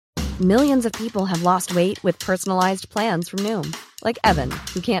Millions of people have lost weight with personalized plans from Noom. Like Evan,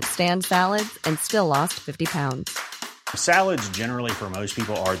 who can't stand salads and still lost 50 pounds. Salads generally for most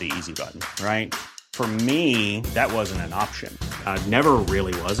people are the easy button, right? For me, that wasn't an option. I never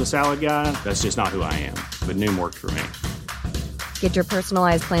really was a salad guy. That's just not who I am. But Noom worked for me. Get your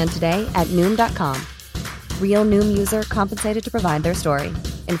personalized plan today at Noom.com. Real Noom user compensated to provide their story.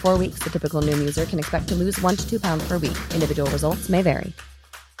 In 4 weeks, the typical Noom user can expect to lose 1 to 2 pounds per week. Individual results may vary.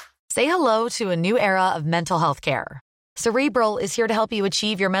 Say hello to a new era of mental health care. Cerebral is here to help you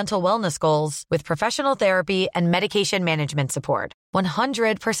achieve your mental wellness goals with professional therapy and medication management support.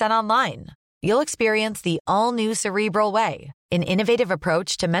 100% online. You'll experience the all-new Cerebral Way, an innovative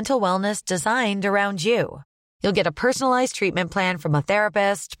approach to mental wellness designed around you. You'll get a personalized treatment plan from a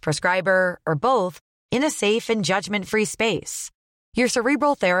therapist, prescriber, or both in a safe and judgment-free space. Your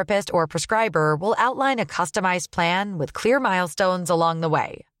Cerebral therapist or prescriber will outline a customized plan with clear milestones along the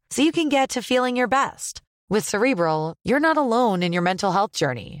way, so you can get to feeling your best. With Cerebral, you're not alone in your mental health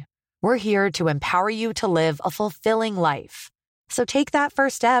journey. We're here to empower you to live a fulfilling life. So take that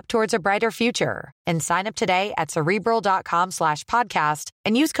first step towards a brighter future and sign up today at Cerebral.com/podcast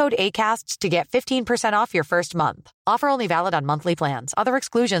and use code ACAST to get 15% off your first month. Offer only valid on monthly plans. Other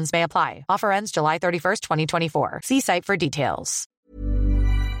exclusions may apply. Offer ends July 31st, 2024. See site for details.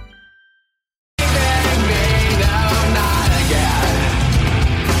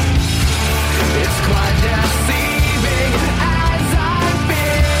 It's quite deceiving as I'm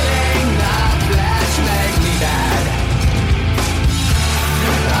feeling the flesh make me mad.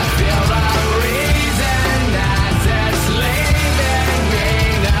 I feel the reason as it's leaving me,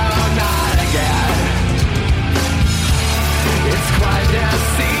 no, not again. It's quite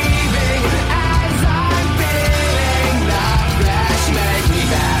deceiving as I'm feeling the flesh make me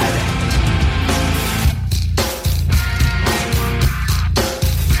mad.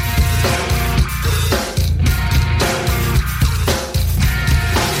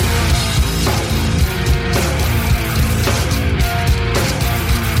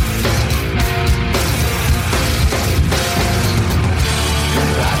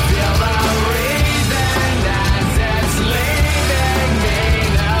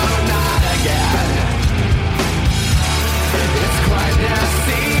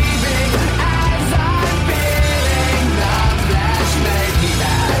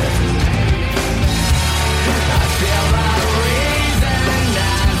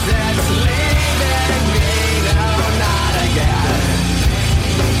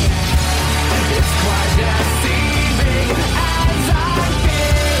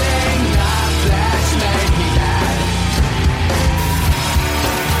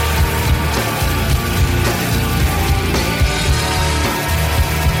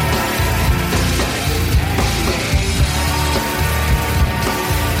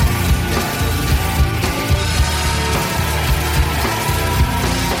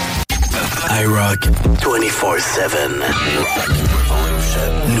 IROCK247.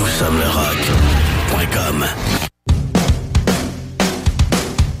 Nous sommes le rock.com.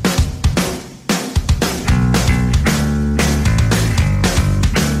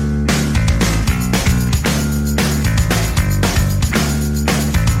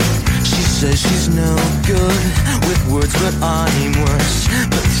 She says she's no good with words, but I'm worse.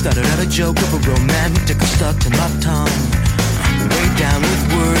 But started out a joke of a romantic stuck to my tongue. Way down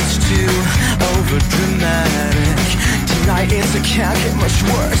with words too over dramatic. Tonight it's a can't get much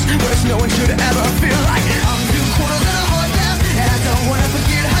worse. Worse, no one should ever feel like I'm 2/4 of a heart down, and I don't wanna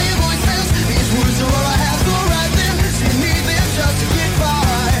forget how your voice sounds. These words are all I have, so write them. See me them just to get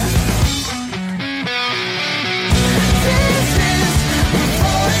by. This is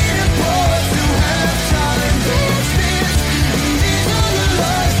falling apart to have time. These are the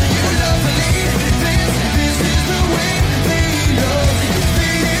lies that you love to lead. This is the way they love.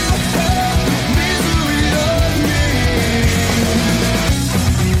 They have misery of me.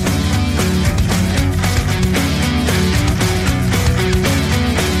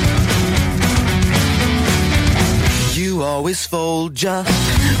 You always fold just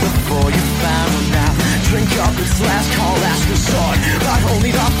before you found out. Drink up this last call, last resort, but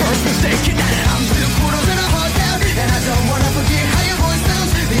only the first mistake. I'm 2/4 in a heart down, and I don't wanna forget how your voice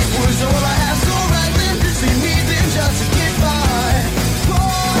sounds. These words are all I have, so write them. So you need them just to get by.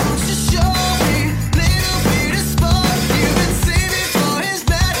 Won't you show me little bit of spark you've been saving for his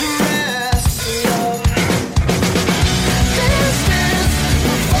bad rest? This is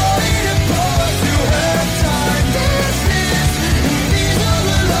falling apart to have time. These are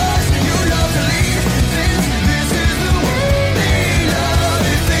the lies you love to lead. This is the way they love.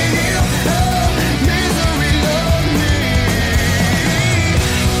 If they need help, misery love me.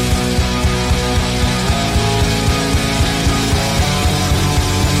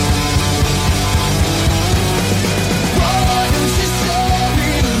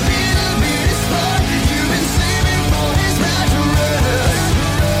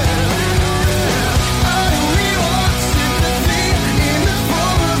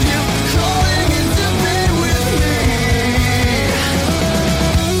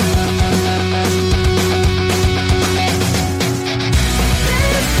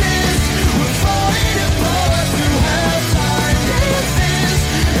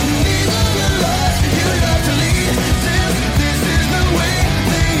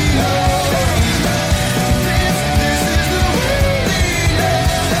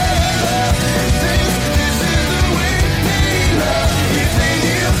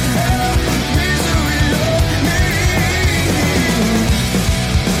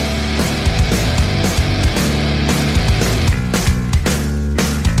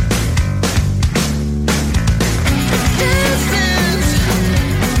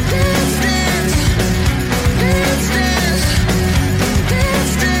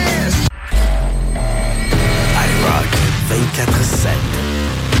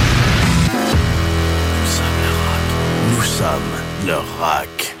 le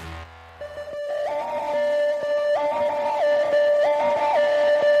rock.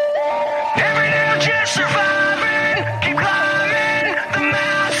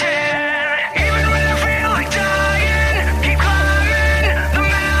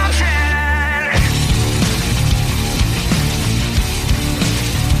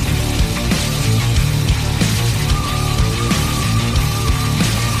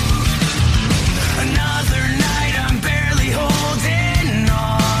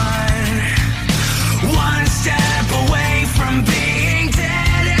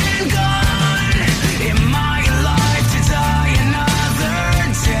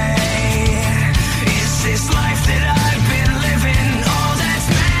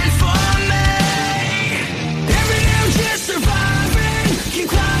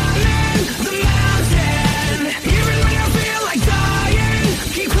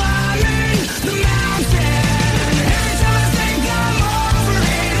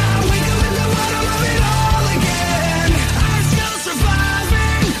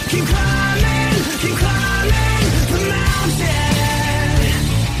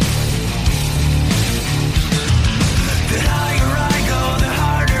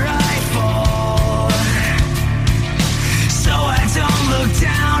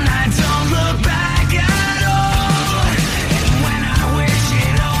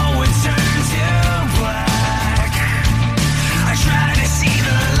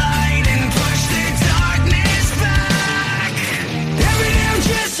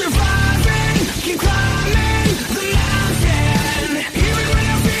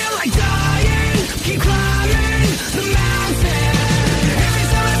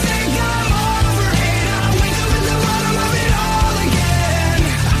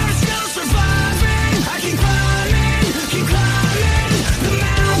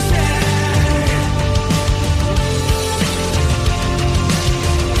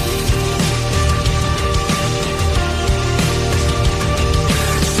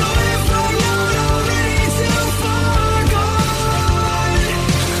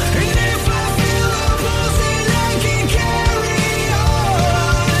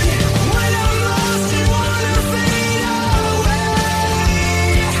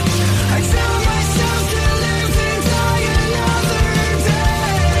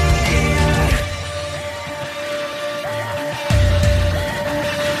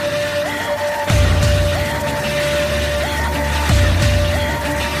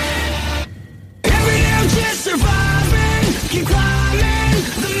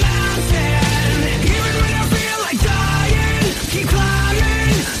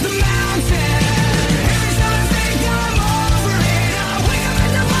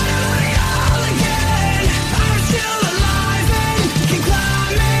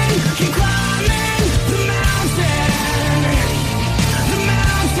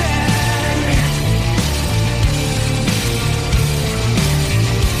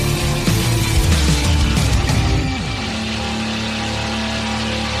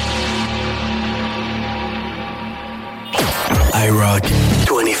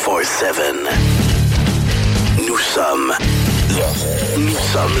 IROCK247. Nous sommes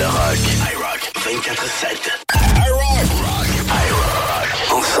le rock. IROCK247.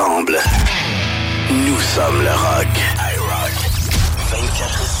 IROCK. Ensemble, nous sommes le rock.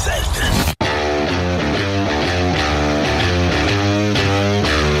 IROCK247.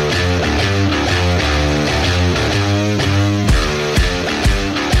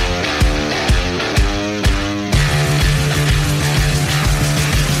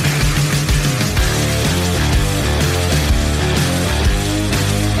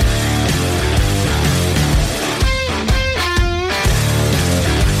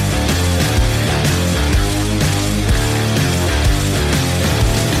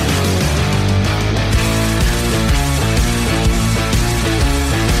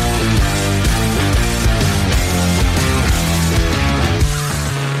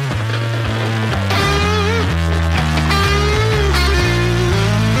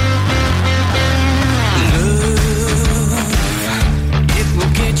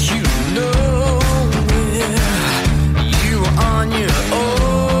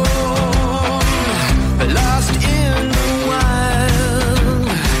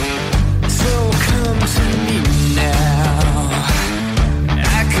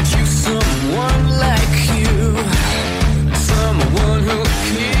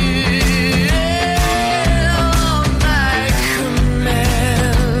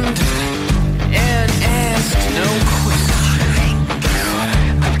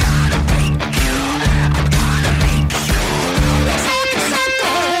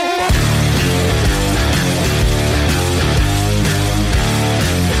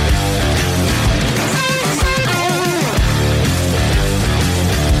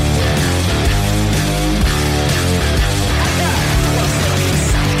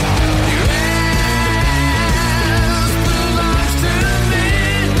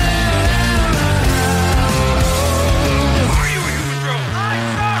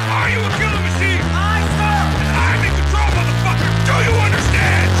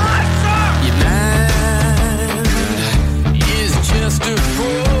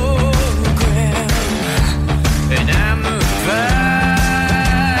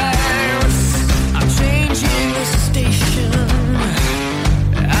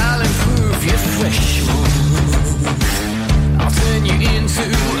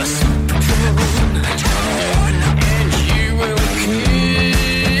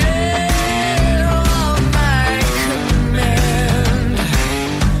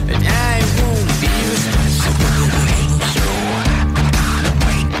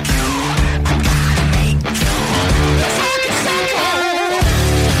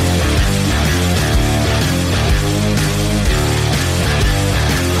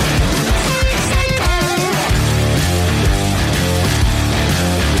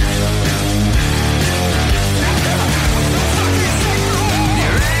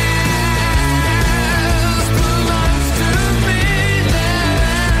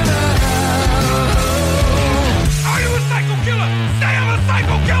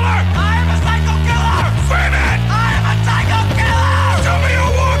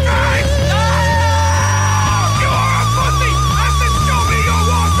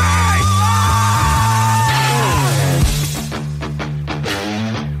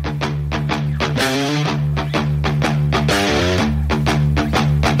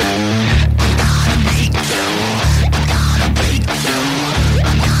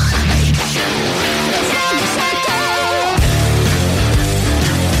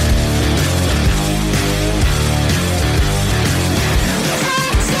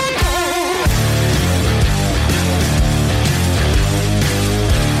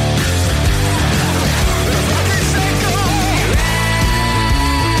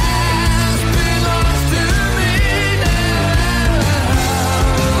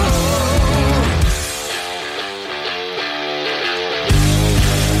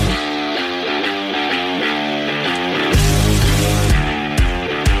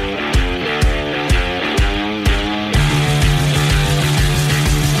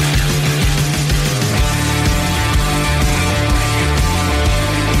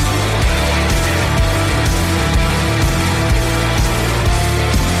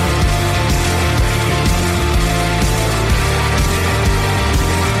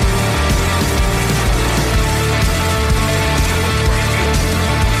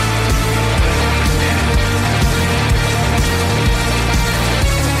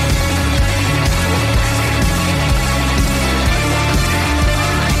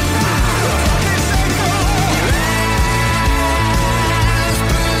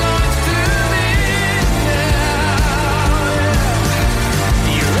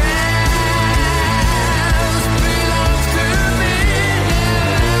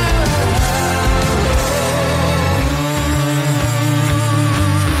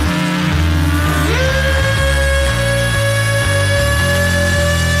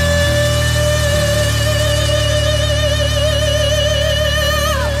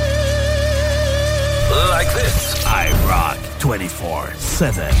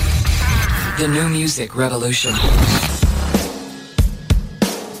 The new music revolution.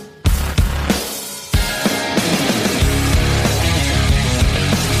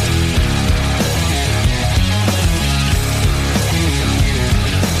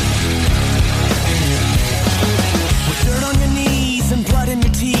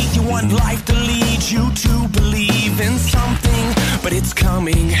 Life to lead you to believe in something, but it's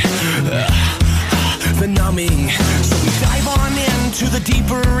coming, the numbing. So we dive on into the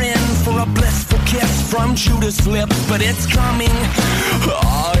deeper end for a blissful kiss from Judas' lips, but it's coming,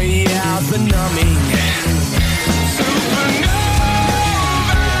 oh yeah, the numbing. Supernova,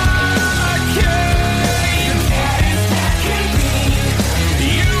 you can't be.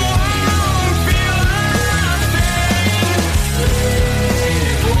 You won't feel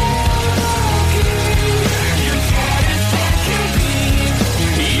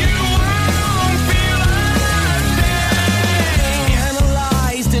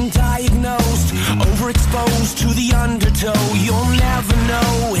exposed to the undertow, you'll never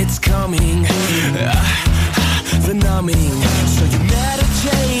know it's coming, the numbing. So you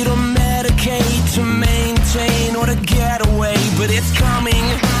meditate or medicate to maintain or to get away, but it's coming,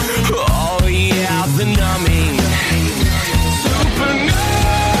 oh yeah, the numbing. Supernova.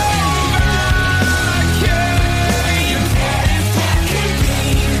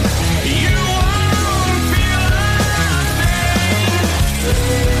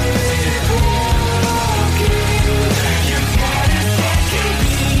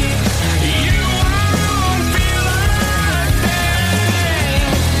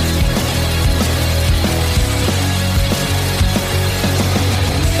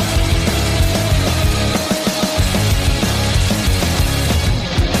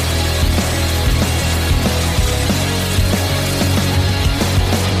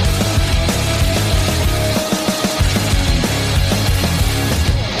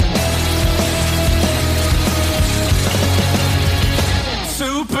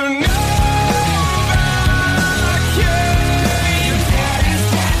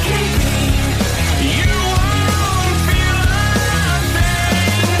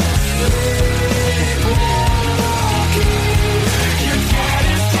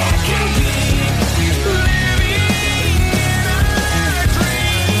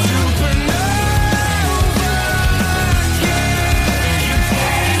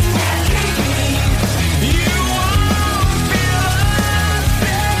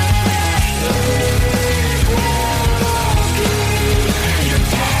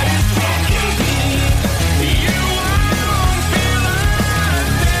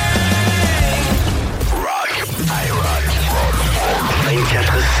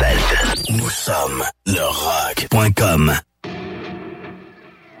 Nous sommes le rock.com.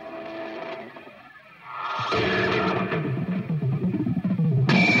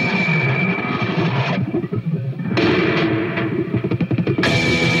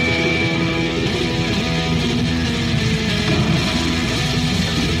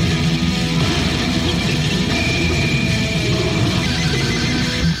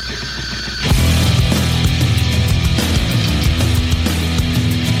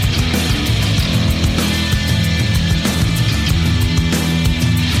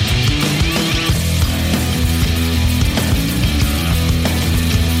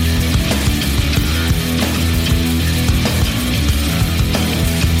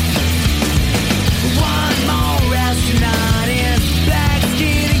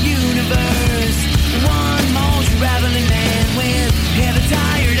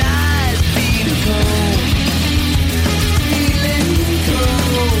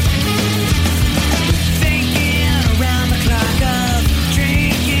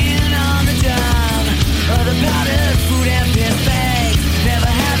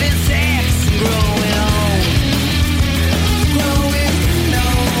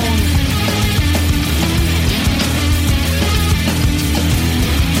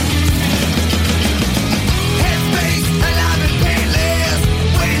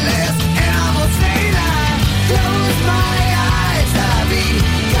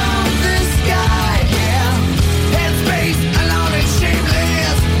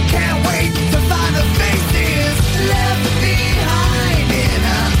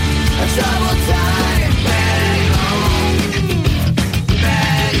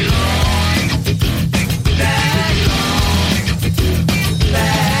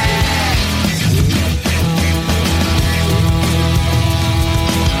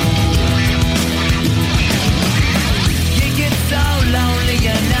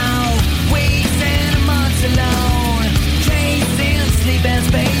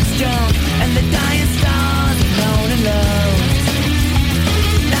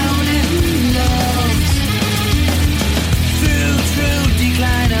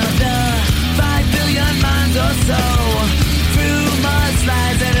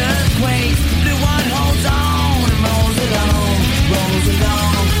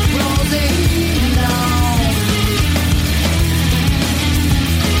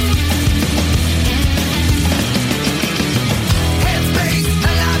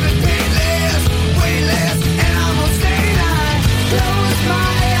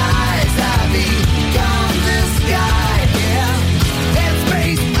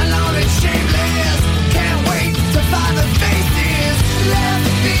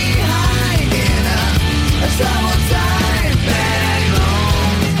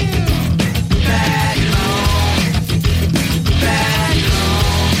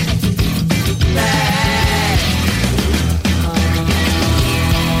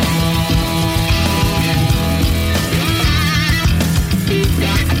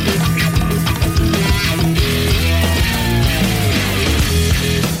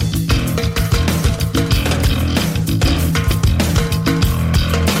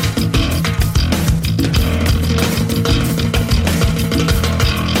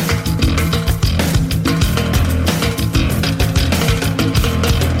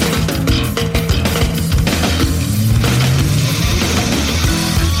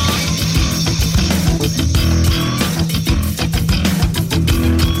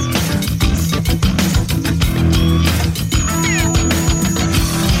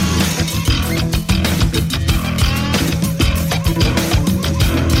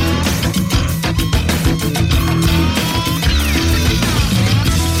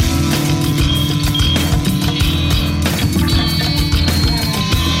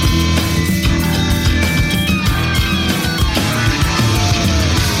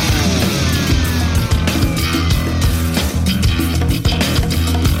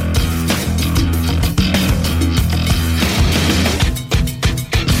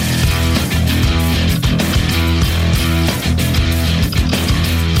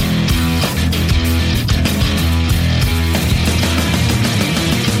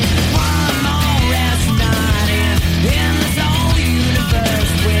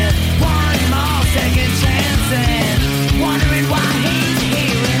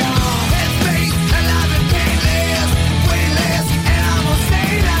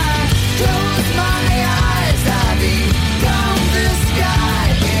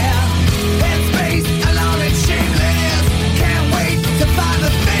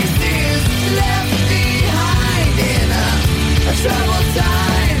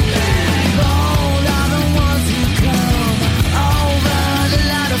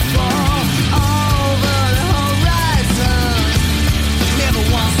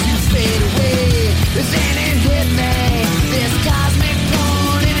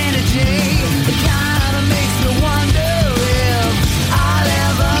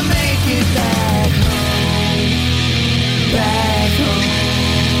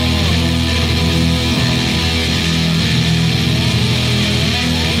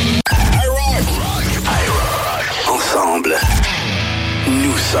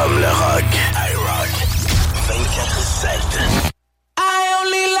 sommes le rock. IROCK 247.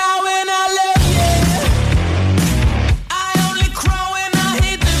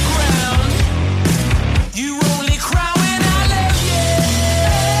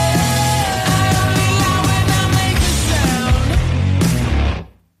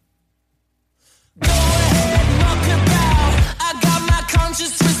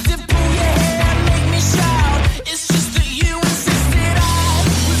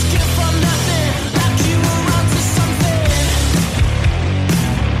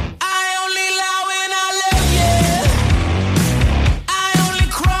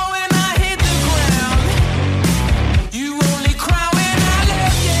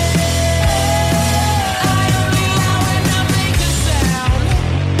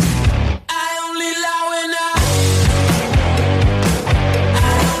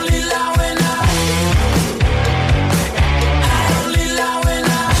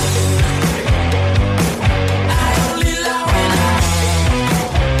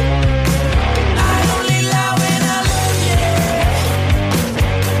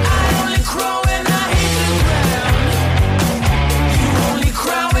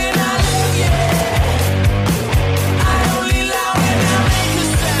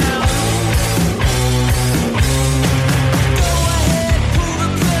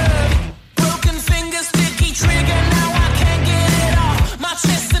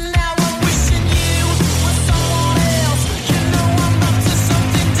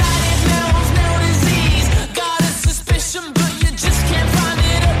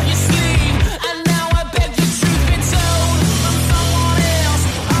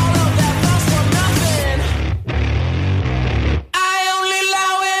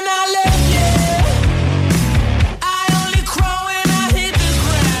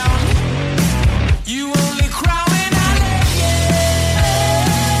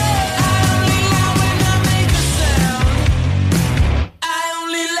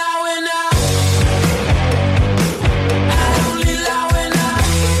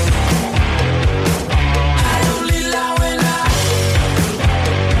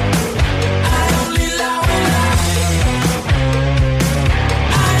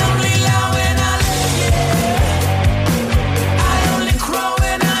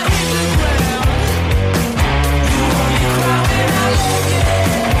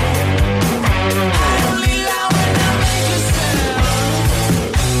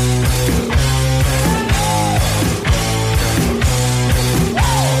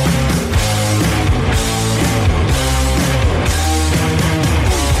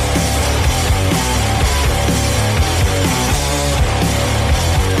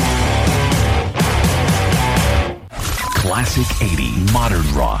 Modern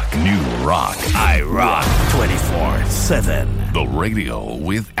rock, new rock. IROCK247. The radio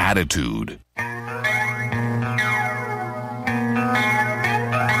with attitude.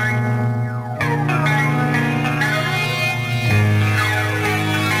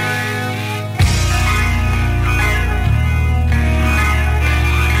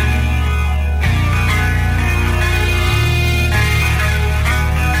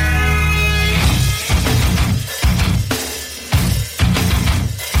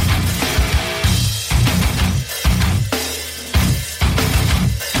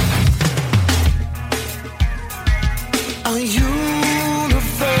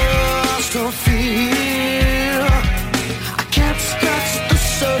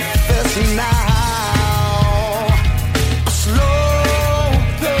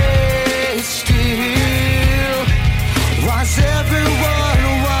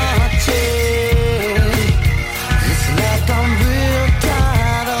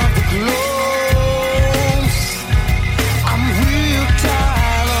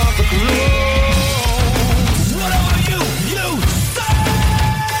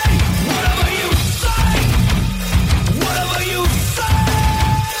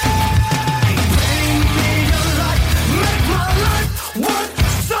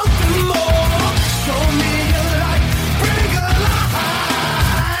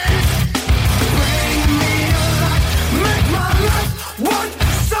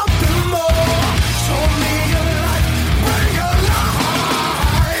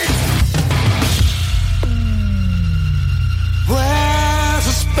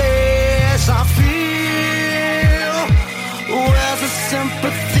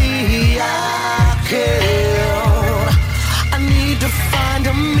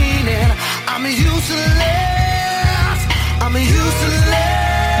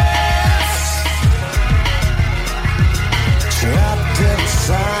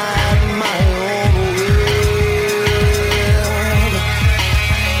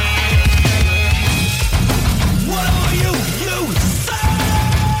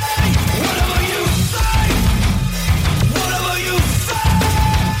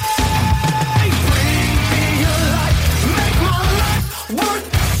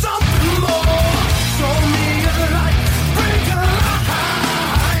 Show me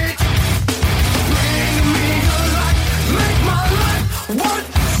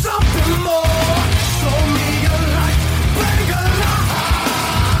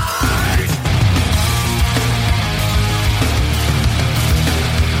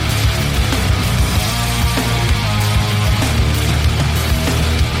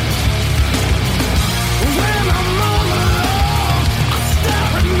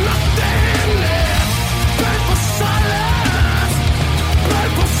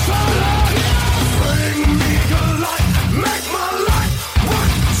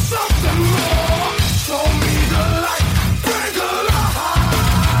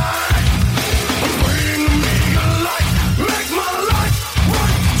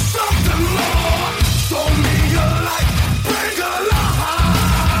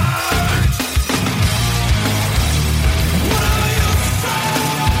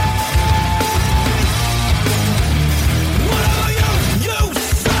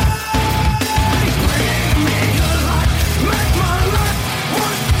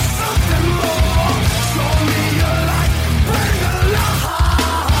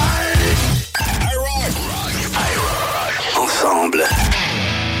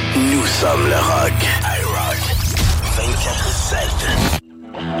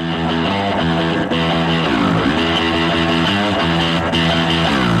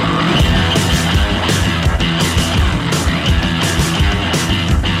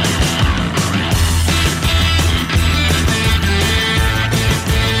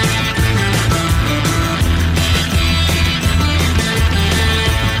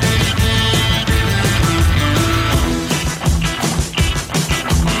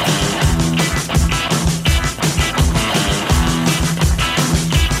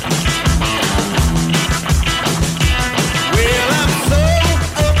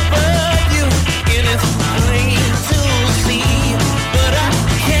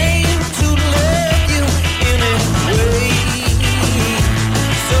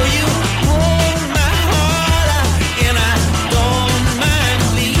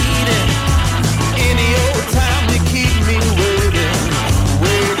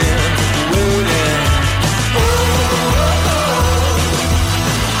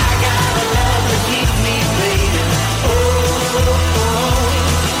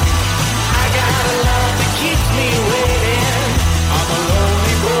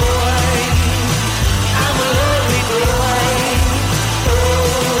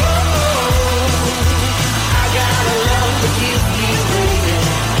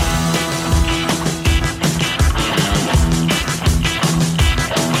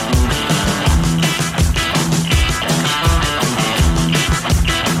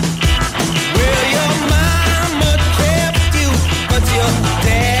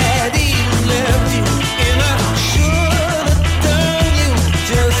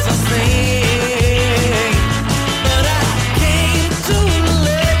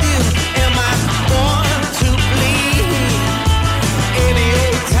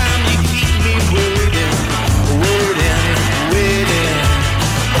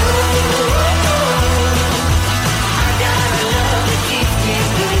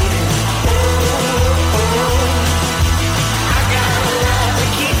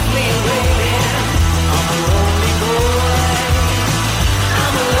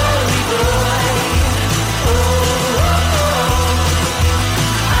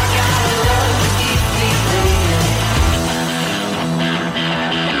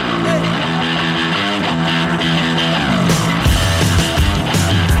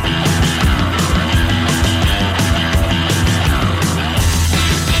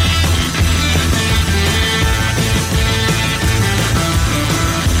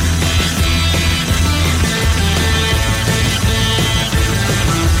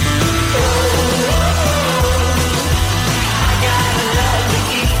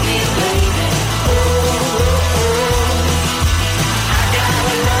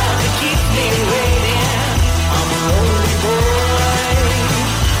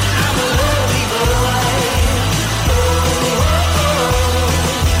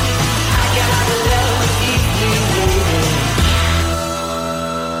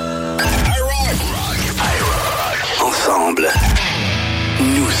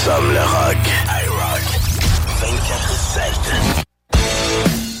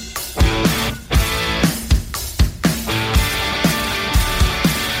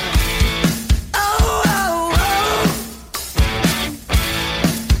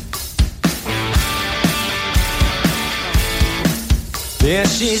Yeah,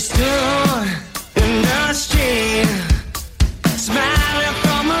 she stood in the street, smiling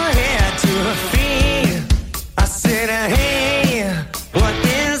from her head to her feet. I said, hey, what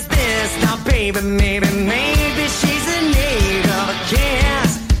is this? Now, baby, maybe she's in need of a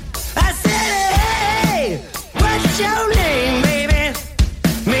kiss. I said, hey, what's your name, baby?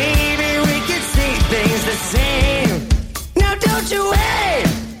 Maybe we could see things the same. Now, don't you wait,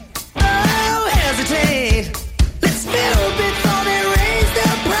 oh, hesitate. Let's build before they raise the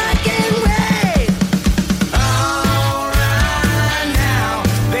parking rate. All right now,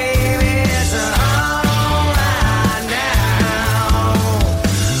 baby, it's all right now.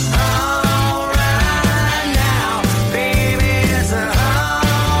 All right now, baby, it's all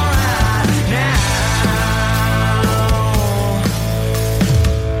right now.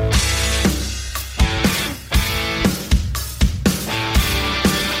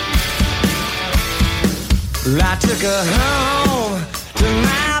 I took her home to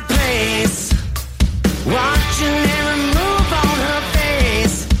my place, watching every move on her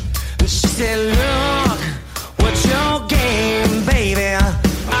face. And she said, look, what's your game, baby?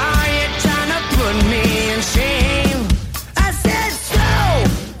 Are you trying to put me in shame? I said, slow,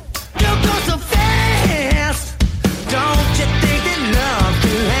 don't go so fast. Don't you think that love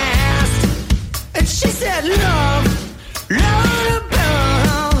can last? And she said, love above.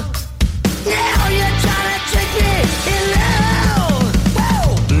 Now you're trying to trick me in love. Whoa.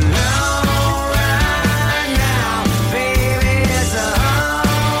 All right now, baby, it's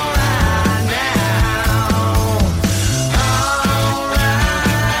all right now. All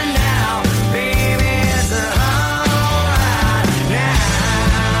right now, baby, it's all right now.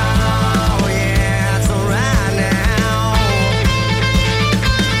 Yeah, it's all right now.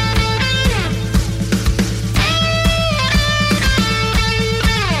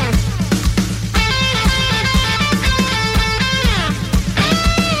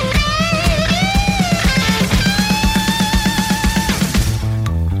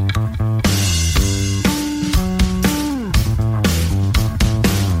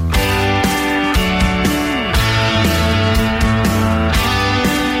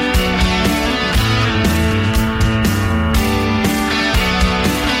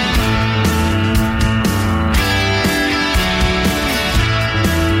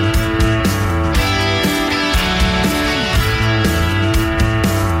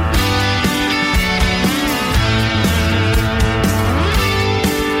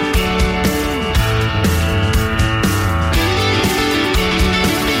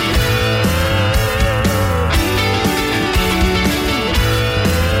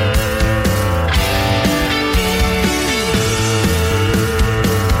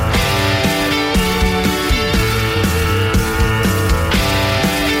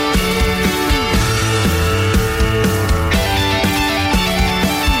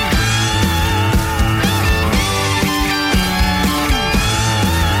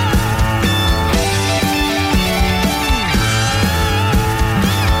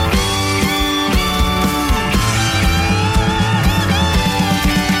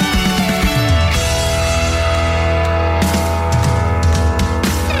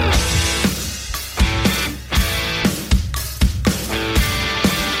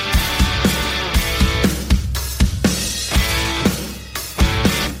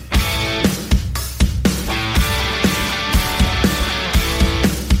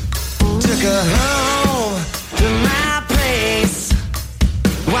 Took her home to my place,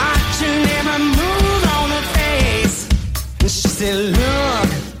 watching every move on her face. And she said, look,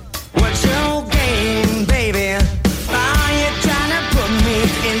 what's your game, baby? Are you trying to put me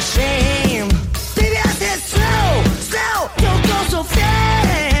in shame? Baby, I said, slow, don't go so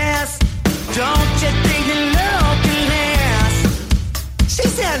fast. Don't you think that love can last? She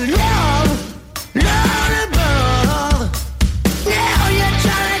said, love above. Now you're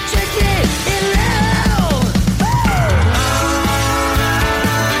trying to trick me in love. All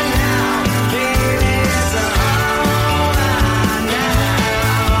right now, baby, it's all right now.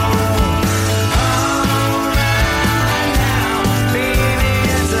 All right now, baby,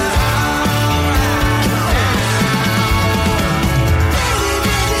 it's all right now.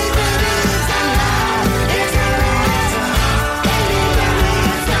 Baby, it's all right. It's all right. Baby,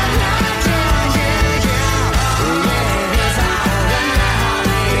 it's all right.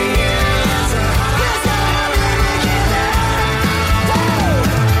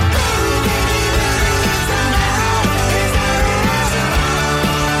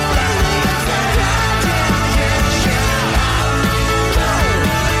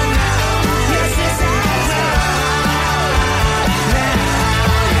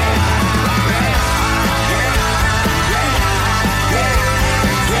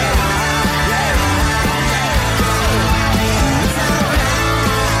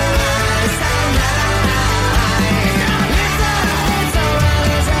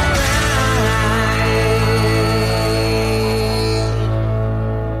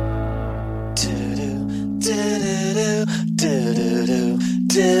 And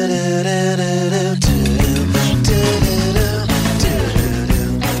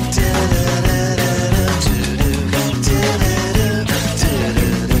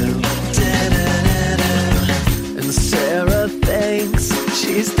Sarah thinks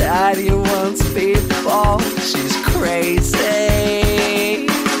she's daddy wants people. She's crazy.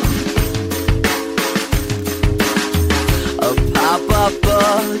 A pop-up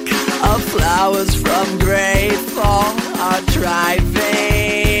book of flowers from Grateful are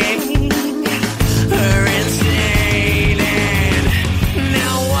driving her insane, and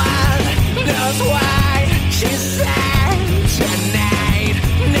no one knows why she's sad tonight.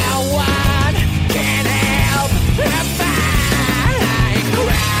 No one can help her find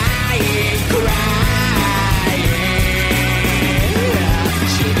crying.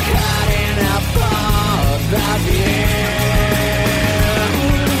 She cutting up all the view.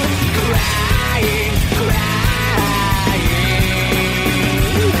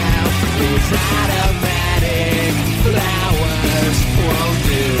 Automatic flowers won't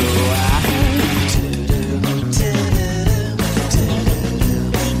do.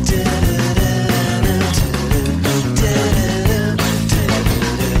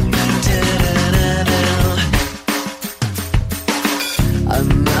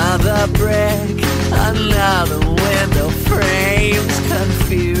 Another brick, another window frames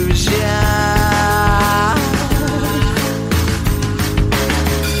confusion.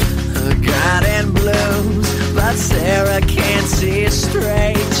 Garden blooms, but Sarah can't see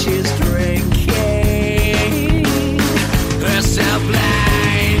straight. She's drinking herself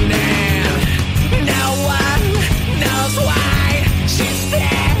blind, and no one knows why she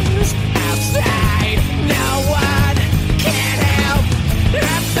stands outside. No one can help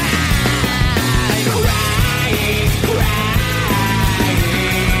her find crying.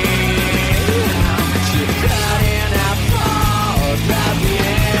 She's cutting up all the view.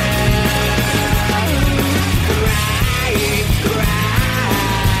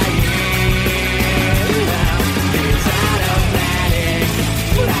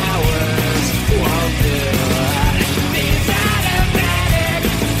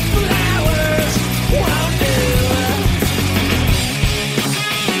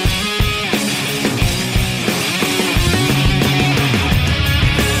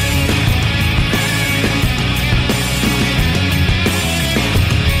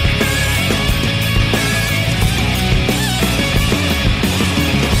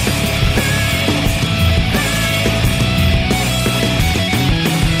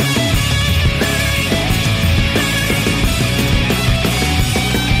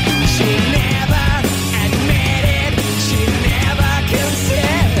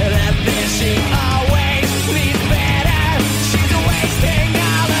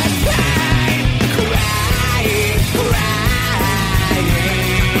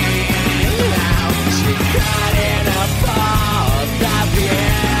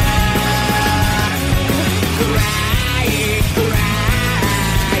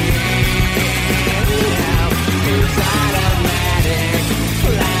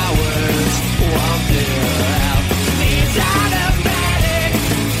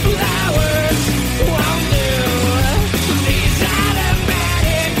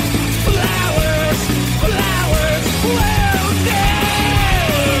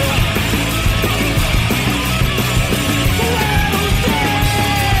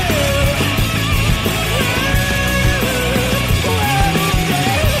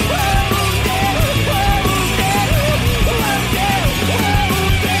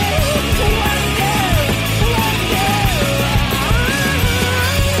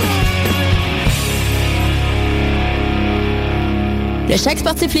 Le Chèque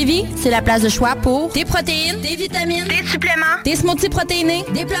Sportif Lévis, c'est la place de choix pour des protéines, des vitamines, des suppléments, des smoothies protéinés,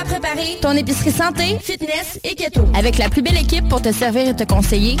 des plats préparés, ton épicerie santé, fitness et keto. Avec la plus belle équipe pour te servir et te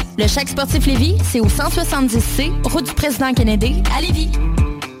conseiller, le Chèque Sportif Lévis, c'est au 170C, route du Président Kennedy, à Lévis.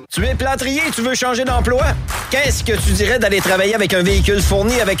 Tu es plâtrier et tu veux changer d'emploi? Qu'est-ce que tu dirais d'aller travailler avec un véhicule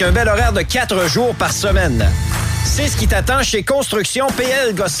fourni avec un bel horaire de 4 jours par semaine? C'est ce qui t'attend chez Construction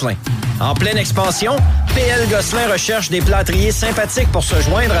PL Gosselin. En pleine expansion, PL Gosselin recherche des plâtriers sympathiques pour se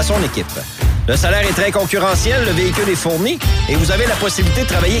joindre à son équipe. Le salaire est très concurrentiel, le véhicule est fourni et vous avez la possibilité de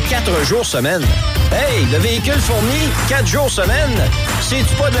travailler 4 jours semaine. Hey, le véhicule fourni, 4 jours semaine,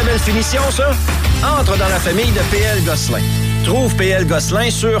 c'est-tu pas de la belle finition, ça? Entre dans la famille de PL Gosselin. Trouve PL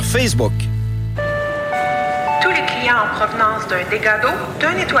Gosselin sur Facebook. Tous les clients en provenance d'un dégât d'eau,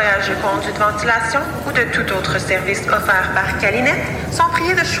 d'un nettoyage de conduits de ventilation ou de tout autre service offert par Calinette sont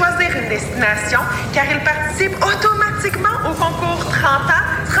priés de choisir une destination car ils participent automatiquement au concours 30 ans,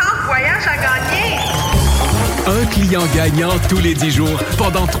 30 voyages à gagner. Un client gagnant tous les 10 jours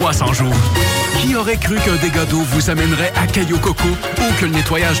pendant 300 jours. Qui aurait cru qu'un dégât d'eau vous amènerait à Caillou Coco ou que le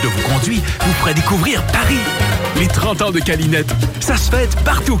nettoyage de vos conduits vous ferait découvrir Paris? Les 30 ans de Calinette, ça se fête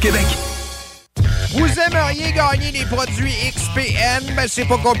partout au Québec. Vous aimeriez gagner des produits XPN? Ben, c'est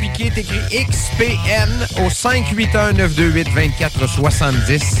pas compliqué. T'écris XPN au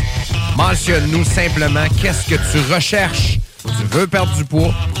 581-928-2470. Mentionne-nous simplement qu'est-ce que tu recherches. Tu veux perdre du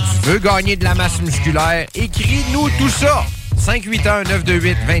poids? Tu veux gagner de la masse musculaire? Écris-nous tout ça.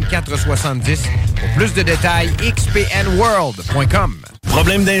 581-928-2470. Pour plus de détails, xpnworld.com.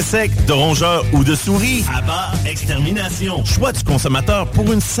 Problème d'insectes, de rongeurs ou de souris? ABBA Extermination. Choix du consommateur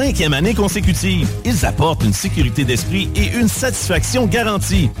pour une 5e année consécutive. Ils apportent une sécurité d'esprit et une satisfaction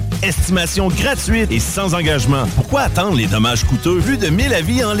garantie. Estimation gratuite et sans engagement. Pourquoi attendre les dommages coûteux vu de 1000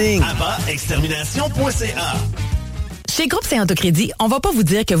 avis en ligne? ABBAextermination.ca. Chez Groupe Saint-Autocrédit, on va pas vous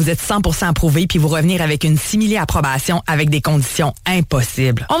dire que vous êtes 100% approuvé puis vous revenir avec une simili-approbation avec des conditions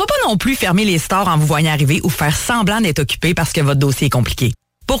impossibles. On va pas non plus fermer les stores en vous voyant arriver ou faire semblant d'être occupé parce que votre dossier est compliqué.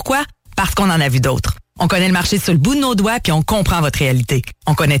 Pourquoi? Parce qu'on en a vu d'autres. On connaît le marché sur le bout de nos doigts puis on comprend votre réalité.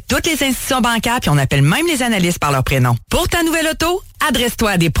 On connaît toutes les institutions bancaires puis on appelle même les analystes par leur prénom. Pour ta nouvelle auto,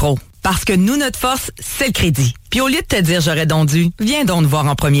 adresse-toi à des pros. Parce que nous, notre force, c'est le crédit. Puis au lieu de te dire j'aurais donc dû, viens donc nous voir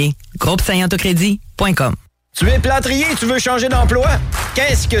en premier. GroupeSaintAutoCrédit.com. Tu es plâtrier et tu veux changer d'emploi?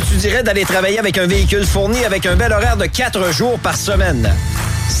 Qu'est-ce que tu dirais d'aller travailler avec un véhicule fourni avec un bel horaire de 4 jours par semaine?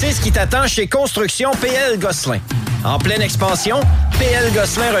 C'est ce qui t'attend chez Construction PL Gosselin. En pleine expansion, PL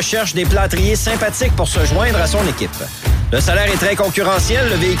Gosselin recherche des plâtriers sympathiques pour se joindre à son équipe. Le salaire est très concurrentiel,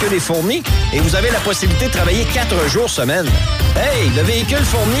 le véhicule est fourni et vous avez la possibilité de travailler 4 jours semaine. Hey, le véhicule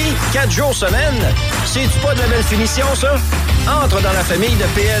fourni, 4 jours semaine, c'est-tu pas de la belle finition, ça? Entre dans la famille de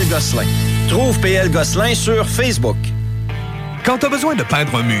PL Gosselin. Trouve PL Gosselin sur Facebook. Quand tu as besoin de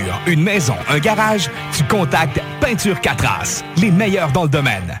peindre un mur, une maison, un garage, tu contactes Peinture 4as, les meilleurs dans le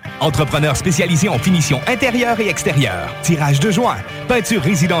domaine. Entrepreneurs spécialisés en finition intérieure et extérieure, tirage de joints, peinture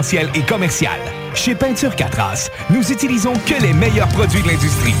résidentielle et commerciale. Chez Peinture 4as, nous utilisons que les meilleurs produits de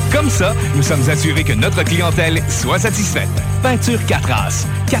l'industrie. Comme ça, nous sommes assurés que notre clientèle soit satisfaite. Peinture 4as,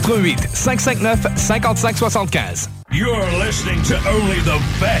 88 559 5575. You're listening to only the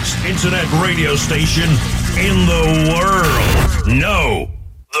best internet radio station in the world. No,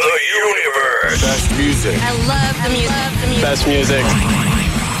 the universe. Best music. I love the music. Best music.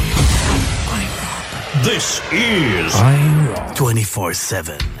 This is IROCK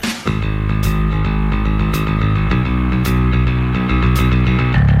 247.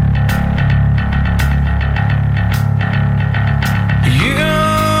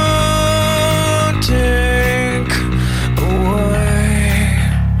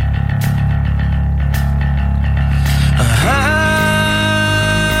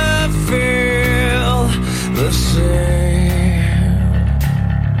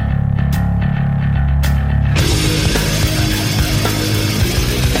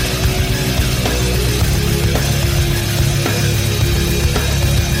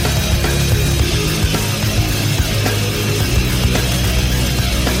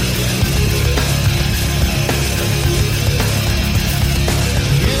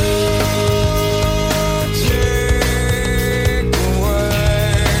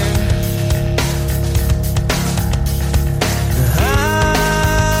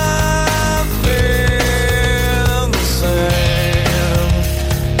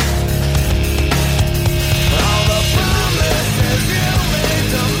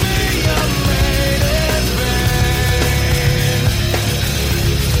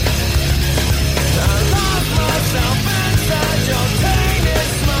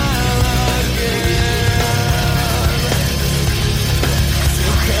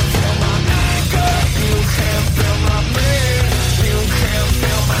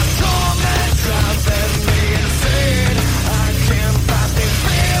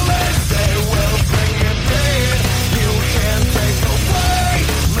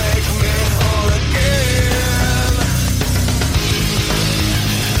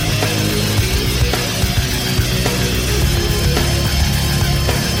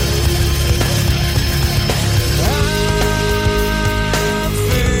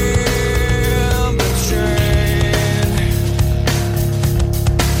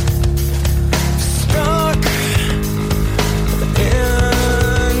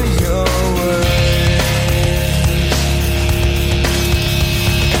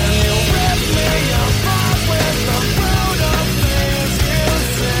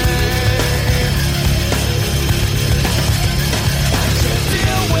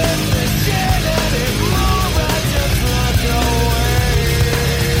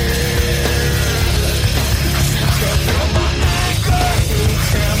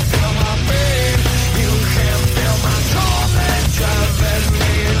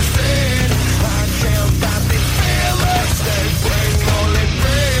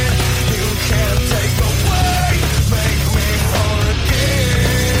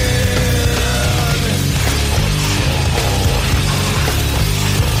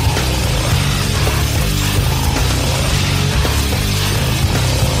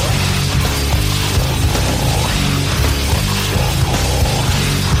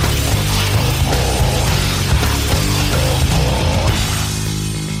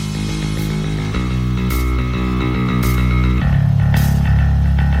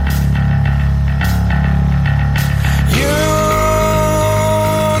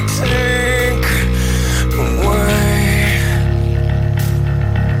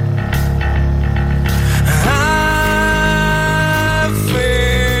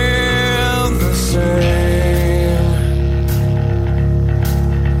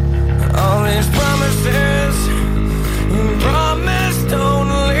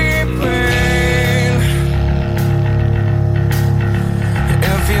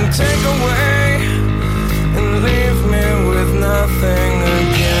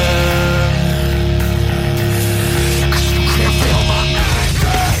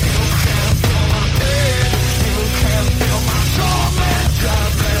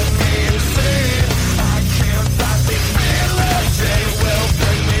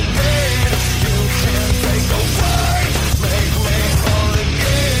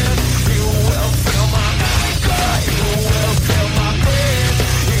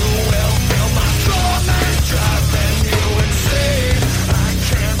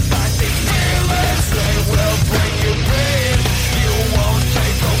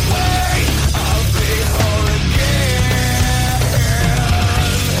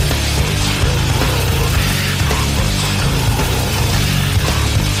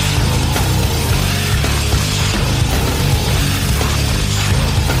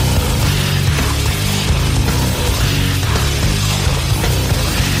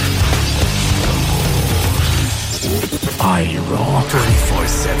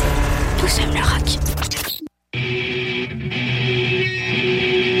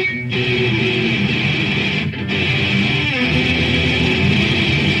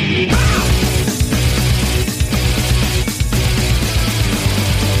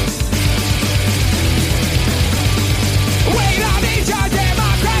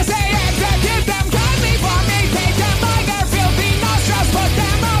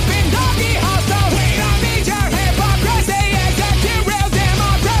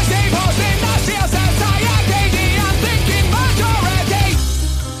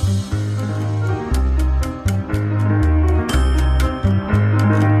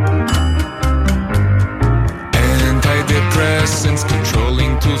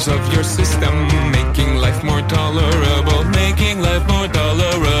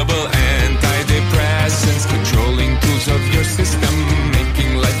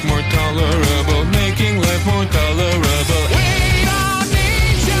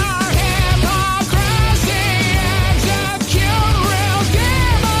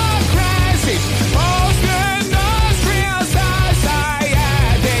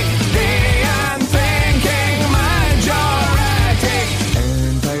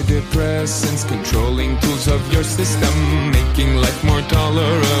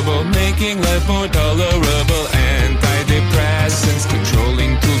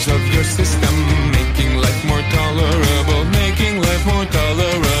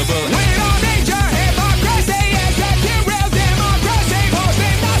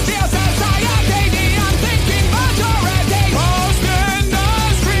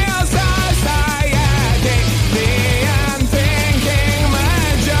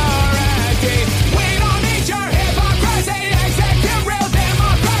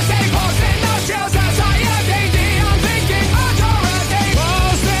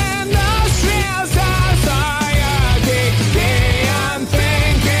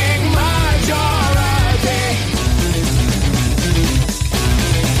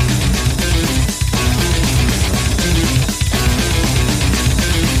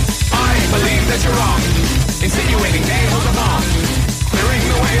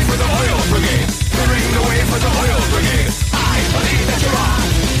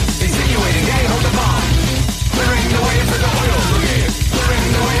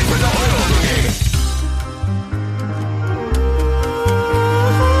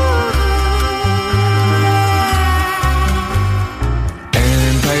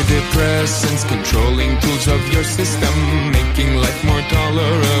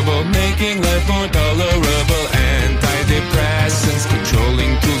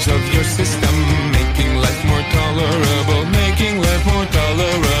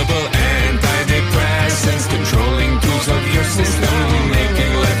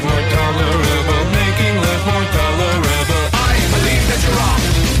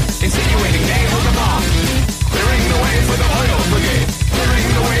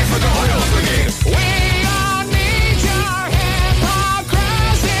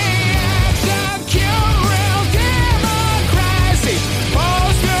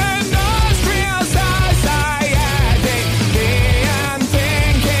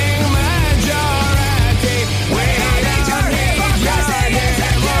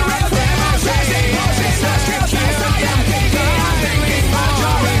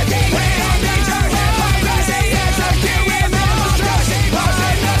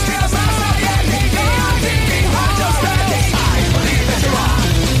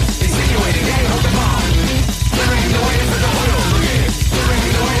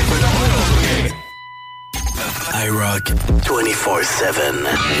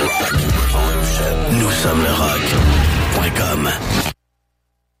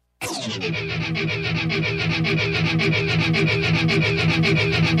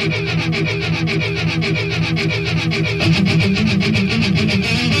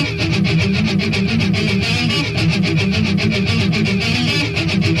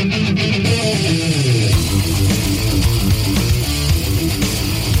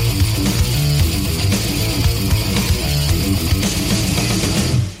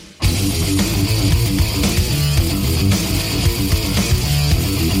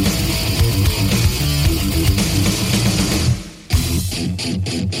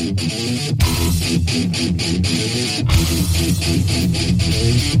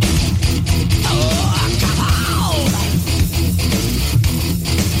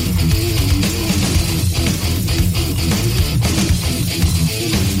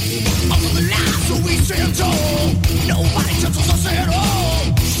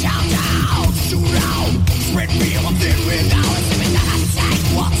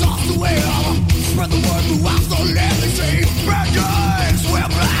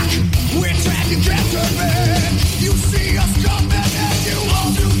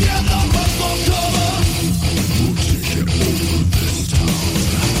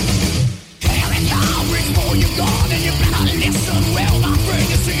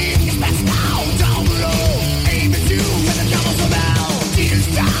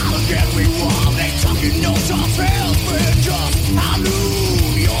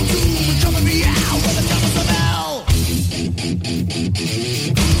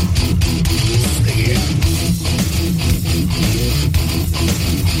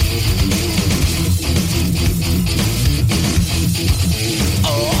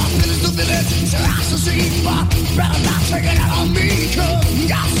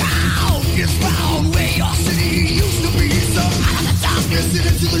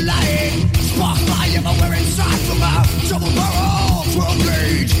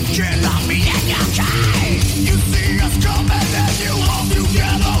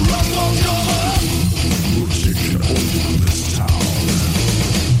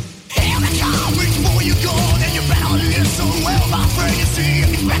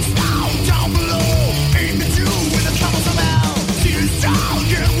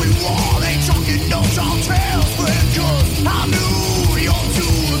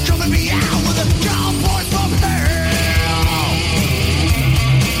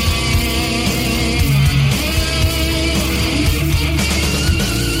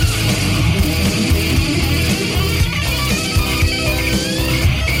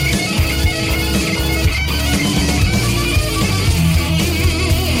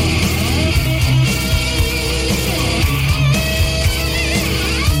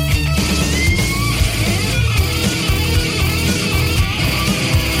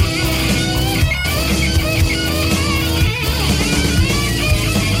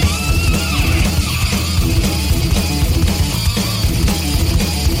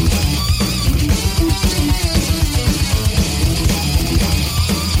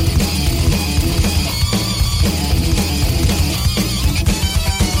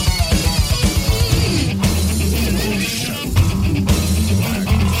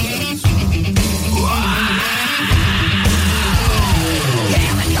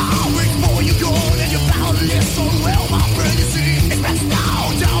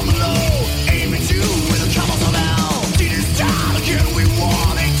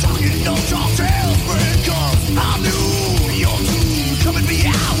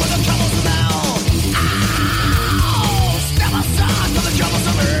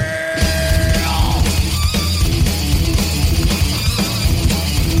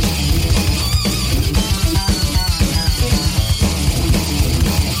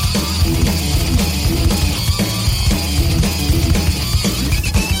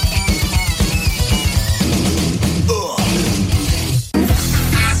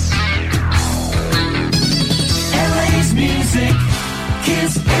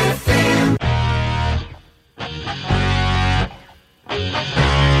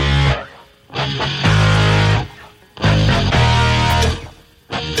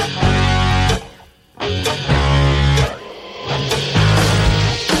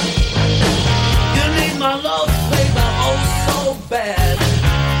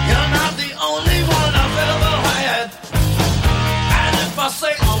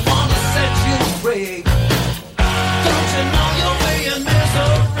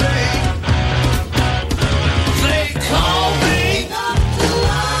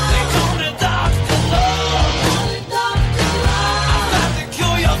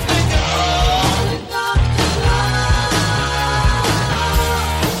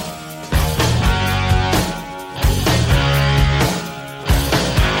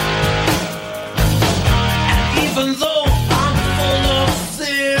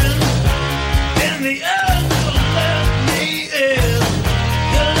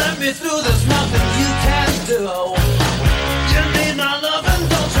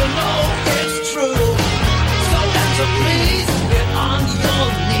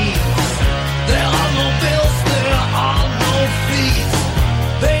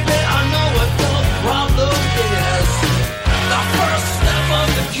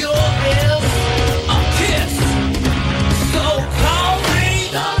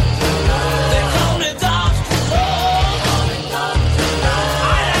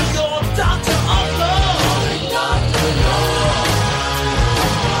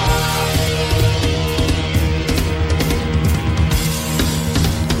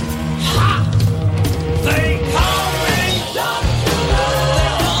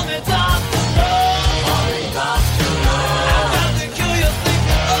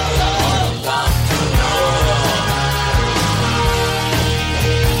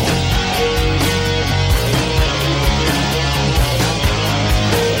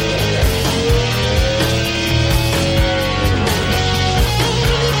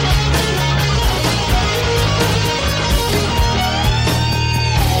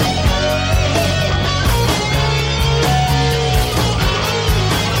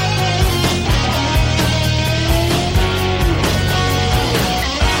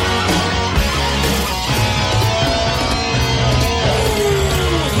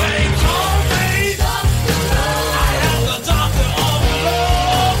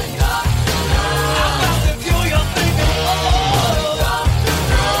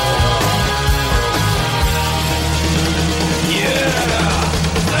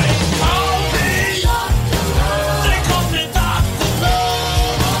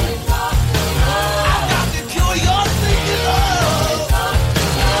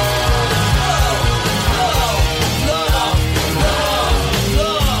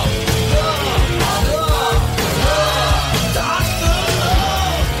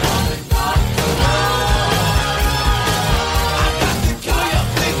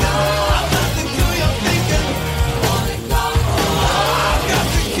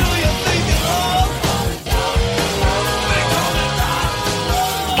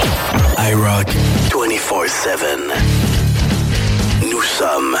 247. Nous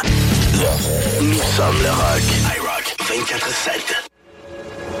sommes le rock. IROCK 247.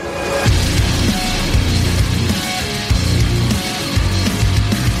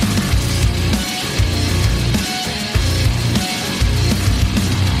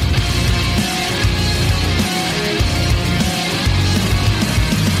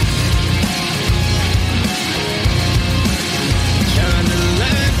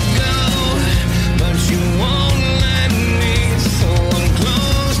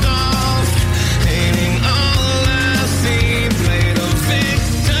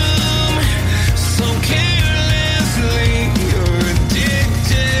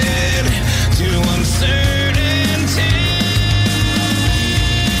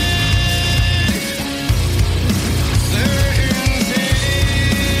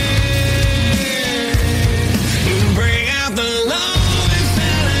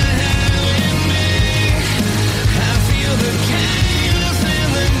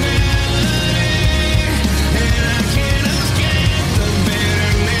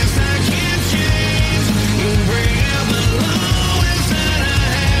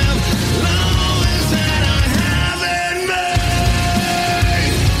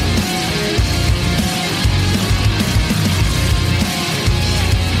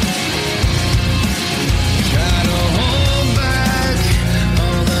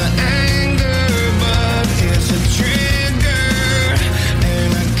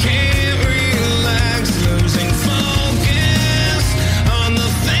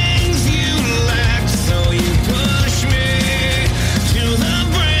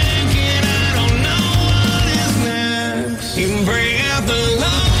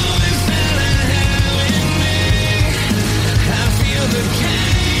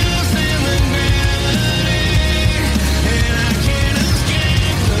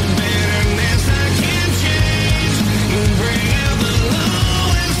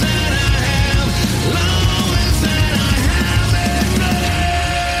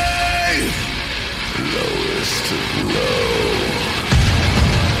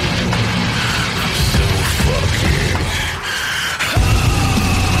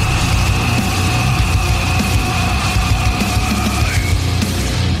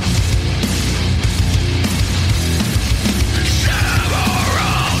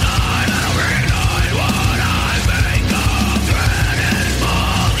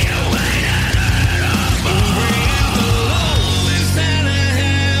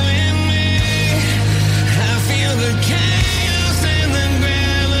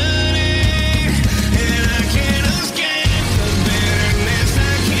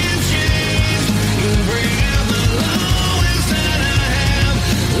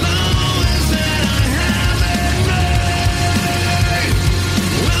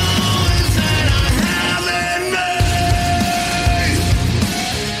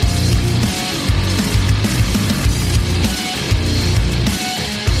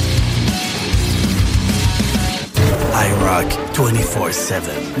 IROCK 247.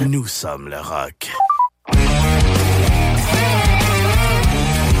 Nous sommes le rock.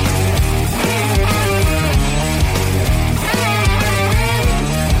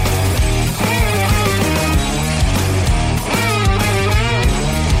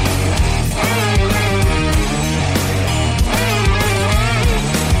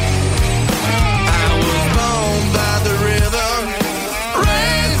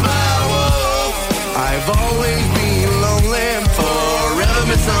 I've always been lonely, forever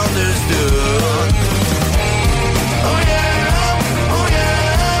misunderstood.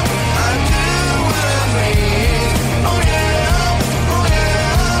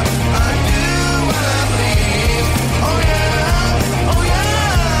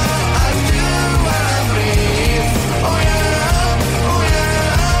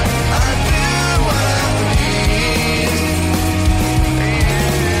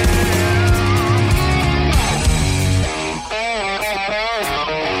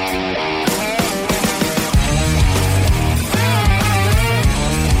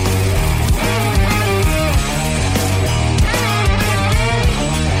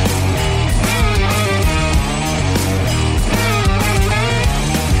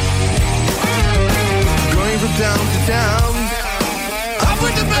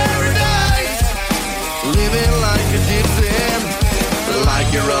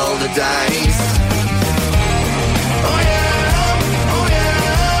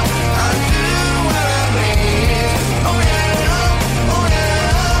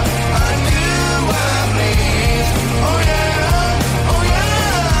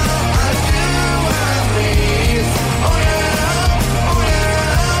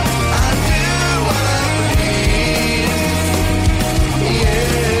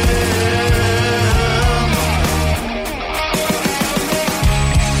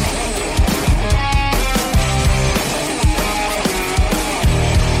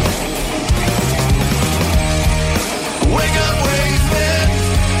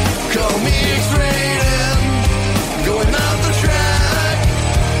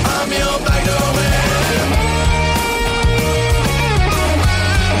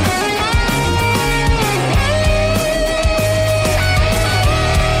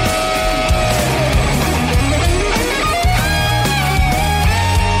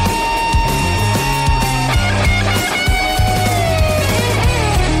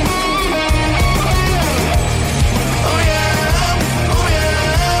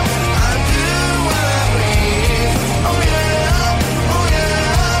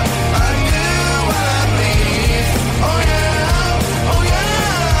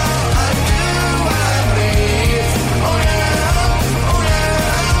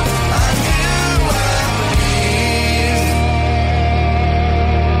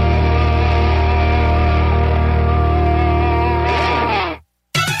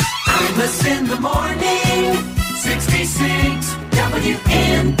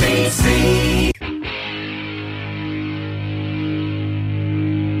 NBC.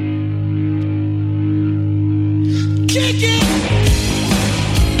 Kick it!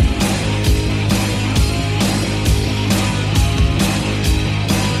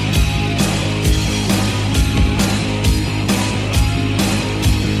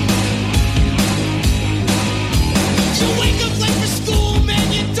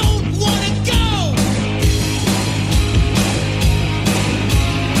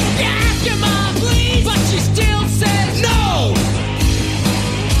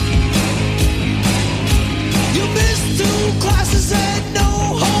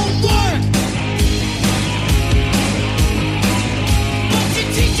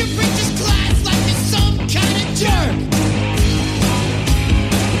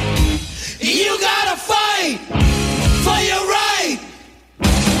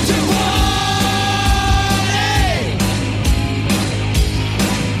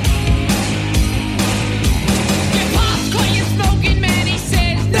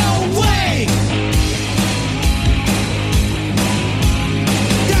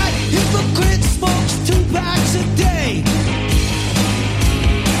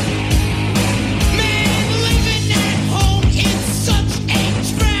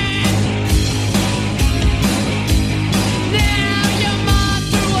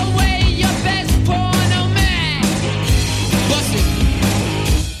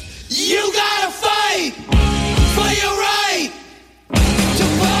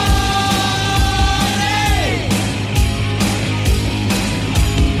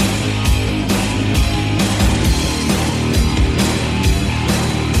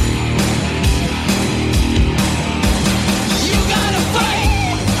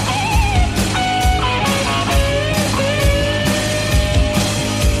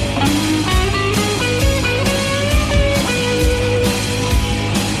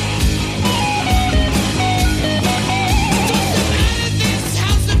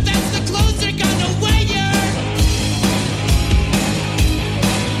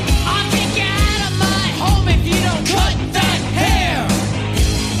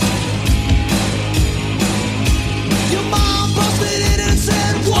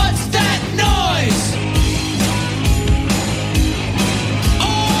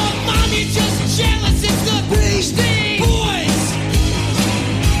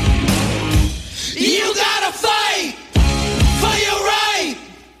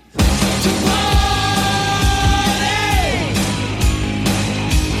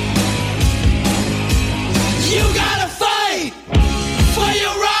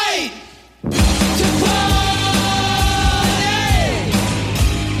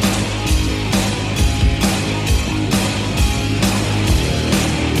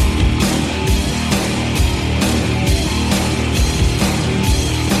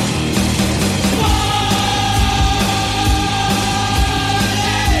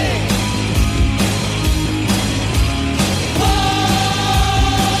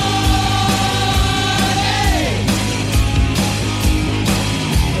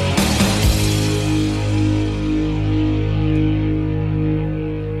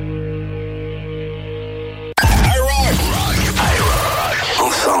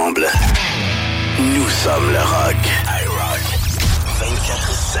 sommes le rock. IROCK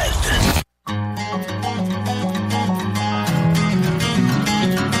 247.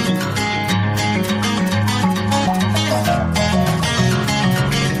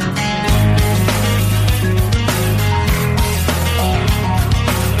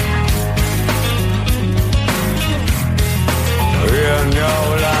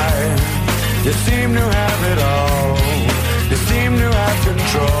 You seem to have it all. You seem to have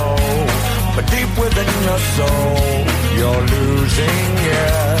control. But deep within your soul, you're losing,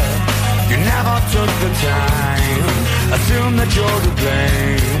 yeah. You never took the time. Assume that you're to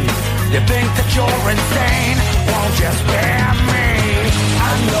blame. You think that you're insane. Won't you spare me?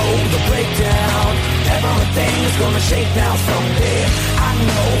 I know the breakdown. Everything is gonna shake down someday. I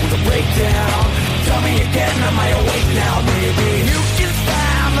know the breakdown. Tell me again, am I awake now, baby? You can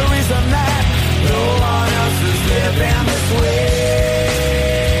find the reason that no one else is living this way.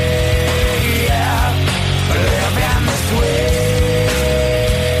 Yeah, living this way.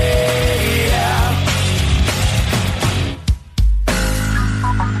 Yeah.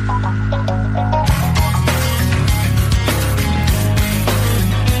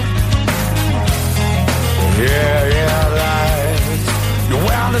 Yeah, lies. Your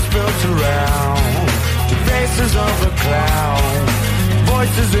world is built around the faces of a clown.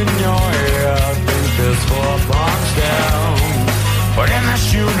 Voices in your head think there's 4 blocks down. But in this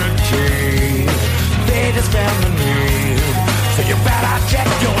unity, fate is family. So You better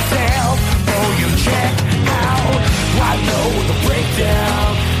check yourself before you check out. I know the breakdown.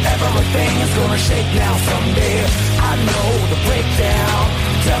 Everything is gonna shake now someday. I know the breakdown.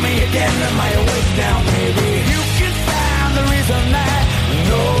 Tell me again, am I awake now, baby? You can find the reason that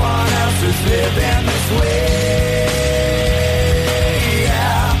no one else is living this way.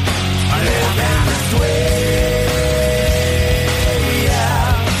 Yeah, living this way.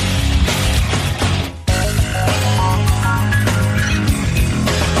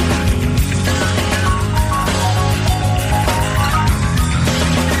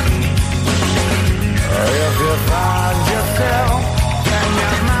 If you find yourself, then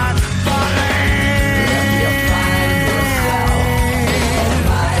you're not believe. If you find yourself, you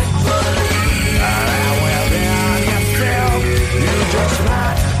might believe. Well, then yourself, you just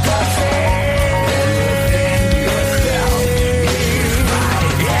might perceive. Within yourself, you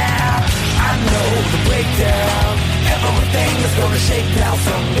might, yeah. I know the breakdown. Everything is gonna shake now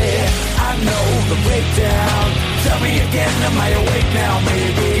someday. I know the breakdown. Tell me again, am I awake now,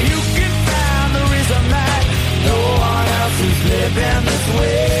 baby? You can find the reason that no one else is living this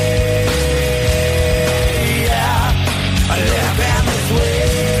way. Yeah, I live in this way.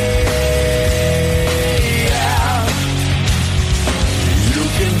 Yeah, you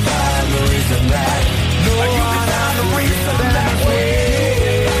can find the reason that no one else is living that way.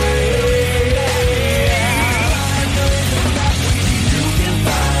 You can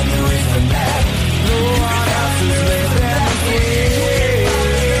find the reason that no one else is living this way.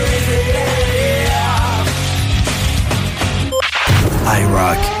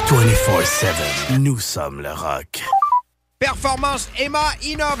 IROCK247. Nous sommes le rock. Performance Emma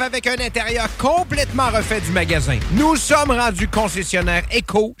innove avec un intérieur complètement refait du magasin. Nous sommes rendus concessionnaires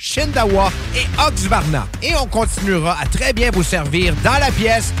Eco, Shindawa et Oxbarna. Et on continuera à très bien vous servir dans la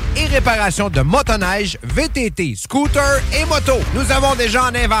pièce et réparation de motoneige, VTT, scooter et moto. Nous avons déjà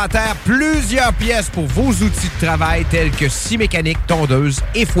en inventaire plusieurs pièces pour vos outils de travail tels que scie mécanique, tondeuse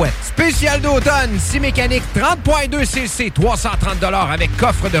et fouette. Spécial d'automne, scie mécanique 30.2 cc, 330 $ avec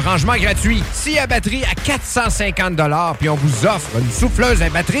coffre de rangement gratuit. Scie à batterie à 450 $, puis on vous offre une souffleuse à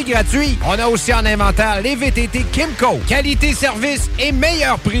batterie gratuite. On a aussi en inventaire les VTT Kimco. Qualité, service et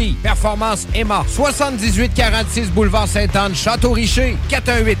meilleur prix. Performance Emma. 7846 boulevard Sainte-Anne, Château-Richer.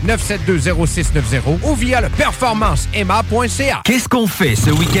 418-972-0690 ou via le performanceemma.ca. Qu'est-ce qu'on fait ce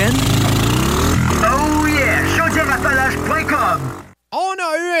week-end? Oh yeah! chaudièreappalaches.com. On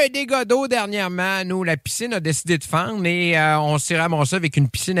a eu un dégât d'eau dernièrement. Nous, la piscine a décidé de fendre et on s'est ramassé avec une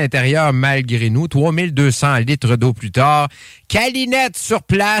piscine intérieure malgré nous. 3200 litres d'eau plus tard. Calinette sur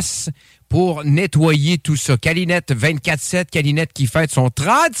place pour nettoyer tout ça. Calinette 24/7, Calinette qui fête son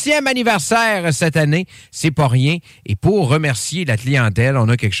 30e anniversaire cette année. C'est pas rien. Et pour remercier la clientèle, on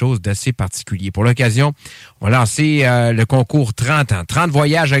a quelque chose d'assez particulier. Pour l'occasion, on va lancer le concours 30 ans. 30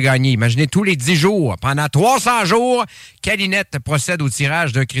 voyages à gagner. Imaginez tous les 10 jours. Pendant 300 jours, Calinette procède au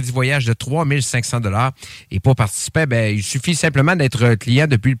tirage d'un crédit voyage de 3500 $. Et pour participer, il suffit simplement d'être client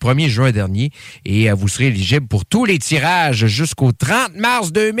depuis le 1er juin dernier. Et vous serez éligible pour tous les tirages jusqu'au 30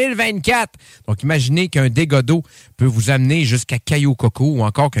 mars 2024. Donc, imaginez qu'un dégât d'eau peut vous amener jusqu'à Cayo Coco ou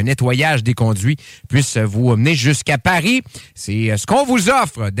encore qu'un nettoyage des conduits puisse vous amener jusqu'à Paris. C'est ce qu'on vous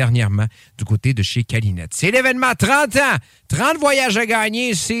offre dernièrement du côté de chez Calinette. C'est l'événement 30 ans. 30 voyages à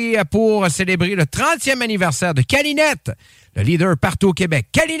gagner. C'est pour célébrer le 30e anniversaire de Calinette. Le leader partout au Québec.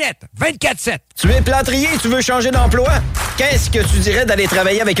 Calinette, 24/7. Tu es plâtrier et tu veux changer d'emploi? Qu'est-ce que tu dirais d'aller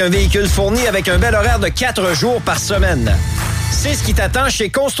travailler avec un véhicule fourni avec un bel horaire de 4 jours par semaine? C'est ce qui t'attend chez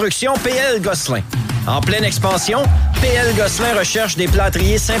Construction PL Gosselin. En pleine expansion, PL Gosselin recherche des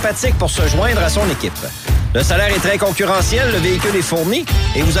plâtriers sympathiques pour se joindre à son équipe. Le salaire est très concurrentiel, le véhicule est fourni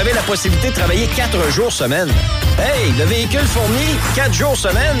et vous avez la possibilité de travailler 4 jours semaine. Hey, le véhicule fourni, 4 jours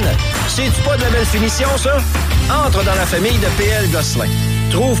semaine, c'est-tu pas de la belle finition, ça? Entre dans la famille de PL Gosselin.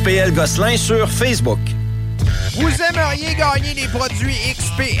 Trouve PL Gosselin sur Facebook. Vous aimeriez gagner des produits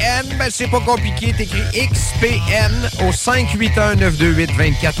XPN? C'est pas compliqué. T'écris XPN au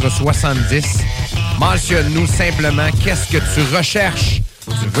 581-928-2470. Mentionne-nous simplement qu'est-ce que tu recherches.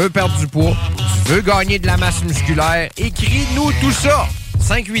 Tu veux perdre du poids, tu veux gagner de la masse musculaire. Écris-nous tout ça.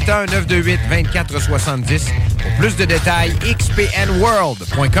 581-928-2470. Pour plus de détails,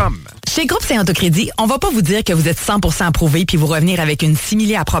 xpnworld.com. Chez Groupe Saint-Autocrédit, on va pas vous dire que vous êtes 100% approuvé puis vous revenir avec une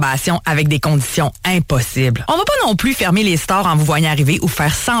simili-approbation avec des conditions impossibles. On va pas non plus fermer les stores en vous voyant arriver ou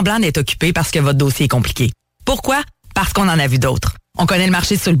faire semblant d'être occupé parce que votre dossier est compliqué. Pourquoi? Parce qu'on en a vu d'autres. On connaît le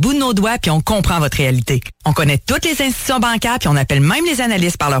marché sur le bout de nos doigts puis on comprend votre réalité. On connaît toutes les institutions bancaires puis on appelle même les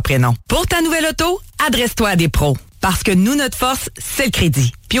analystes par leur prénom. Pour ta nouvelle auto, adresse-toi à des pros. Parce que nous, notre force, c'est le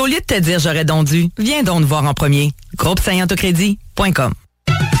crédit. Puis au lieu de te dire « j'aurais donc dû », viens donc nous voir en premier. Groupe Saint-Autocrédit. iRock247.com.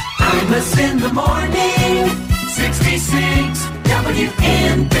 Christmas in the morning, 66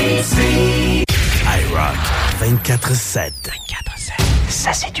 WNBC. iRock 24/7.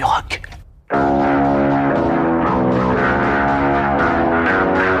 Ça, c'est du rock.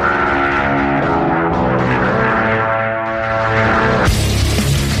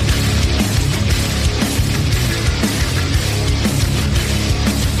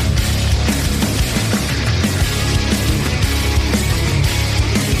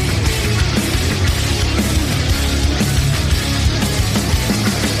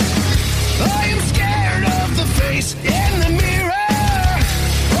 In the mirror,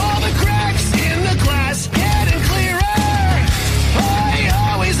 all the cracks in the glass getting clearer. I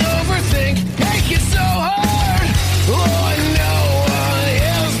always overthink, make it so hard. Oh, no one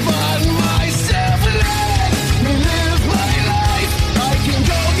else but myself. Let me live my life. I can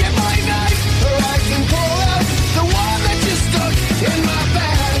go get my knife, or I can pull out the one that just stuck in my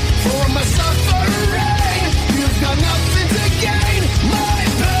bag for my suffering. You've got nothing to gain. My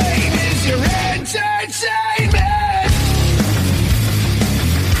pain is your entertainment.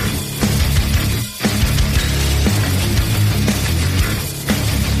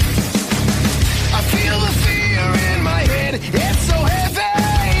 It's so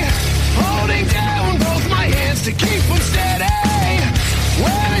heavy, holding down both my hands to keep them steady.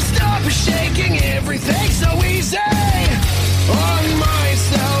 When I stop shaking, everything's so easy. On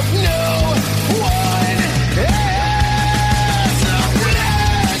myself, no one else. So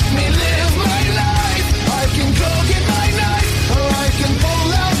let me live my life. I can go get my knife, or I can pull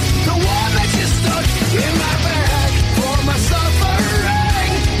out the one that just stuck in my bag for my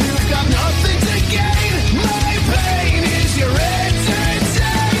suffering. You've got nothing to gain. My pain is your entertainment.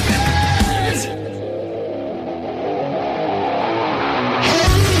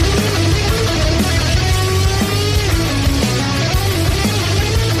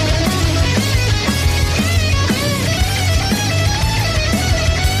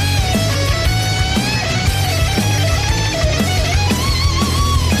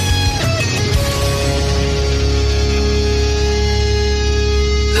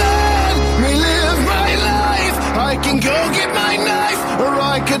 Let me live my life. I can go get my knife, or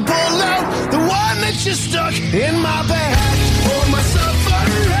I could pull out the one that just stuck in my bag for my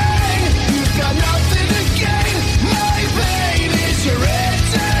suffering. You've got nothing to gain. My pain is your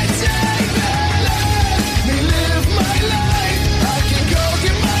entertainment. Let me live my life. I can go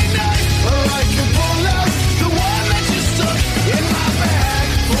get my knife, or I can pull out the one that just stuck in my bag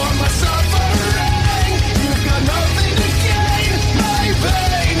for my suffering. You've got nothing to gain. My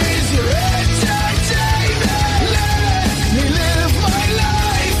pain is your entertainment. Let me live my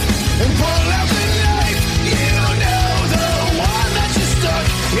life and pull out the knife. You know the one that just stuck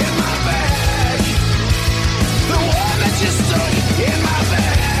in my bag. The one that just stuck in my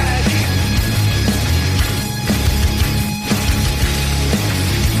bag.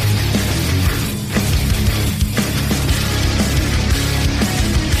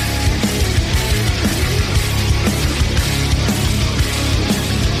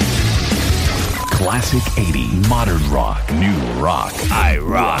 Classic 80, modern rock, new rock.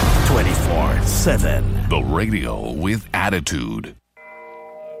 iRock 24/7. The radio with attitude.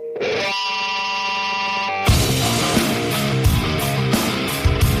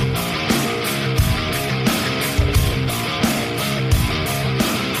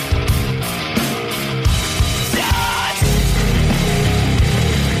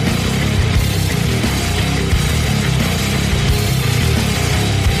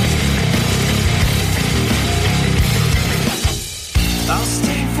 I'll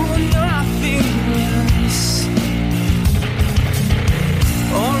stay for nothing less.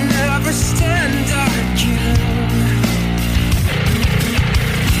 I'll never stay.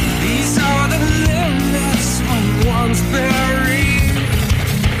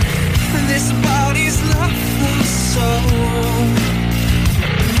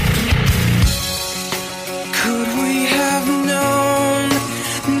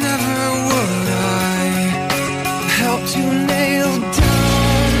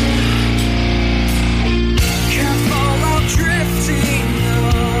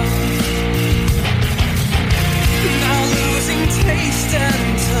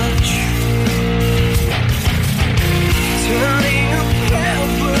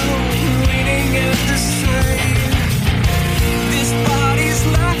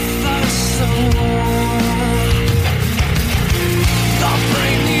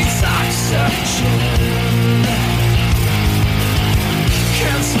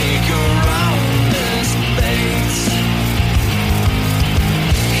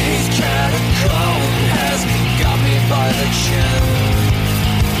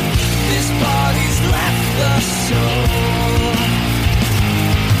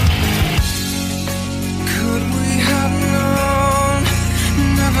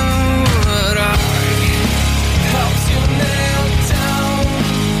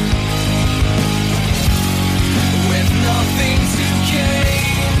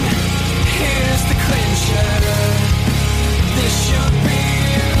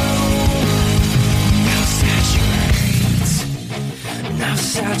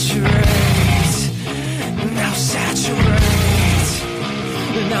 saturate, now saturate,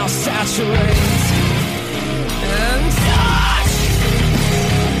 now saturate, and touch.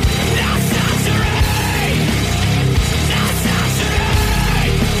 Now saturate, now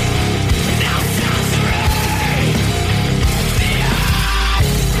saturate, now saturate,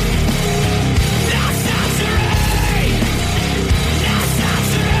 touch. Now saturate, now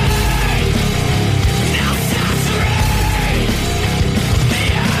saturate, now saturate,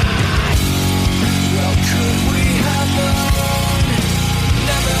 touch. Well, could we have known?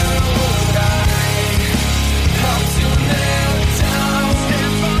 Never would I come to nail down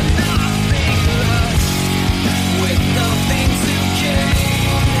for nothing less, with nothing to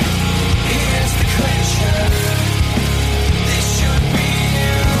gain. Here's the clincher. This should be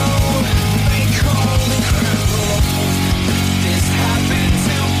you. They call me crippled. This happened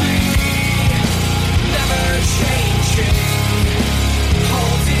to be never changing.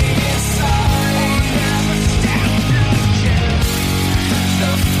 Holding inside, never stand again.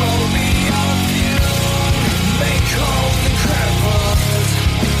 The phobia of you may call me crippled.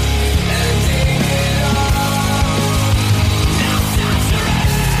 Ending it all. Now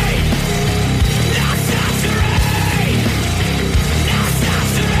saturate, now saturate, now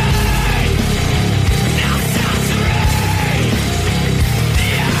saturate, now saturate,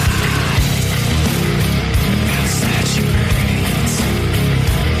 now saturate,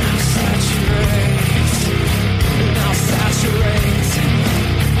 now saturate.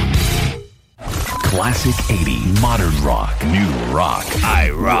 Classic 80s, modern rock, new rock.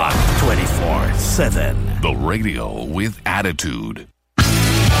 IROCK247. The radio with attitude.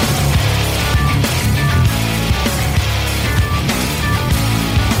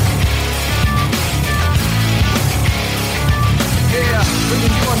 Yeah,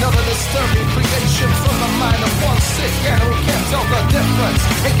 bringing you another disturbing creation from the mind of one sick and who can't tell the difference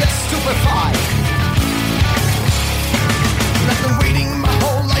and gets stupefied. I've been waiting my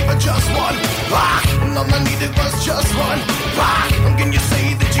whole life for just one rock, and all I needed was just one rock. And can you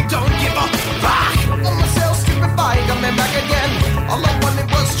say that you don't give a rock? I'm myself stupefied, coming back again. All I wanted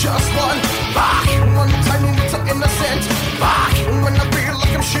was just one rock, one tiny little innocent rock. And when I feel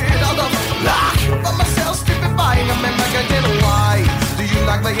like I'm shit out of luck, I'm myself stupefied, coming back again. Why do you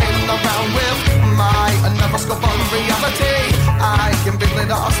like playing around with my never scope on reality? I can feel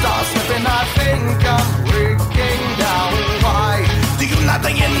it all start slipping. I think I'm breaking down. Why do you like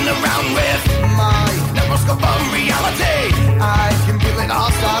playing around with my never scope on reality? I can feel it all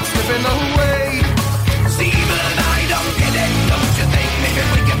start slipping away. See, but I don't get it. Don't you think maybe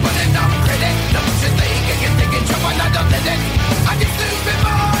we can put it on credit? Don't you think I can take it, jump and I don't let it? I get stupid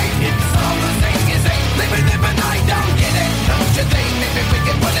mind. It's all the same as ain't living it, but I don't get it. Don't you think maybe we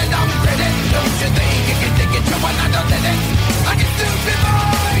can put it on credit? Don't you think I can take it, jump and I don't let it? I get stupid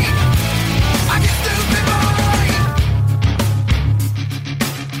mind. I get stupid mind.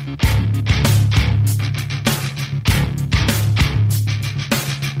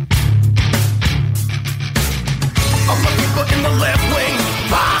 All the people in the left wing,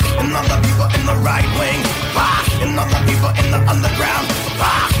 rock, and all the people in the right wing, rock, and all the people in the underground,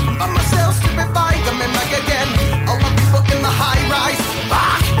 rock. I'm myself stupefied, coming back again. All the people in the high rise,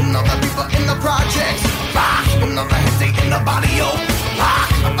 rock, and all the people in the projects, rock, and all the heads in the body, oh,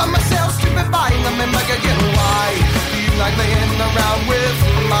 rock. I'm myself stupefied, coming back again. Why do you like playing around with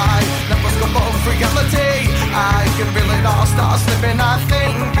my never-scope of reality? I can feel it all start slipping. I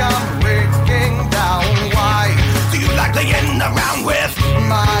think I'm breaking down. Why do you like playing around with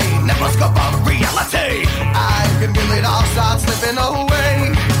my never-scope of reality? I can feel it all start slipping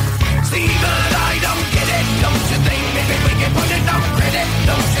away. See, but I don't get it. Don't you think maybe we can put it on credit?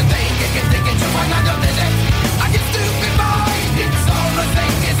 Don't you think you can take it to another minute? I get stupid mind. It's all the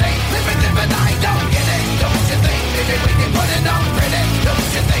same as ain't living it, but I don't get it. Don't you think maybe we can put it on credit? Don't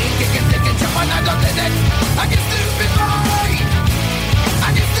you think you can take it to another minute? I get stupid mind. I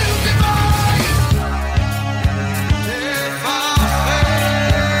get stupid mind. If I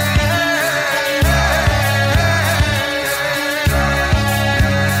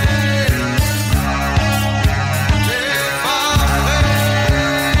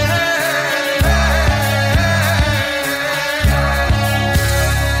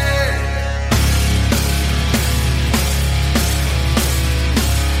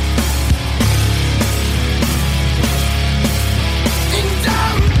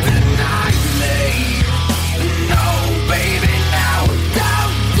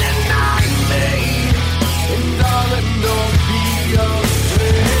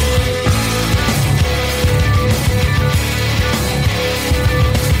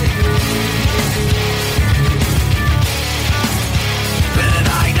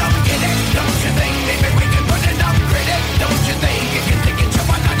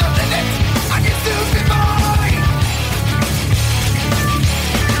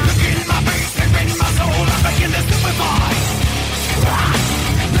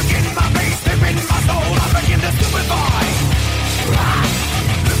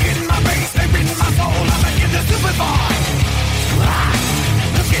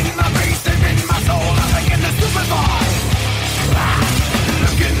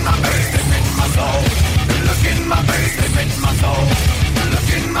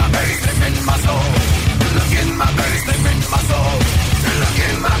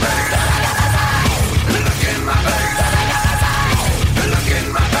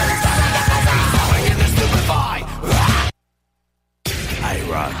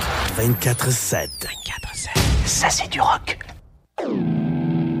 24-7. Ça, c'est du rock.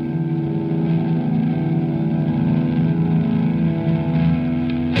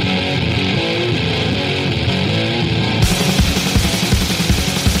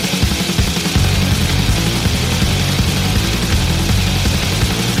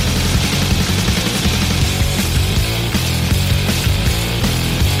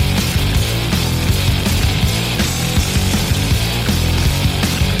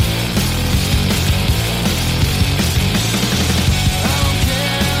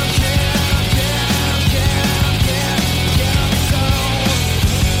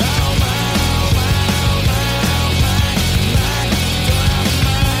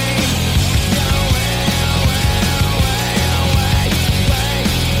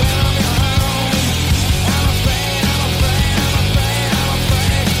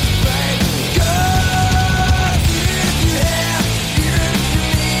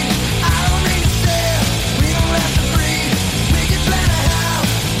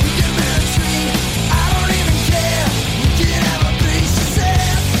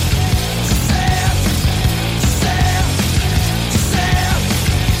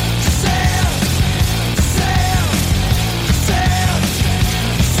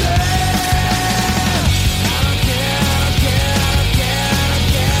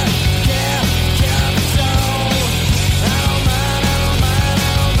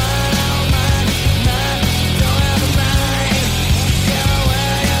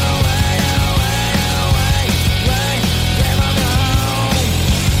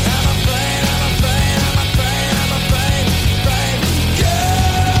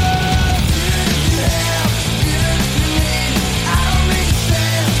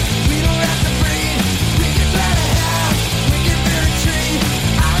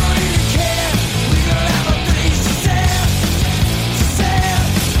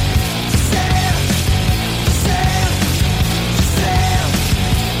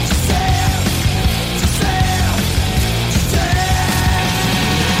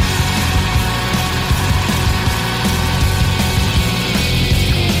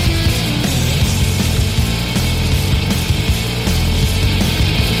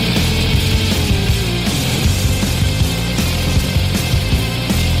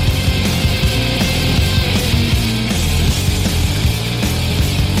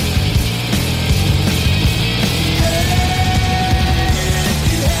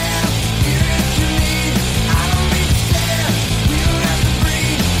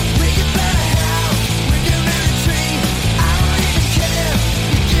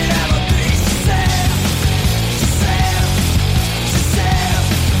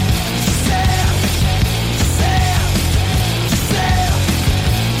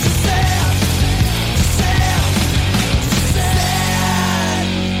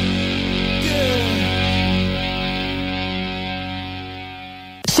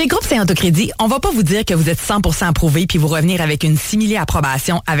 Chez Groupe Saint-Autocrédit, on va pas vous dire que vous êtes 100% approuvé puis vous revenir avec une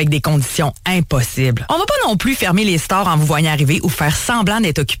simili-approbation avec des conditions impossibles. On va pas non plus fermer les stores en vous voyant arriver ou faire semblant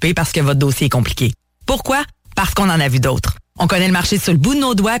d'être occupé parce que votre dossier est compliqué. Pourquoi? Parce qu'on en a vu d'autres. On connaît le marché sur le bout de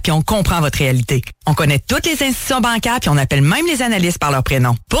nos doigts puis on comprend votre réalité. On connaît toutes les institutions bancaires puis on appelle même les analystes par leur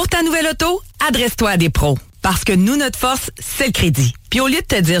prénom. Pour ta nouvelle auto, adresse-toi à des pros. Parce que nous, notre force, c'est le crédit. Puis au lieu de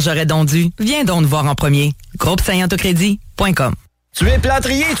te dire j'aurais donc dû, viens donc nous voir en premier. groupe-saint-autocrédit.com. Tu es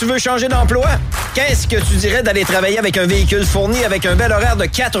plâtrier et tu veux changer d'emploi? Qu'est-ce que tu dirais d'aller travailler avec un véhicule fourni avec un bel horaire de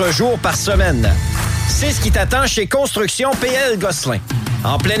 4 jours par semaine? C'est ce qui t'attend chez Construction PL Gosselin.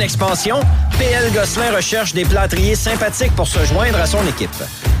 En pleine expansion, PL Gosselin recherche des plâtriers sympathiques pour se joindre à son équipe.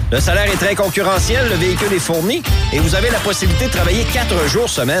 Le salaire est très concurrentiel, le véhicule est fourni et vous avez la possibilité de travailler 4 jours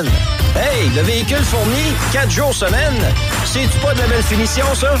semaine. Hey, le véhicule fourni, 4 jours semaine, c'est-tu pas de la belle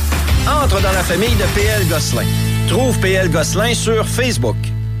finition, ça? Entre dans la famille de PL Gosselin. Trouve PL Gosselin sur Facebook.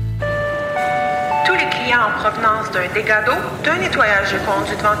 Tous les clients en provenance d'un dégât d'eau, d'un nettoyage de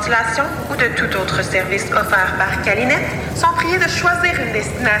conduits de ventilation ou de tout autre service offert par Calinette sont priés de choisir une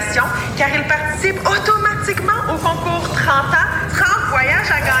destination car ils participent automatiquement au concours 30 ans, 30 voyages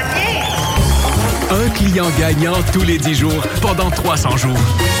à gagner. Un client gagnant tous les 10 jours pendant 300 jours.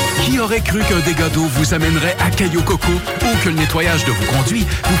 Qui aurait cru qu'un dégât d'eau vous amènerait à Cayo Coco ou que le nettoyage de vos conduits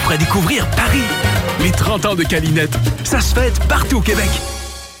vous ferait découvrir Paris? Les 30 ans de Calinette, ça se fête partout au Québec.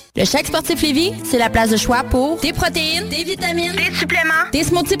 Le Chèque Sportif Lévis, c'est la place de choix pour des protéines, des vitamines, des suppléments, des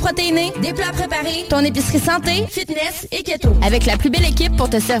smoothies protéinés, des plats préparés, ton épicerie santé, fitness et keto. Avec la plus belle équipe pour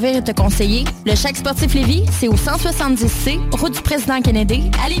te servir et te conseiller, le Chèque Sportif Lévis, c'est au 170C, route du Président Kennedy,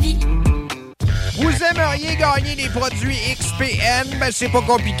 à Lévis. Vous aimeriez gagner des produits XPN? Ben, c'est pas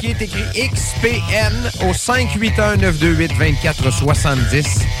compliqué. T'écris XPN au 581-928-2470.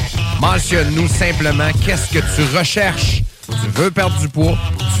 Mentionne-nous simplement qu'est-ce que tu recherches. Tu veux perdre du poids,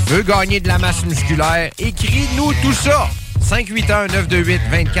 tu veux gagner de la masse musculaire, écris-nous tout ça.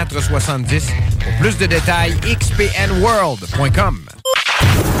 581-928-2470. Pour plus de détails, xpnworld.com.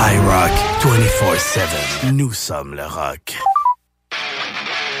 IROCK247. Nous sommes le rock.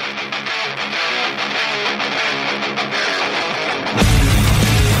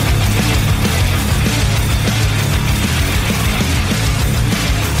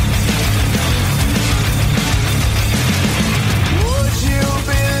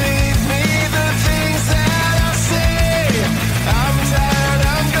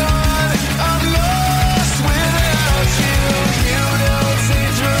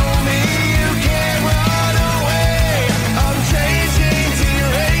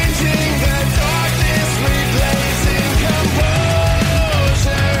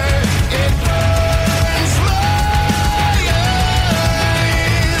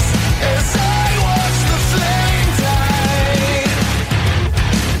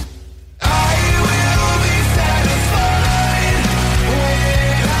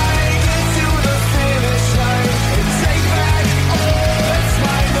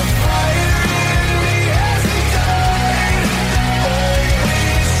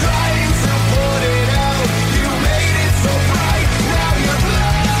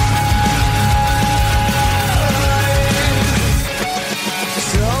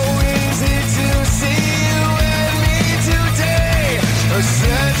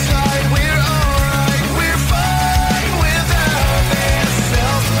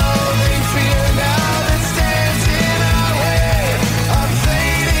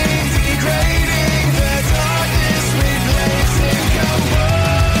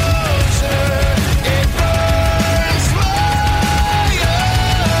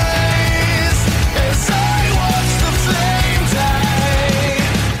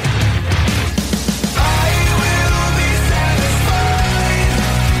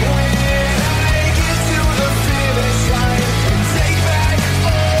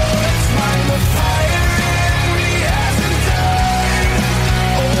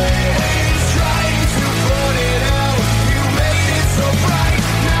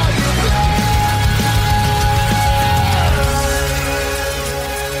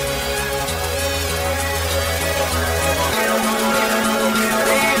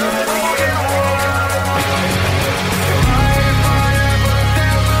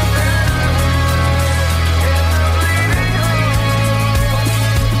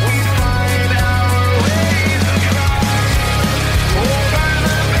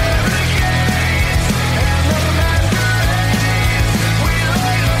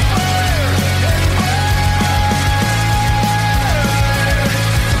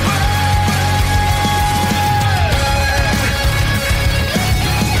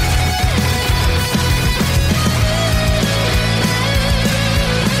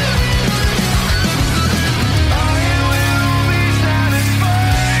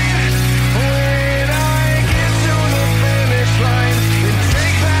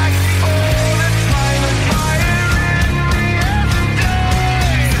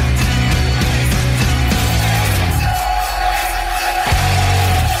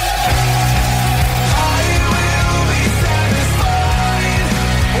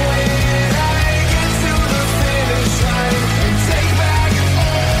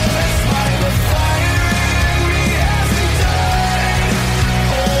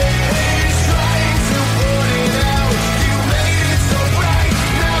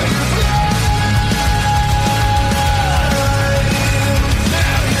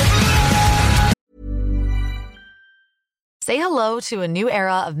 Say hello to a new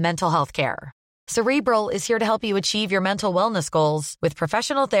era of mental health care. Cerebral is here to help you achieve your mental wellness goals with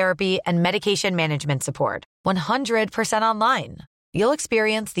professional therapy and medication management support. 100% online. You'll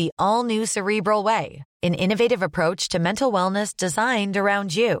experience the all-new Cerebral Way, an innovative approach to mental wellness designed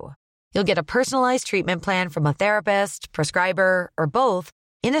around you. You'll get a personalized treatment plan from a therapist, prescriber, or both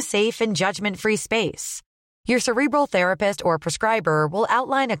in a safe and judgment-free space. Your Cerebral therapist or prescriber will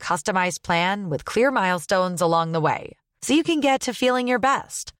outline a customized plan with clear milestones along the way, so you can get to feeling your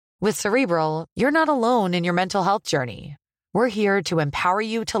best. With Cerebral, you're not alone in your mental health journey. We're here to empower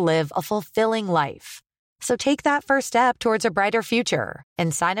you to live a fulfilling life. So take that first step towards a brighter future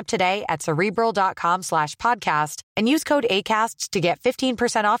and sign up today at Cerebral.com/podcast and use code ACAST to get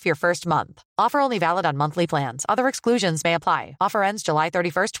 15% off your first month. Offer only valid on monthly plans. Other exclusions may apply. Offer ends July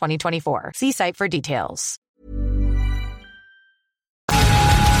 31st, 2024. See site for details.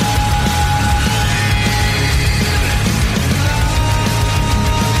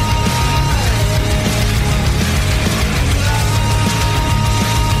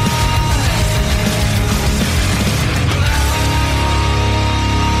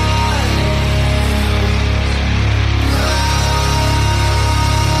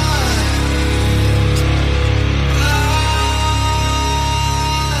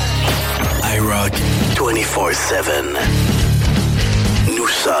 24/7. Nous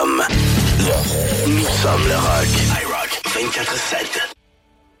sommes le rock. IROCK 247.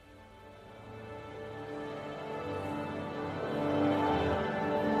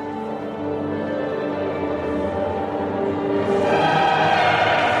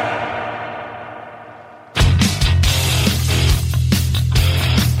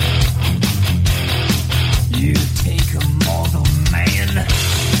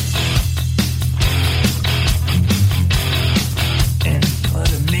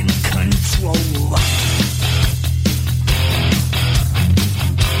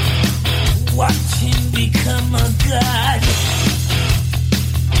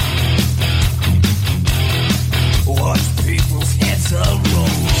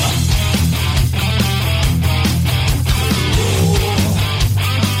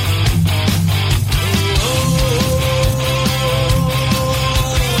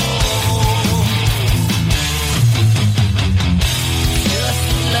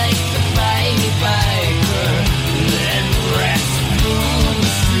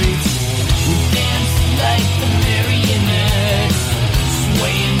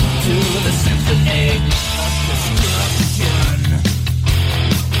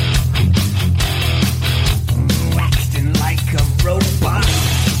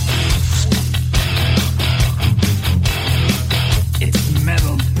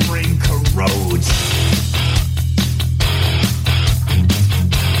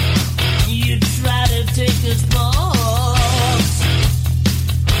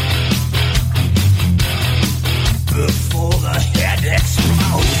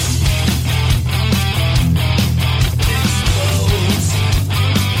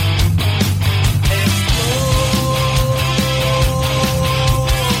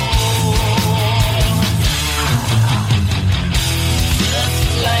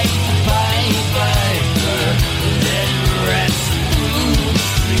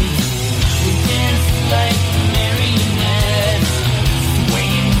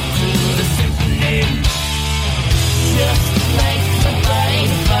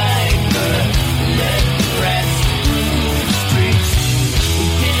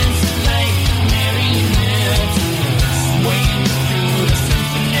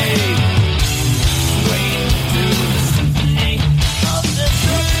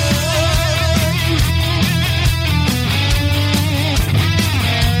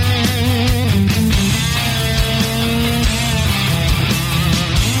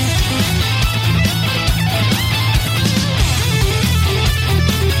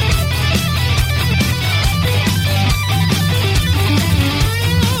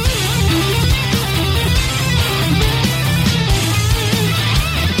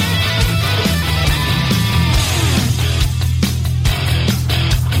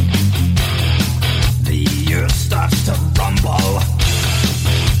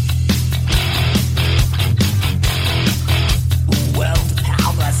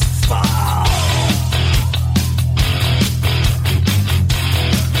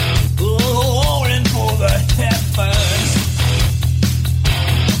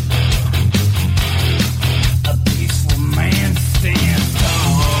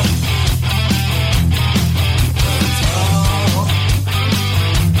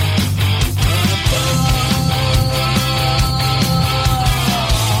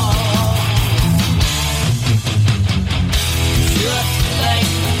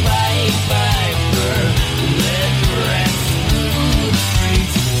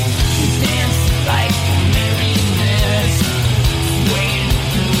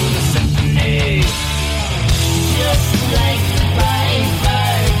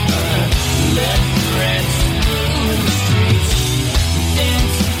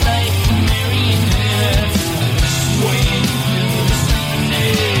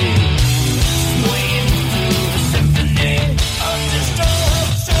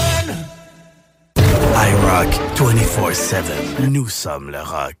 IROCK 24/7. Nous sommes le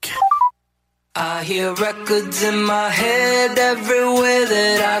rock. I hear records in my head everywhere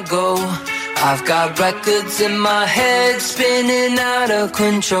that I go. I've got records in my head spinning out of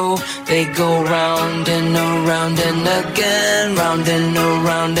control. They go round and around and again, round and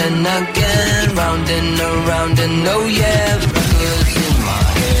around and again, round and around and oh yeah, records in my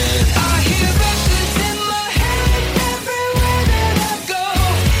head. I hear records in my head everywhere that I go.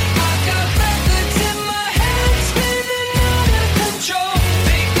 I've got records in my head spinning out of control.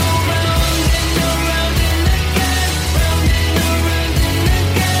 They go round and around and again, round and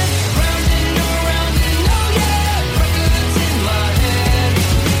around and again, round and around and oh yeah, records in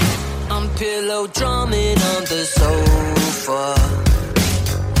my head. I'm pillow drumming on the sofa.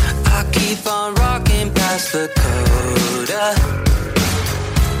 I keep on rocking past North Dakota.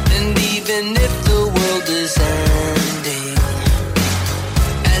 And even if the world is ending,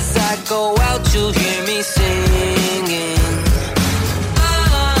 as I go out you'll hear me singing.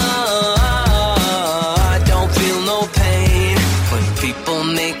 I don't feel no pain when people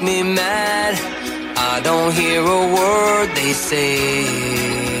make me mad. I don't hear a word they say,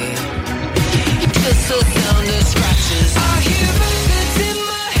 just the sound of scratches. I hear records in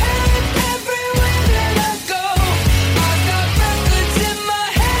my head everywhere that I go. I've got records in my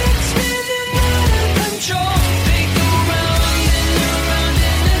head spinning out of control. They go round and around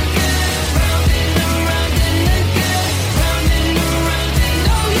and again, round and around and again, round and around and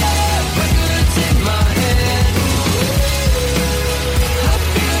oh yeah, records in my head. I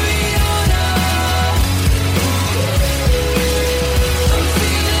feel Rihanna, I'm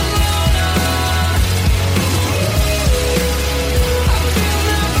feeling louder. I feel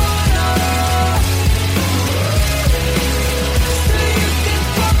Nirvana, so you can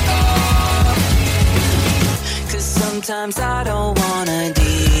fuck off. 'Cause sometimes I don't wanna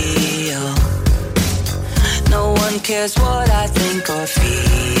deal. No one cares what I think or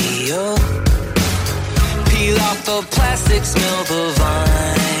feel. Peel off the plastic, smell the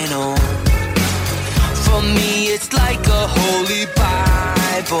vinyl. For me it's like a holy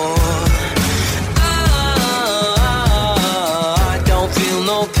Bible. I don't feel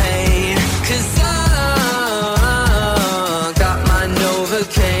no pain, 'cause I got my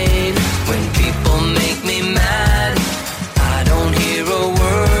Novocaine. When people make me mad, I don't hear a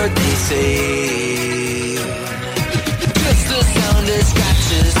word they say, just the sound of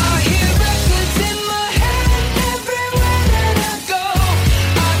scratches. I hear records in my head everywhere that I go.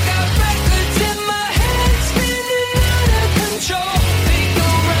 I got records in my head spinning out of control. They go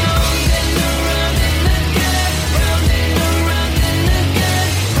round and around and again, round and around and again,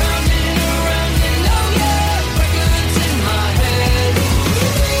 round and around and oh yeah, records in my head.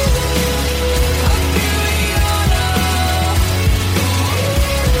 I feel Rihanna,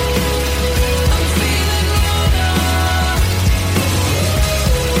 I'm feeling louder.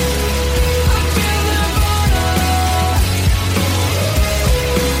 I feel Nirvana,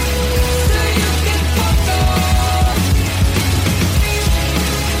 so you can fuck off.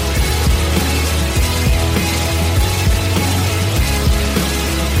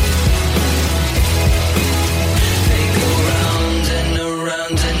 They go round and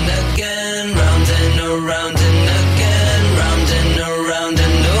around and again, round and around and again, round and around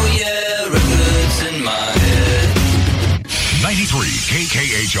and oh yeah, records in my head. 93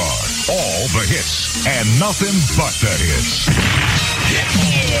 KKHR. All the hits and nothing but the hits.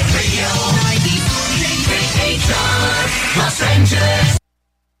 Radio 93 KKHR, Los Angeles.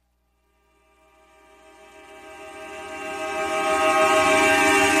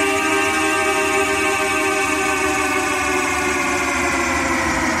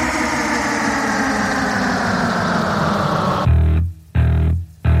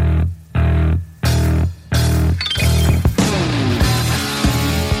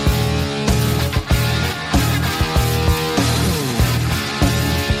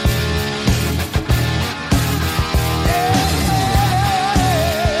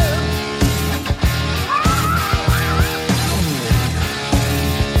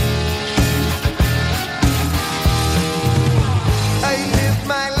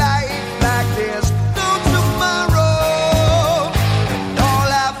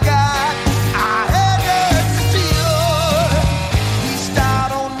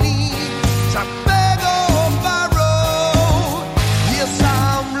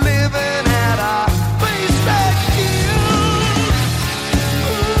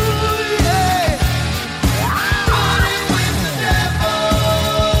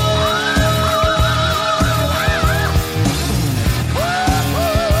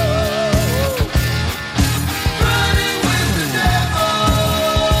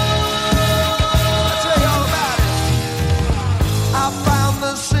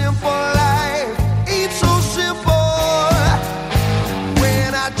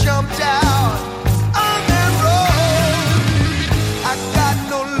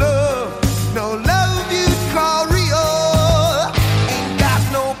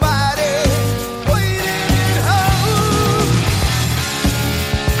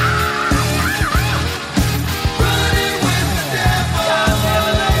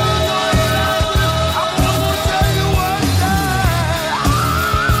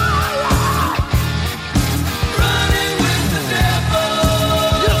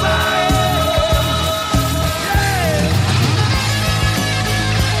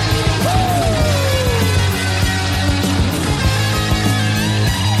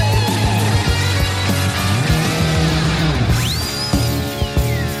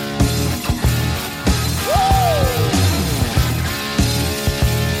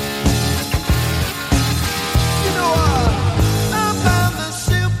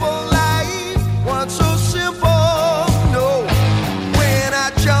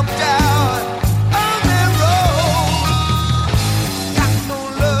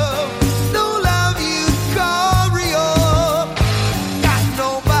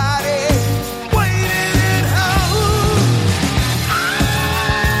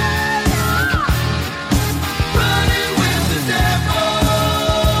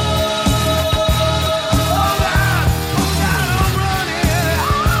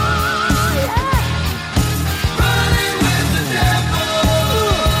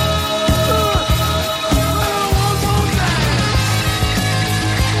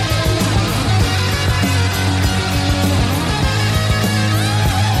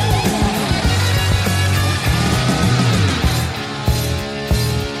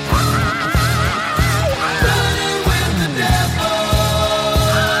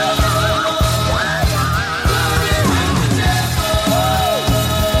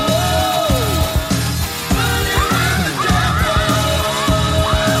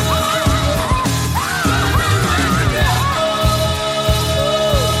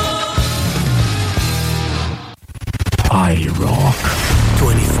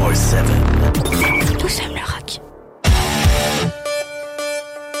 IROCK247. Nous sommes le rock.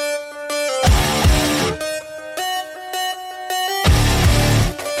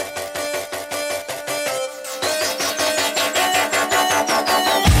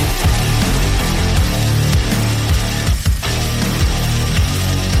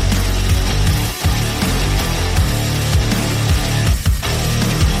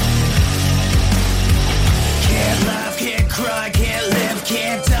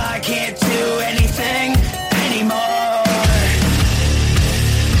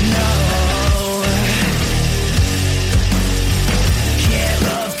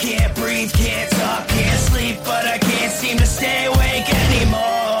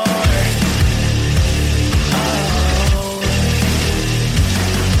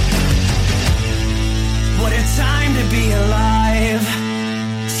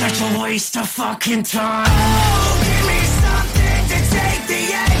 Waste of fucking time. Oh, give me something to take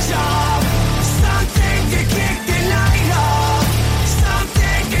the edge off, something to kick the night off,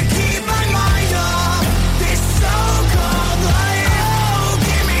 something to keep my mind off this so-called life. Oh,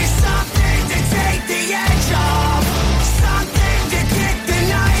 give me something to take the edge off, something to kick the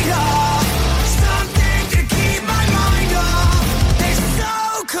night off, something to keep my mind off this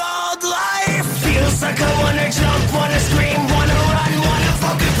so-called life. Feels like I wanna jump, wanna scream, wanna run, wanna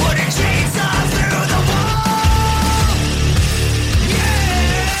fucking put a chainsaw through the wall.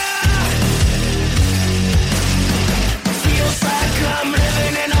 Yeah. Feels like I'm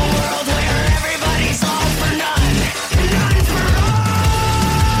living in a world where everybody's all for none, none for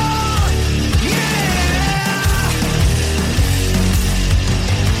all. Yeah.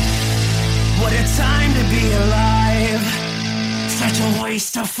 What a time to be alive. Such a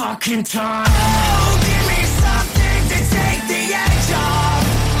waste of fucking time. Oh, give me something to take the edge off,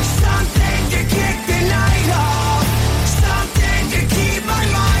 something to kick the night off, something to keep my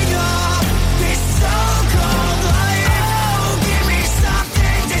mind off this so-called life. Oh, give me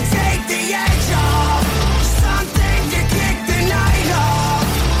something to take the edge off, something to kick the night off,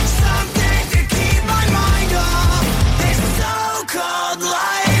 something to keep my mind off this so-called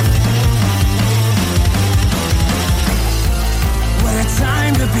life. What a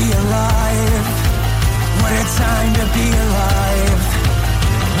time to be alive. What a time to be alive.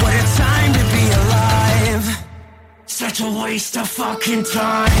 What a time to be alive. Such a waste of fucking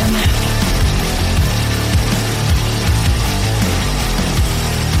time.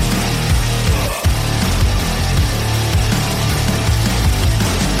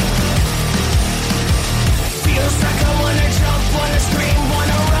 Feels like I wanna jump, wanna scream,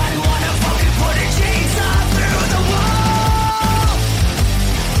 wanna run, wanna fucking put a chainsaw through the wall.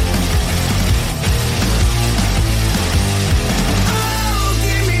 Oh,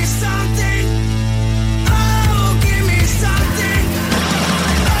 give me something. Oh, give me something.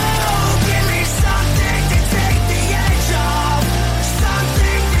 Oh,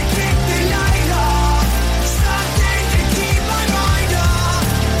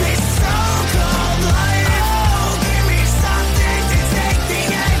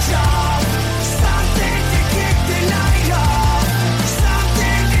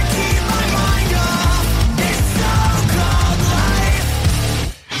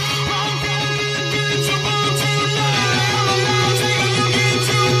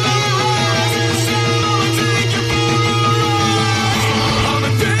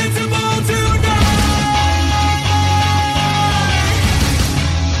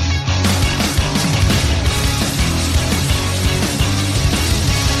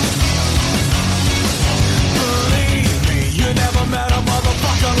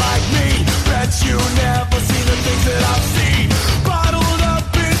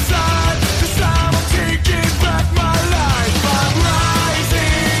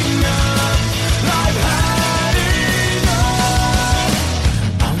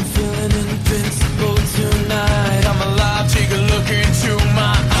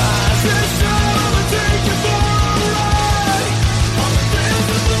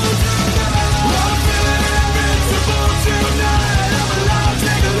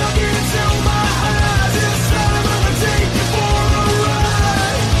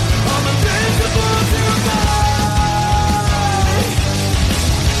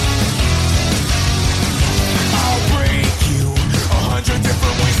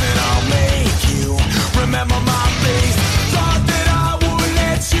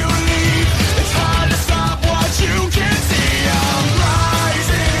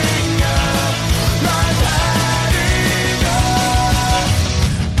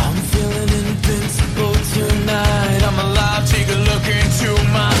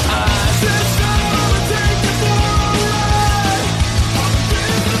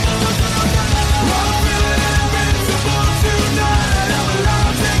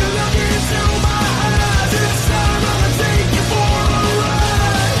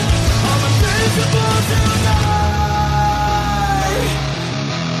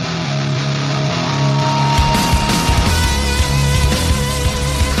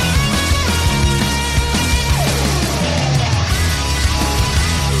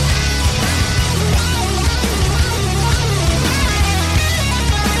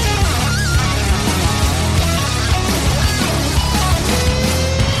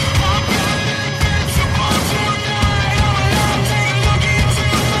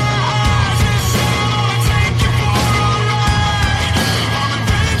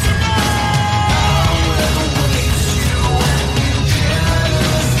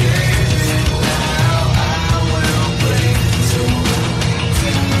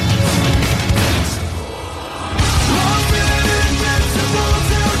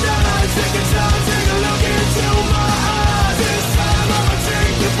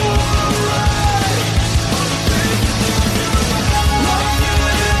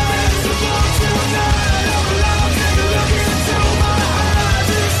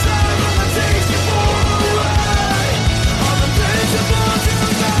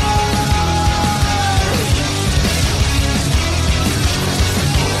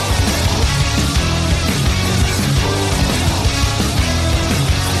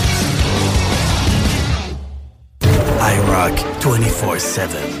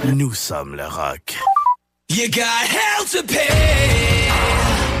 octobre247. Nous sommes le rock. You got hell to pay,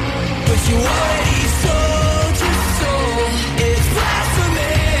 but you already sold your soul. It's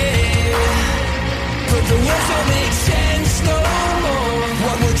blasphemy, but the words don't make sense no more.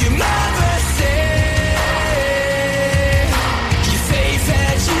 What would your mother say? Your faith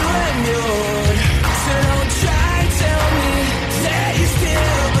had you immured, so don't try and tell me that you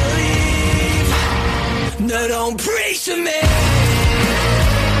still believe. No, don't preach to me.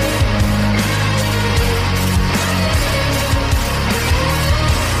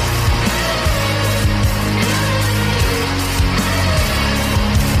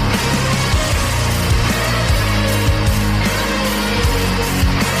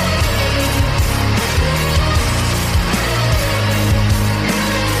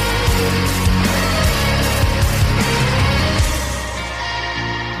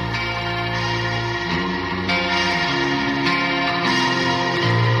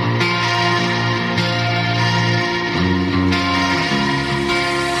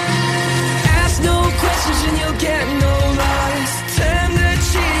 And you'll get no lies. Turn the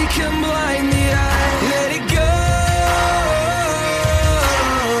cheek and blind the eye. Let it go.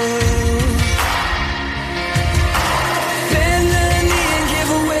 Bend the knee and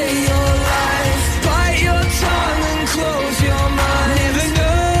give away your life. Bite your tongue and close your mind. Never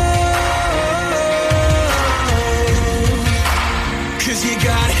know, 'cause you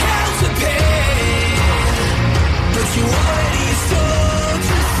got hell to pay, but you already sold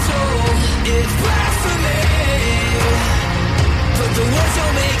your soul. It's blasphemy, but the words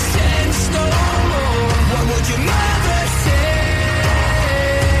don't make sense no more. What would your mother say?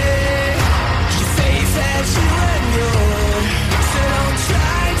 Your faith had you immured, so don't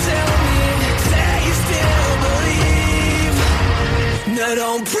try and tell me that you still believe. No,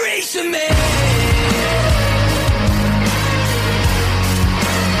 don't preach to me.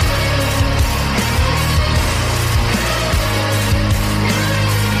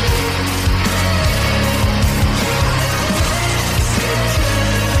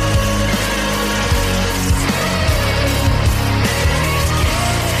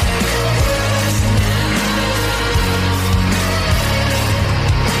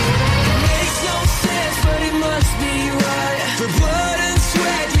 For blood and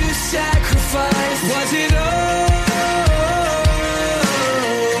sweat you sacrificed. Was it all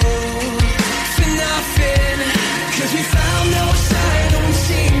for nothing? 'Cause we found no sign and we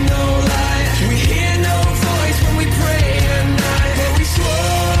see no light. We hear no voice when we pray at night. But we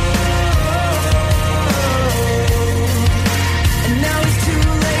swore, and now it's too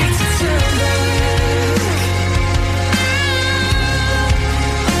late to turn back.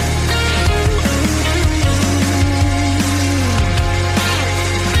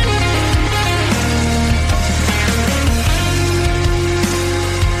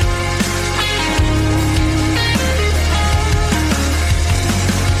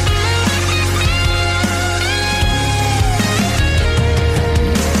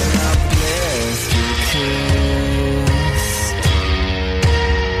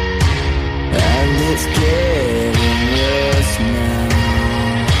 It's getting worse now.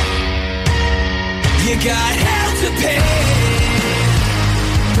 You got hell to pay,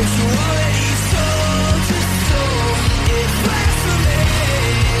 but you already sold your soul. It's blasphemy,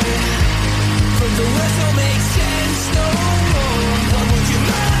 but the words don't make sense no more. What would your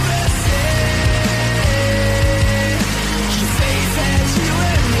mother say? Your faith has you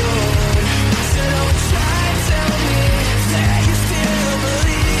immured, so don't try and tell me that you still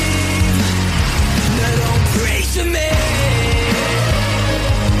believe. No, don't preach to me.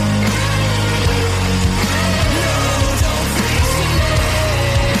 No, don't preach to me.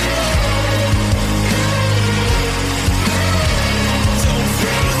 Don't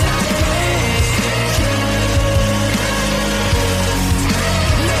preach to me.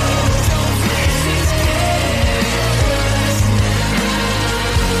 No, don't preach to me.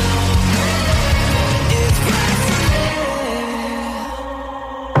 It's blasphemy.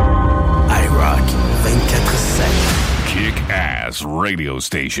 IROCK247. Kick-ass radio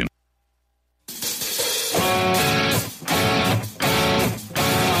station.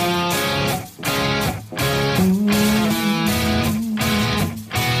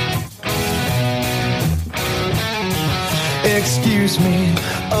 Excuse me,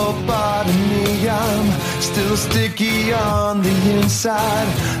 oh pardon me, I'm still sticky on the inside.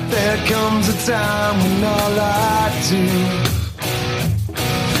 There comes a time when all I do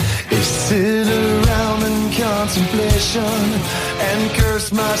is sit around in contemplation and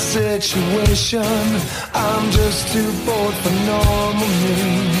curse my situation. I'm just too bored for normal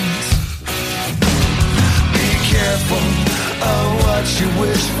means. Be careful of what you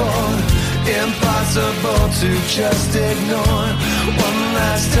wish for. Impossible to just ignore. One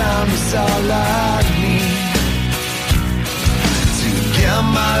last time is all I need to get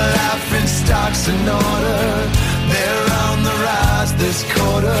my life in stocks in order. They're on the rise this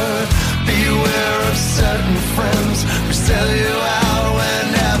quarter. Beware of certain friends who sell you out when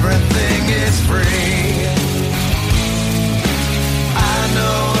everything is free. I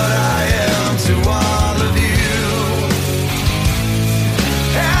know what I am to all of you,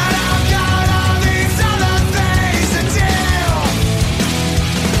 and I've got all these other things to do.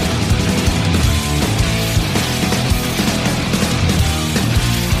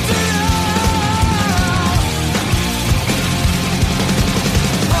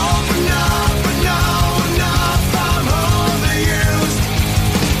 Open up, but no, enough, I'm overused.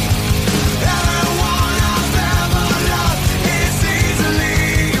 Everyone I've ever loved is easily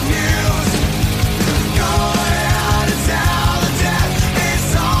amused. Go ahead and tell the dead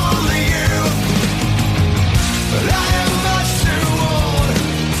it's only you. But I am much too old.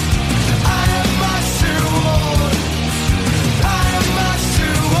 I am much too old. I am much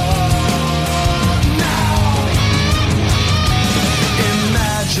too old now.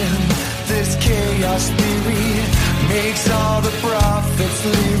 Imagine this chaos theory makes all the prophets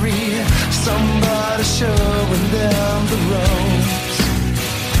leery. Somebody showing them the ropes.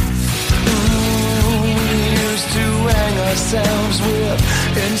 We used to hang ourselves with,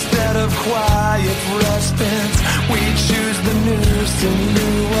 instead of quiet respite, we choose the noose in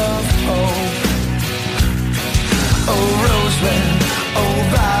lieu of hope. Oh, rose red, oh,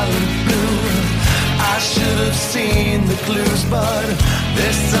 violet blue, I should have seen the clues, but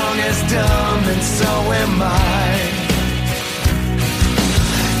this song is dumb and so am I.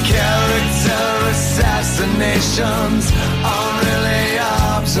 Character assassinations aren't really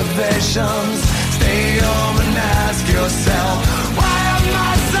observations. Stay home and ask yourself, why am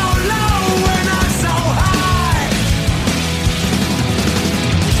I so low when I'm so high?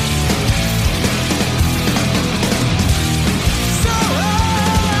 So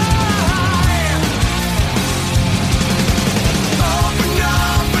high. Open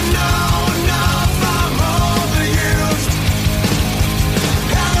up, but no, enough, I'm overused.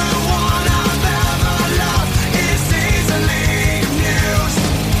 Everyone I've ever loved is easily amused.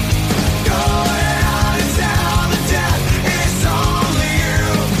 Go ahead and tell the dead it's all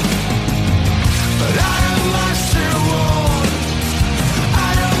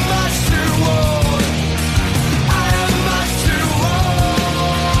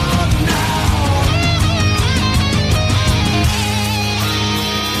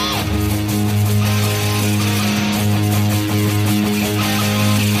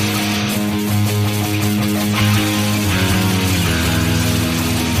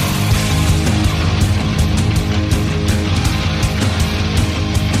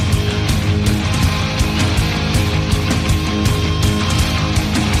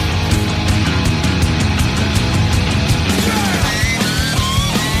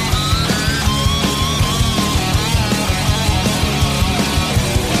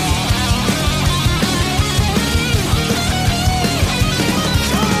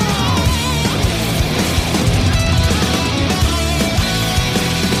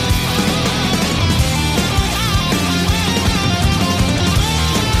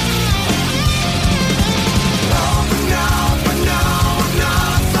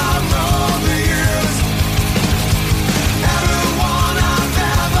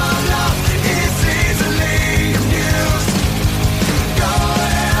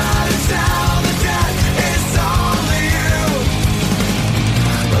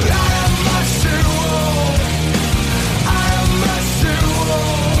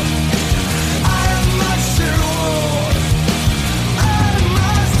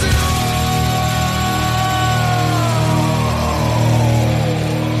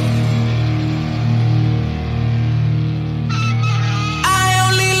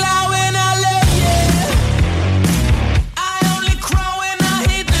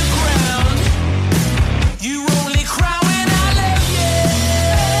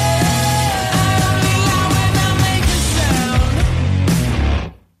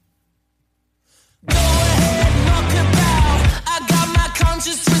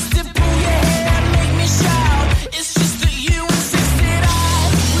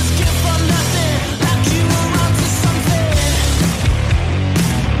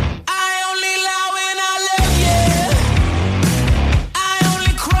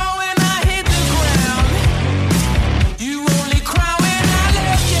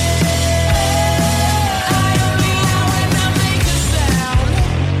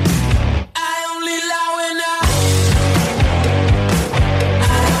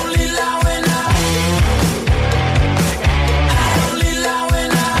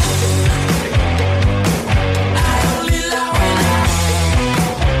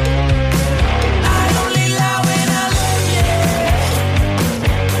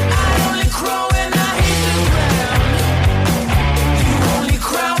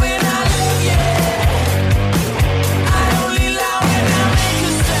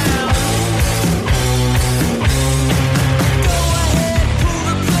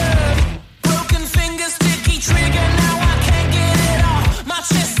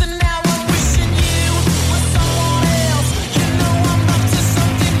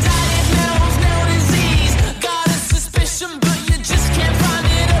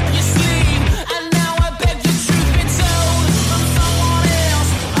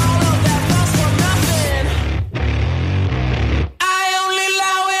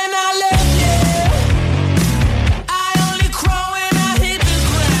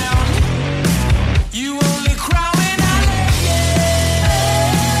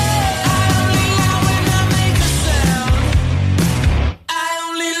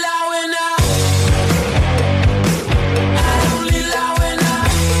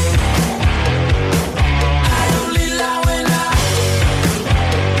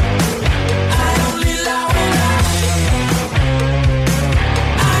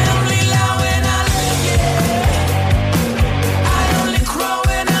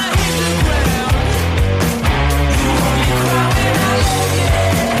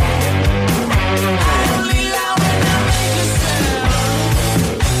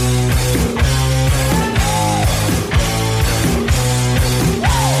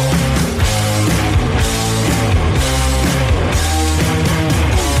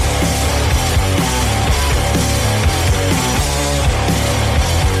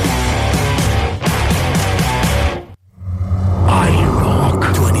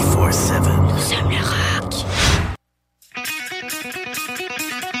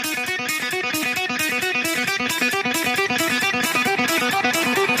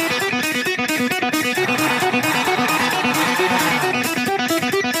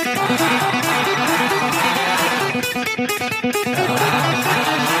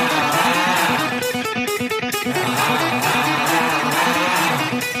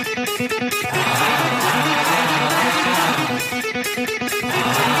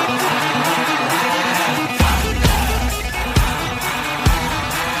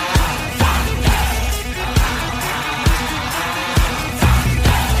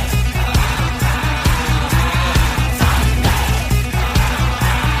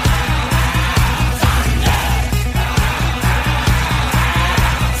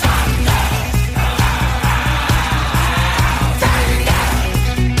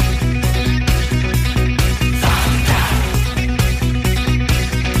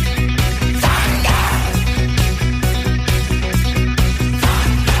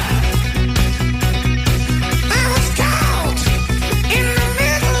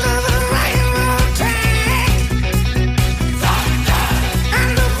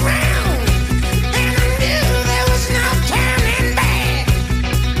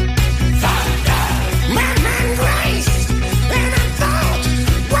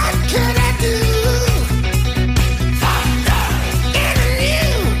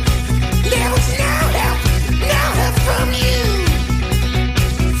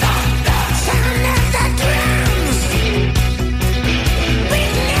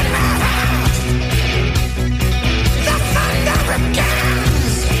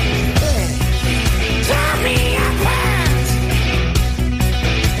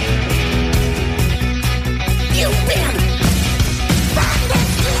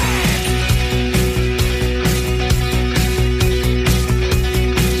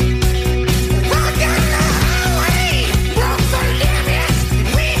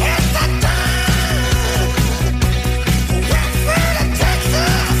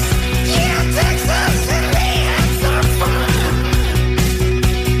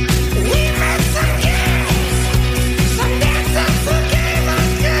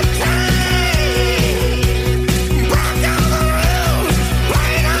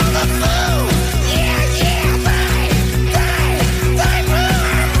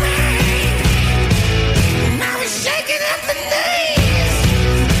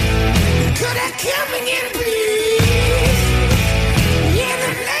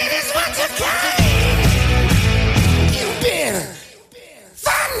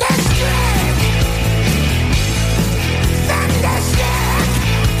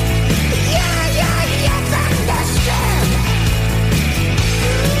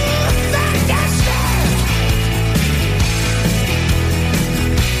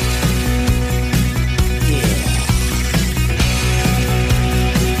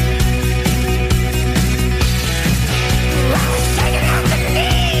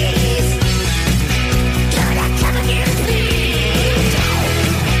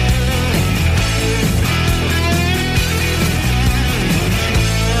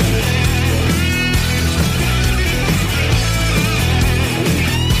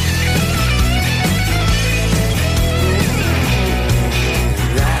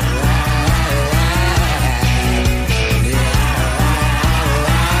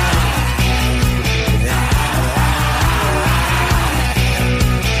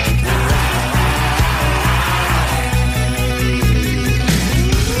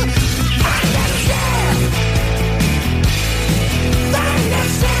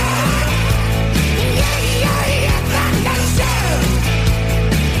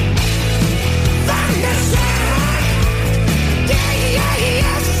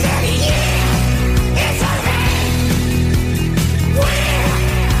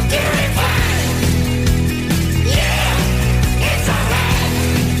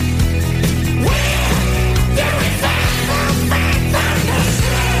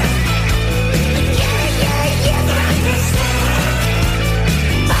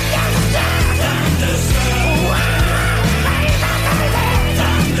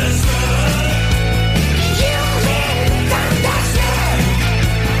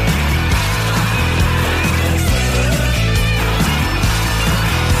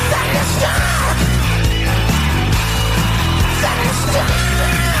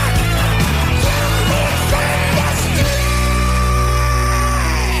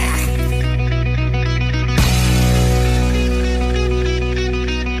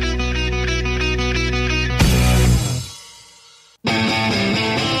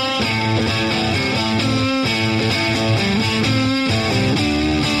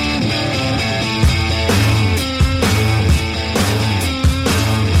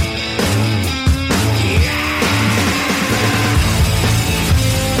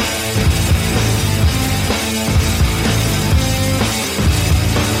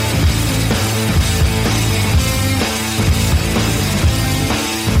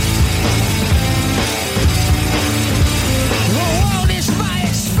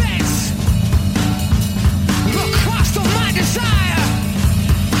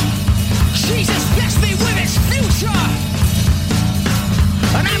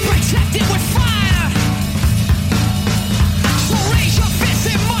protected with fire. So raise your fists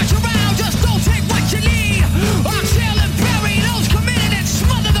and march around, just don't take what you need. I'll kill and bury those committed and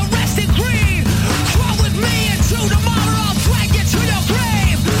smother the rest in greed. Crawl with me into tomorrow, I'll drag you to your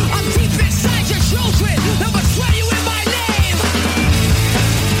grave. I'm deep inside your children, and betray you in my name.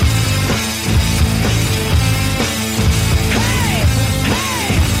 Hey,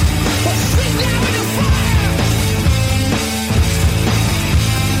 hey, let's sleep now in the fire.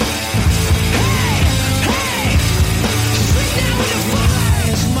 Hey, hey, sleep now in the fire.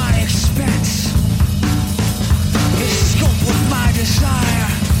 Is my expense, the scope of my desire.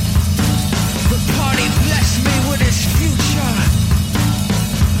 The party blessed me with its future,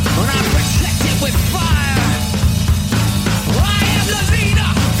 and I'm protected with fire. I am the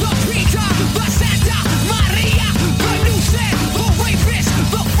leader, the Peter, the Santa Maria, the nuisance, the rapist,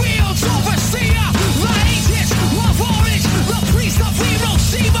 the field's overseer, the agent of orange, the priest of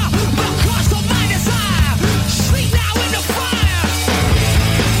Hiroshima, the cause of my desire. Sleep now in the fire.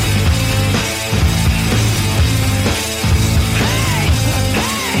 Hey,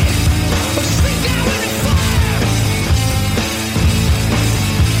 hey, sleep now in the fire.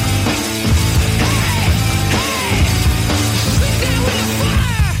 Hey, hey, sleep now in the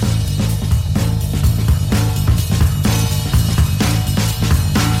fire.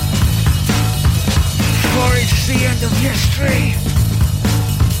 For it's the end of history.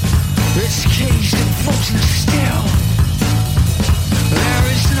 It's caged and frozen still. There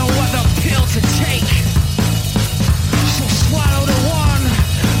is no other pill to take. So swallow the one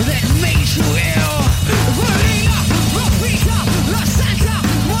that made you ill. Maria, the Peter, the Santa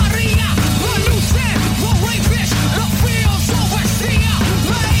Maria, the nuisance, the rapist, the field's overseer,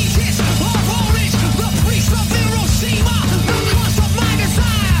 the agent of orange, the priest of Hiroshima, the cause of my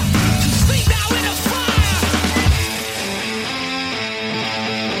desire. To sleep now in the fire.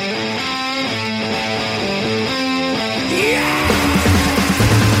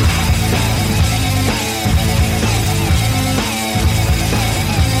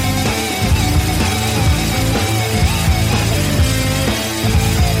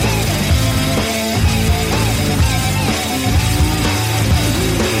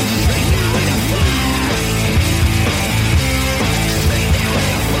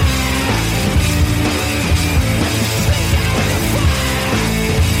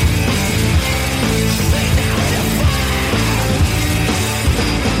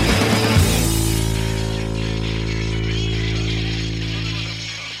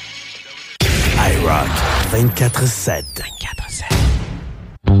 IROCK 247.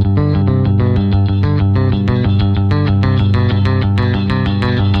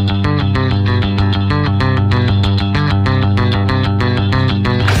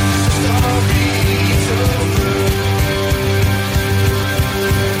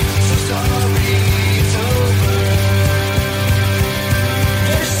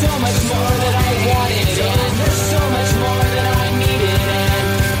 There's so much more that I wanted, and there's so much more that I needed, and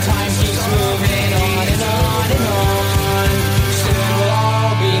time keeps moving on and on and on.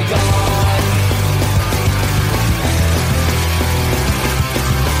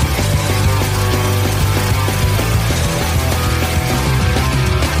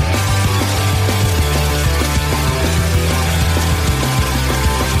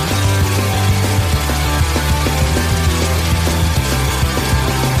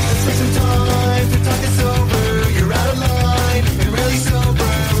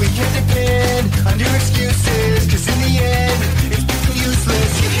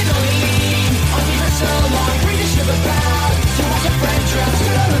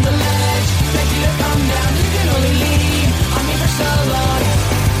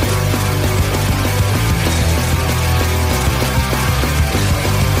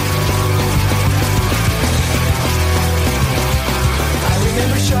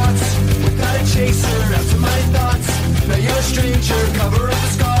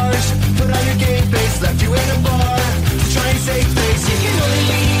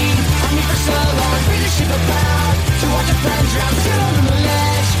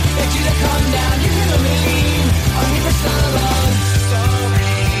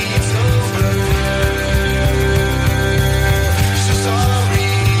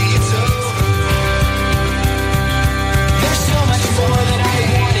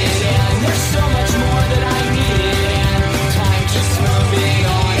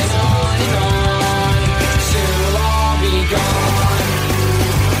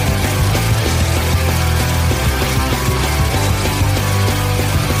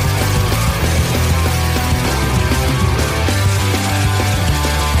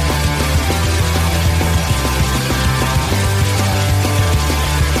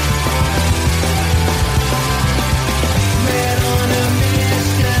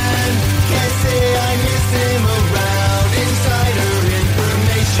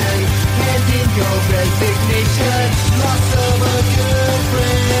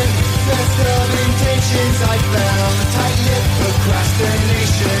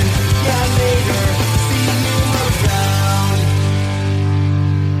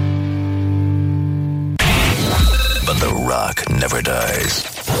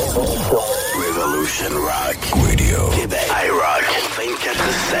 Revolution Rock Radio. Québec. IROCK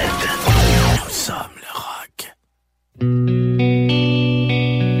 247. Nous sommes le rock.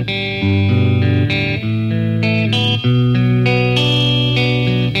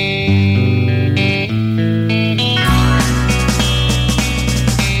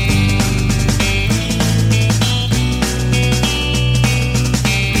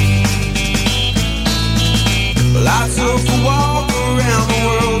 Well, I took a walk around the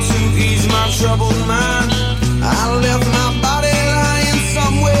world to ease my troubled mind. I left my body lying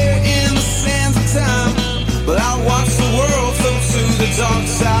somewhere in the sands of time. But I watched the world float to the dark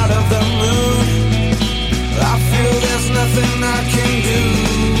side of the moon. I feel there's nothing I can do.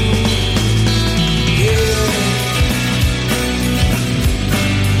 Yeah.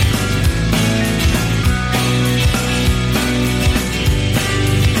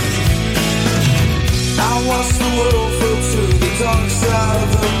 I watched the world float to the dark side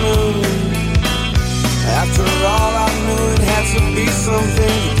of the moon. After all, I knew it had to be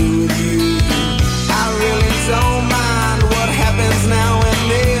something to do with you. I really don't mind what happens now and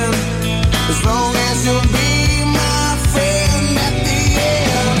then, as long as you'll be my friend at the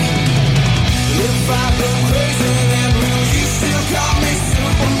end. If I go crazy, then will you still call me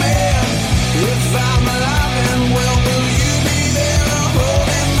Superman? If I'm alive and well, will you be there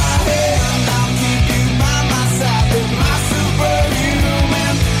holding my hand? I'll keep you by my side with my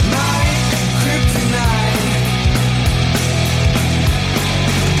superhuman might, kryptonite.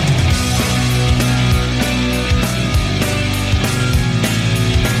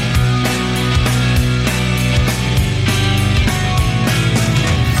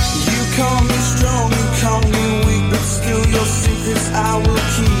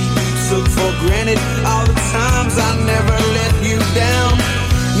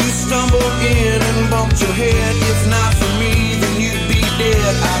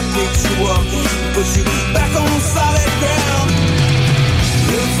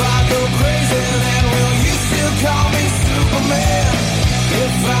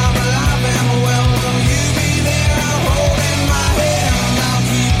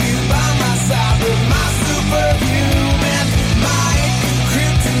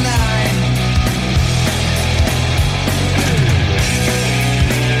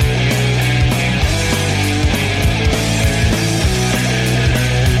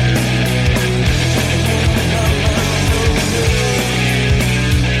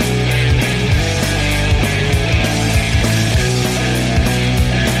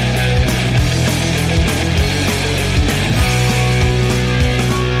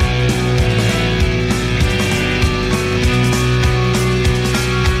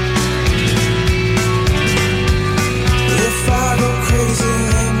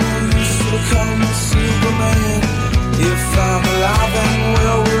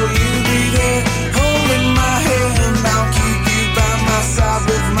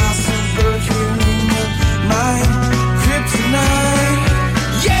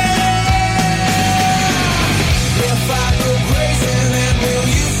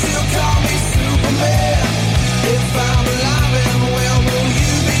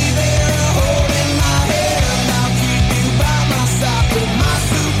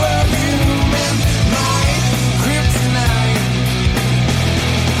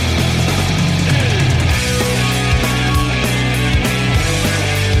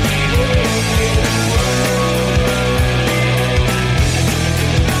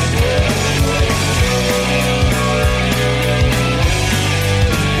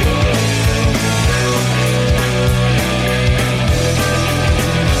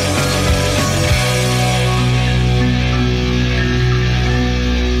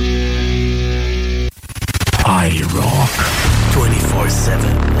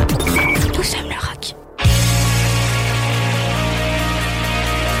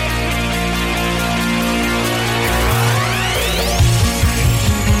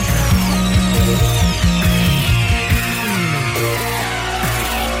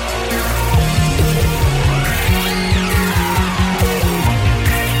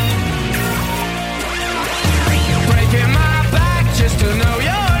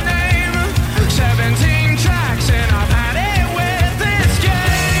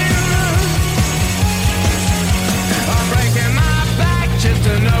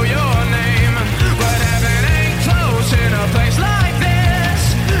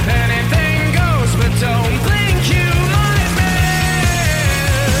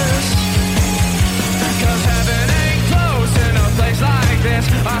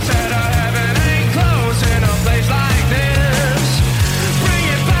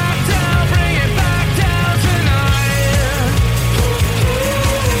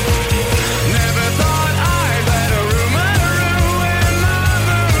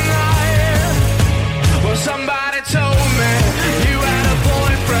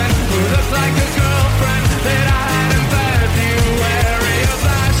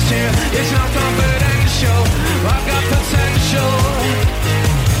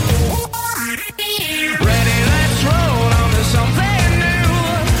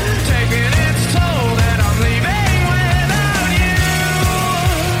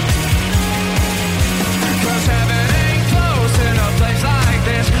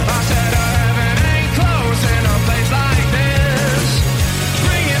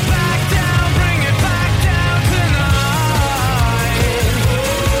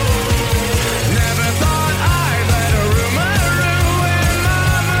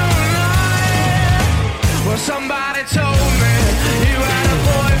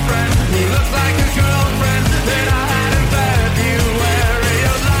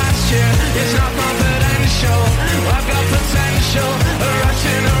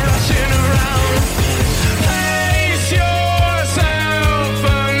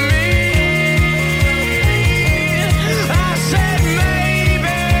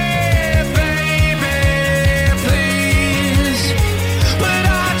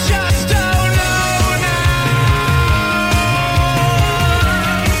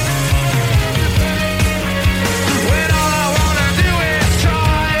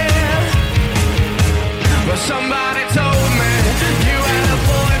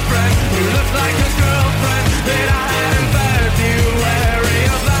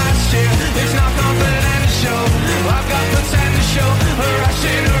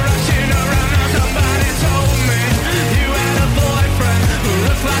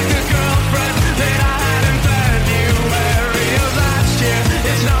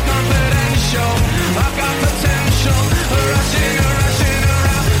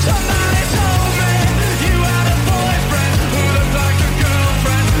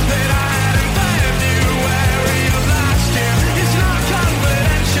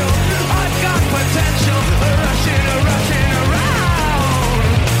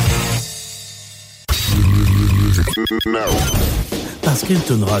 Parce qu'une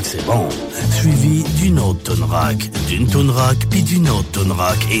toune rock, c'est bon. Suivi d'une autre toune rock. D'une toune rock, puis d'une autre toune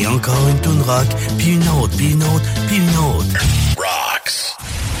rock. Et encore une toune rock, puis une autre, puis une autre, puis une autre. Rocks.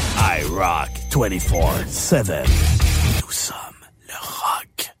 IROCK247. Nous sommes le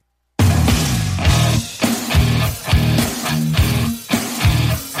rock.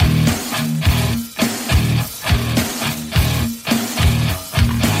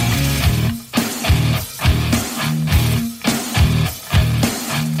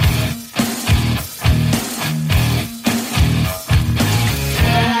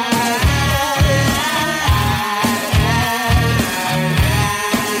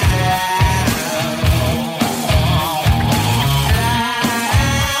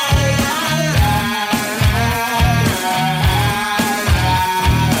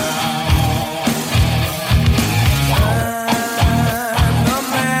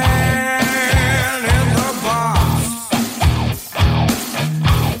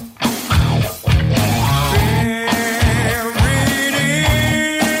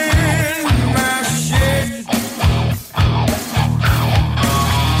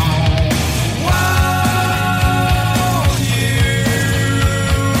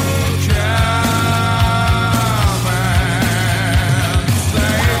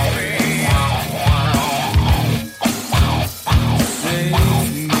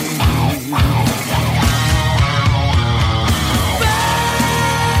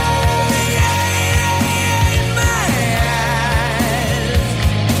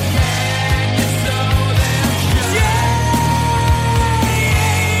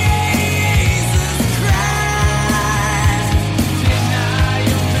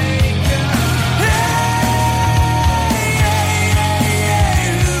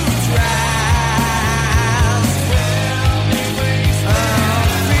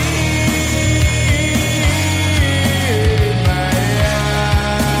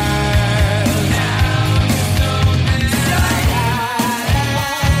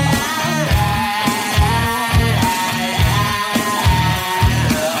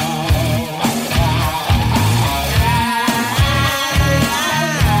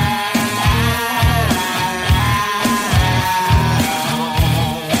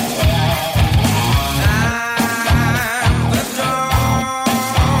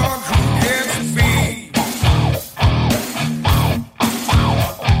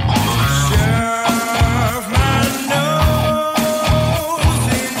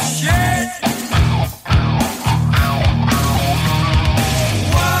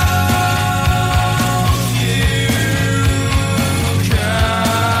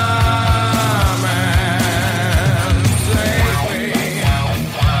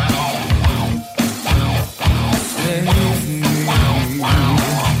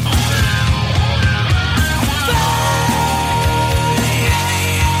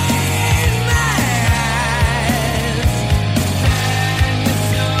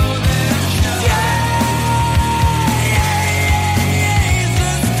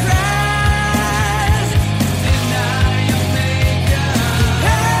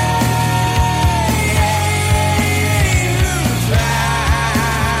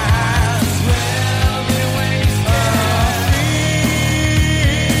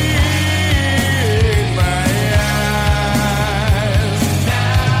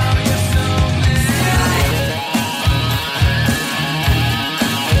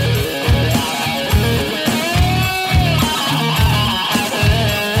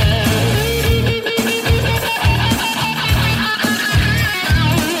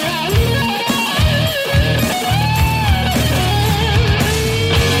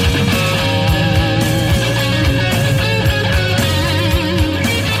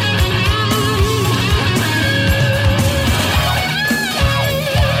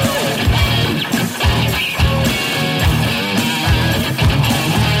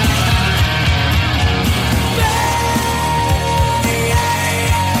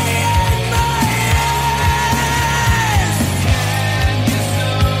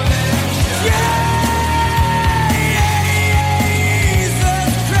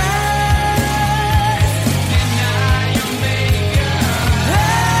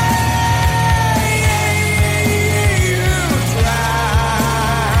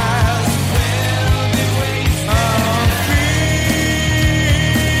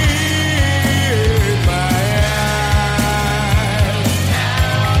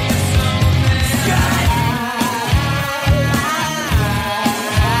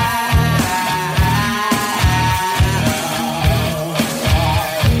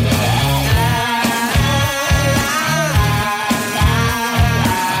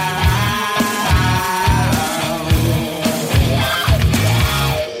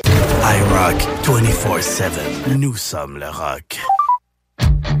 24/7. Nous sommes le rock.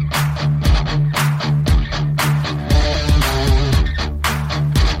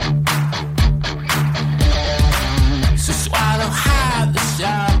 So swallow hard the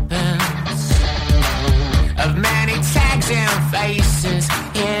serpents of many tags and faces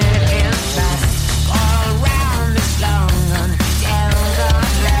in fast all around this long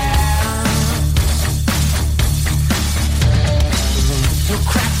undeveloped land. So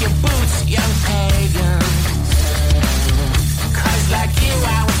crack your boots, young pagans, 'cause like you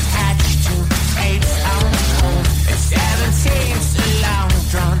I was hatched to fate's own home. At 17's a long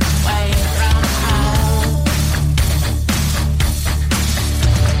drawn way from home.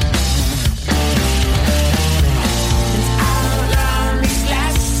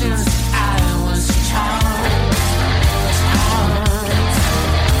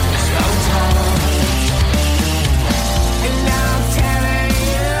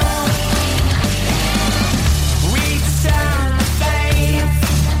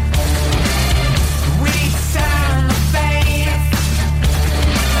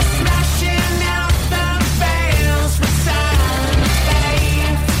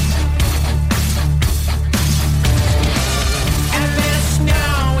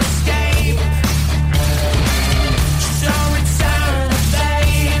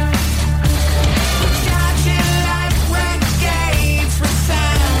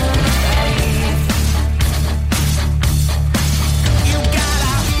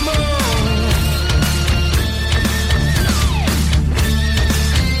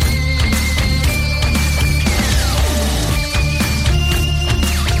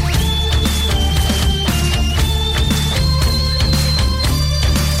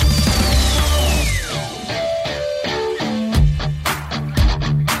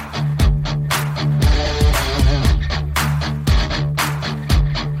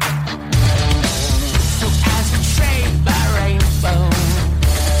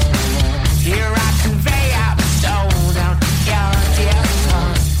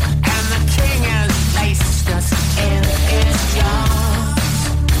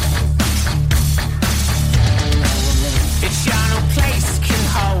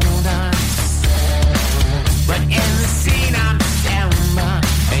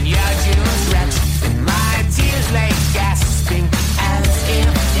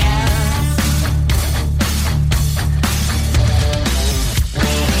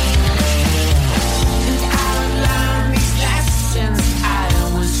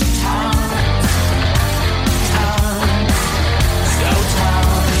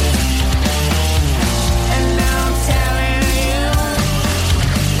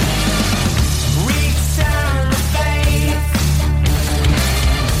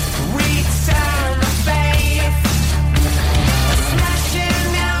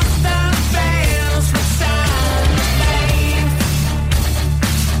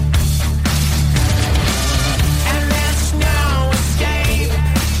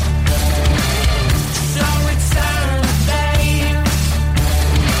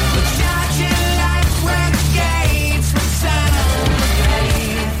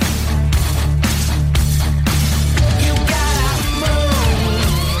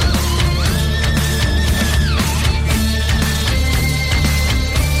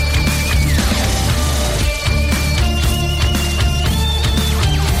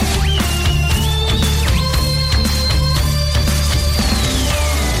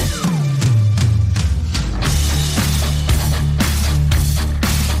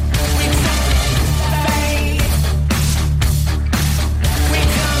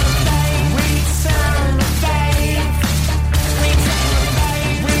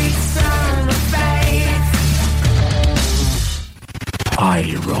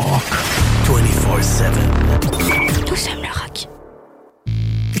 IROCK 24/7. Nous sommes le rock.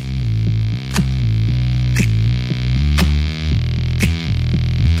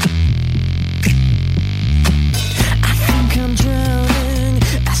 I think I'm drowning,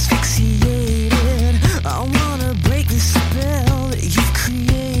 asphyxiated. I wanna break the spell that you've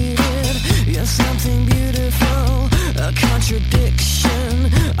created. You're something beautiful, a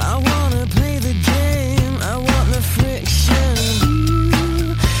contradiction. I wanna play the game, I want the friction.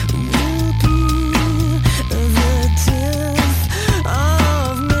 You will be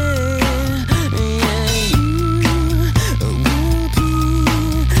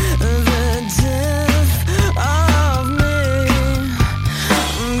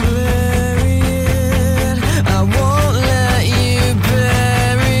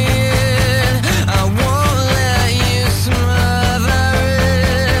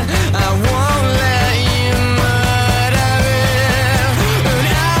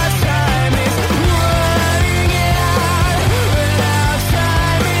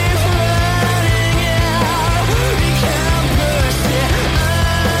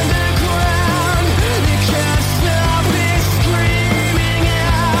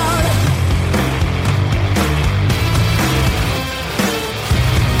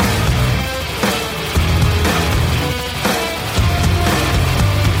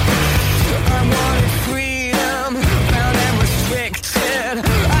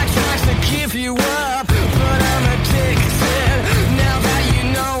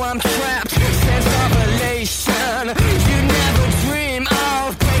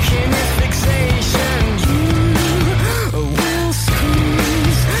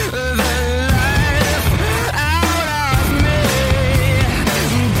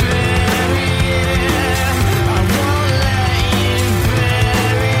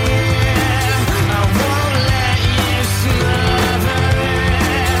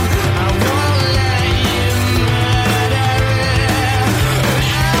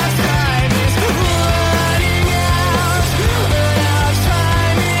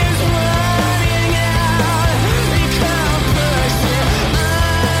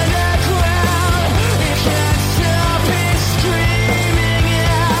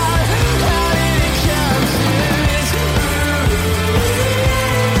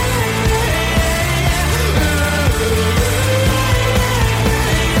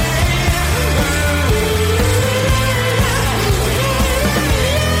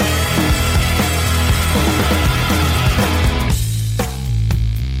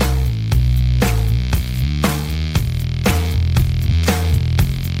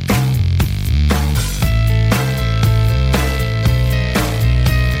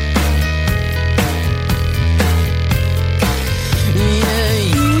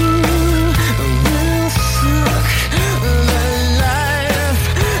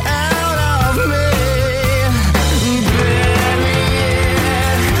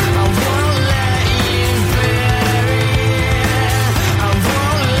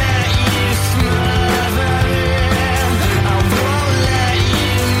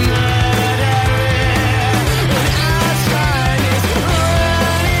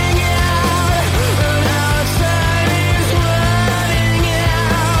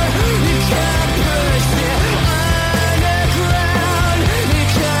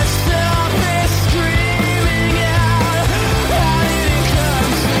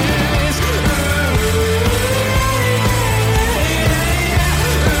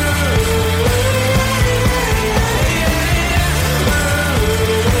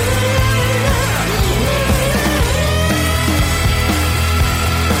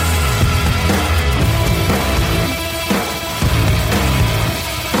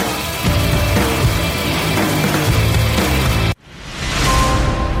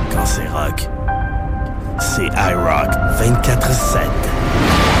IROCK247.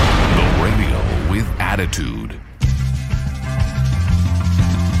 The radio with attitude.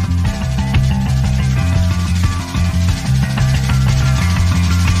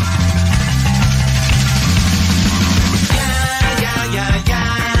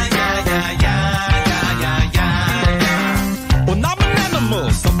 Well, I'm an animal,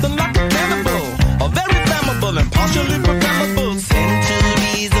 something like a cannibal, a very flammable and partially programmable.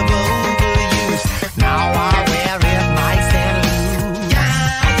 Centuries of overuse, now I wear it nice and loose.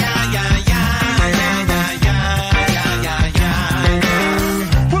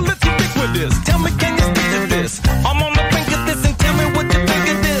 Well, let's get big with this. Tell me, can you stick to this? I'm on the brink of this, and tell me what you think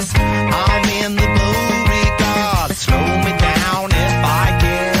of this. I'm in the Beauregard. Slow me down if I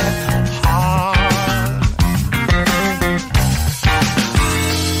get hard.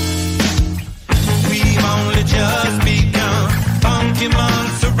 We've only just begun. Funky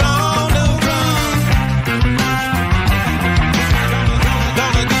monks are on the run.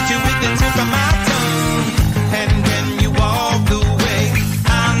 Gonna get you with the tip of my tongue. And when you walk away, I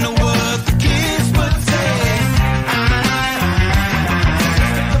know what the kids would say.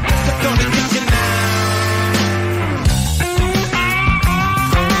 Gonna get you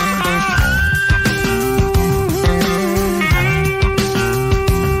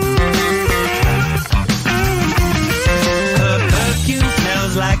Her perfume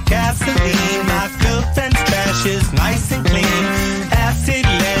smells like gasoline. My girlfriend's trash is nice and clean. Acid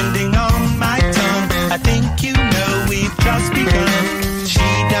landing on my tongue. I think you know we've just begun. She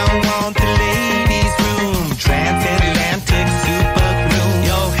don't want the ladies' room. Transatlantic super glue.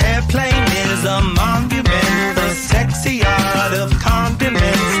 Your airplane is a monument. The sexy art of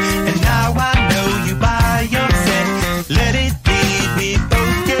condiments. And now I know you by your scent. Let it be, we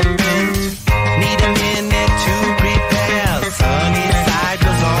both get bent. Need a minute to prepare. Sunny side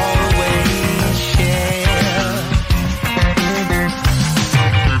was always shared.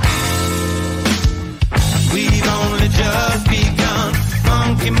 We've only just begun.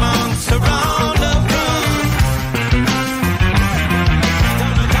 Funky monks are on the run.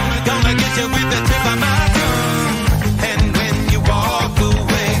 Gonna get you with the tip of my tongue. And when you walk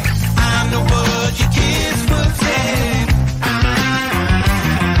away, I know what your kids would say.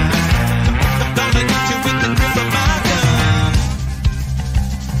 Gonna get you with the tip of my tongue.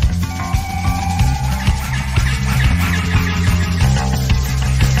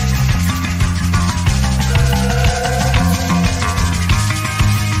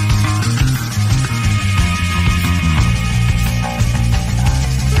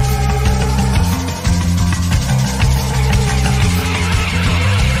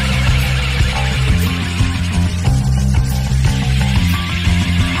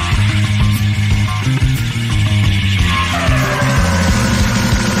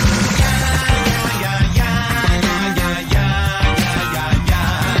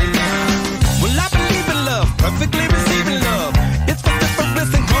 Well, I believe in love, perfectly receiving love. It's for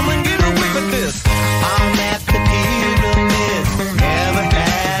difference and come and get away with this. I'm at the pyramid, never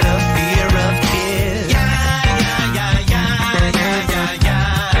had a fear of kids.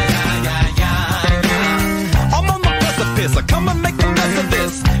 I'm on the precipice, I come and make a mess of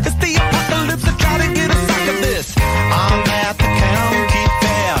this. It's the apocalypse, I try to get a sack of this. I'm at the county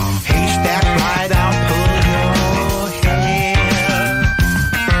fair, haystack right, I'll pull your hair.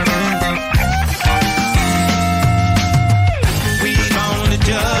 We've only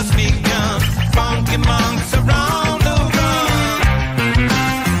just begun. Funky monks are on the run.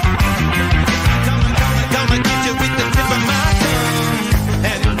 Gonna get you with the tip of my tongue.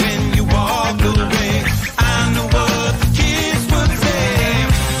 And when you walk away, I know what the kids would say.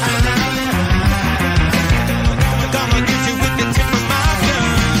 Gonna get you with the tip of my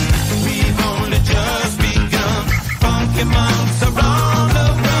tongue. We've only just begun. Funky monks are on the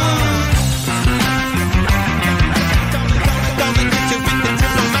run. Gonna get you with the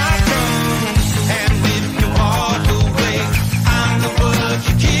tip of my tongue. And if you walk away, I know what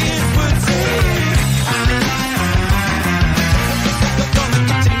your kids would say. Gonna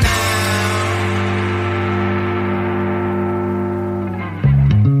get you now.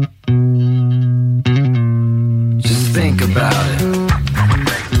 Just think about it.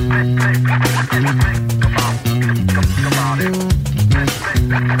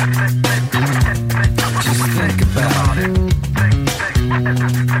 Just think about it.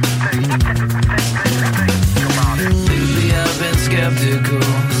 Lately I've been skeptical,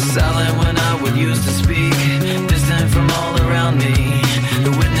 silent when I would used to speak, distant from all around me.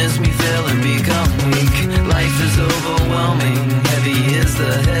 The witness me fail and become weak. Life is overwhelming, heavy is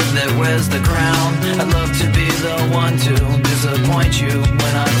the head that wears the crown. I'd love to be the one to disappoint you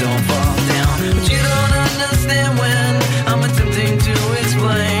when I don't fall down, but you don't understand.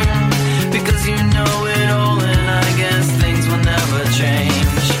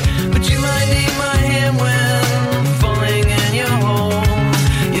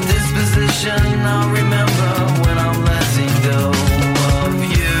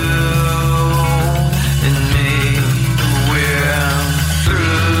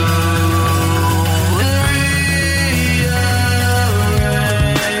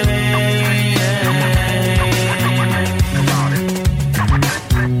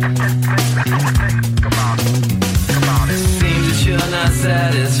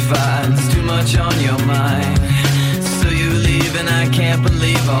 satisfied. There's too much on your mind. So you leave and I can't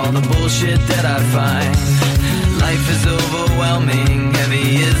believe all the bullshit that I find. Life is overwhelming, heavy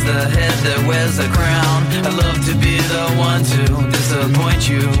is the head that wears a crown. I love to be the one to disappoint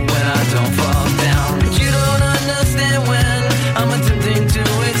you when I don't fall down. But you don't understand when I'm attempting to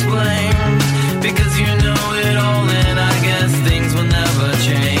explain, because you know it all and I guess things will never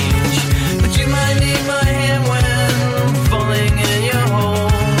change. But you might need my hand when falling in your hole.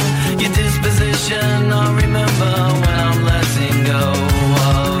 Your disposition I'll remember when I'm letting go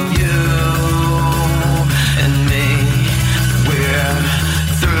of you and me. We're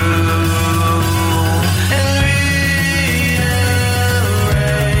through and rearrange.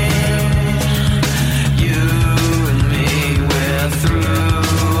 You and me, we're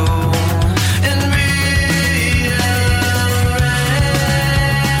through and rearrange.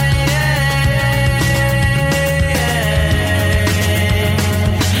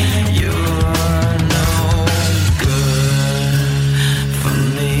 You're no good for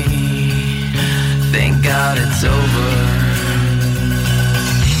me. Thank God it's over.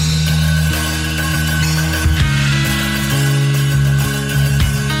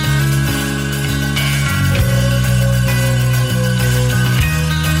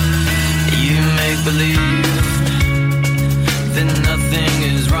 You make believe that nothing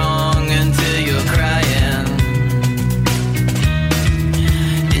is wrong until you're crying,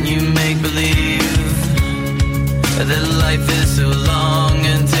 and you make believe that life is so long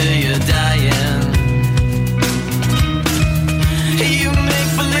until you're dying. You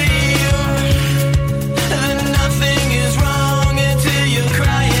make believe that nothing is wrong until you're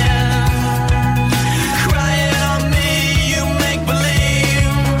crying, crying on me. You make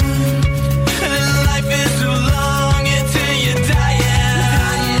believe that life is too long until you're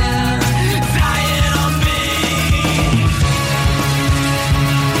dying, dying on me.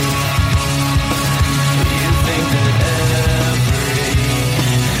 You think that everybody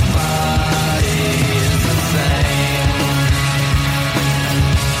is the same.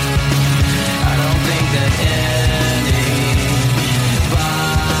 I don't think that anybody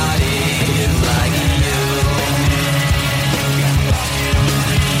is like you.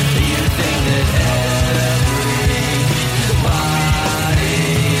 You think that everybody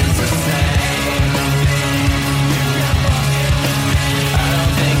is the same. I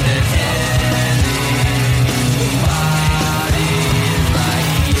don't think that anybody is like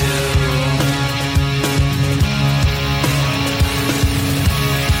you.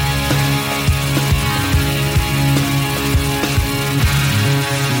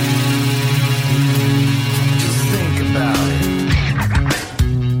 Just think about it.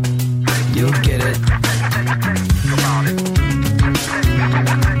 You'll get it. Come on it. Come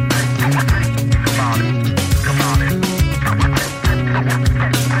on it. Come on it.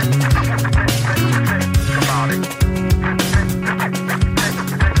 Come on it.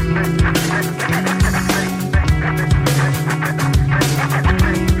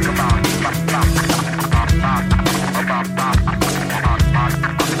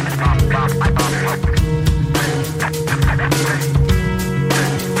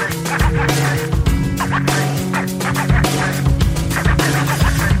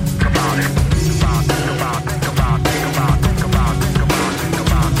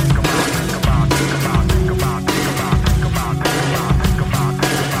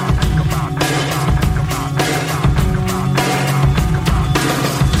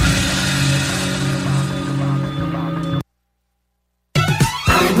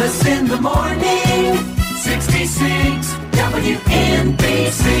 Christmas in the morning, 66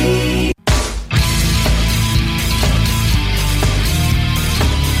 WNBC.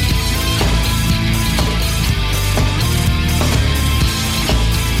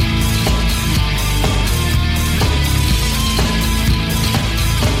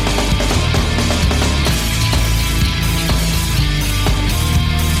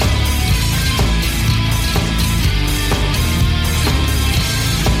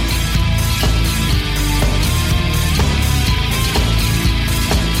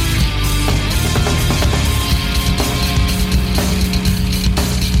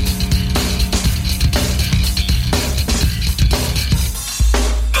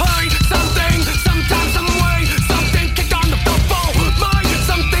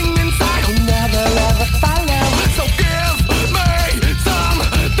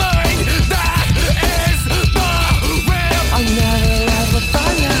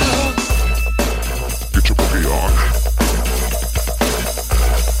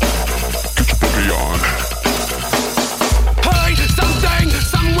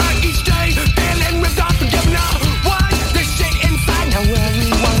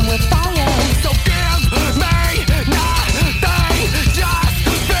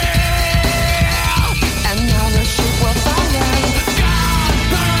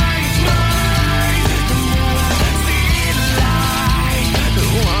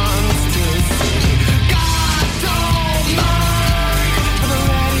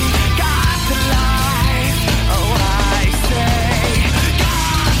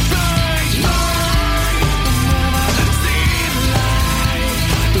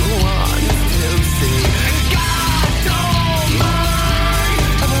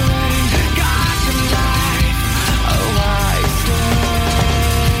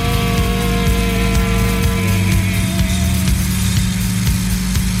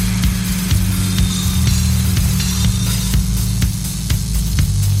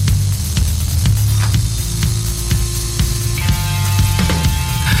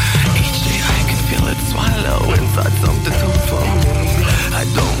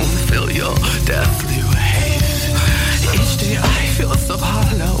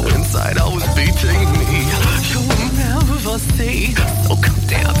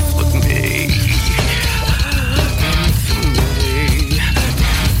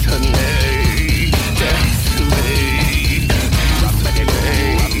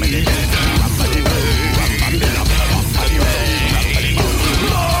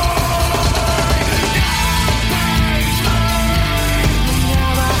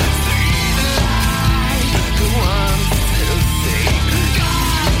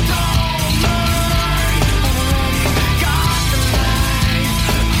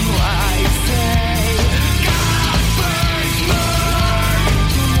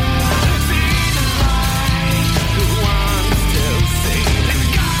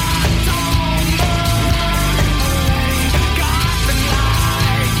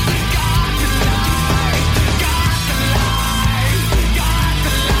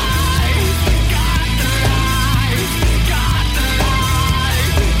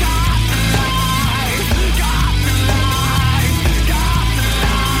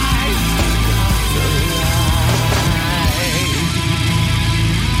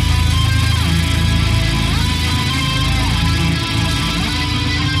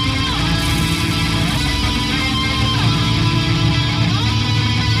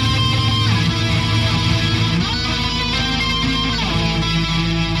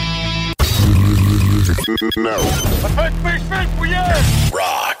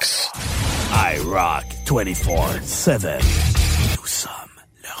 Rocks. IROCK247. Nous sommes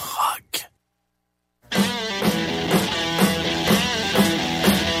le rock.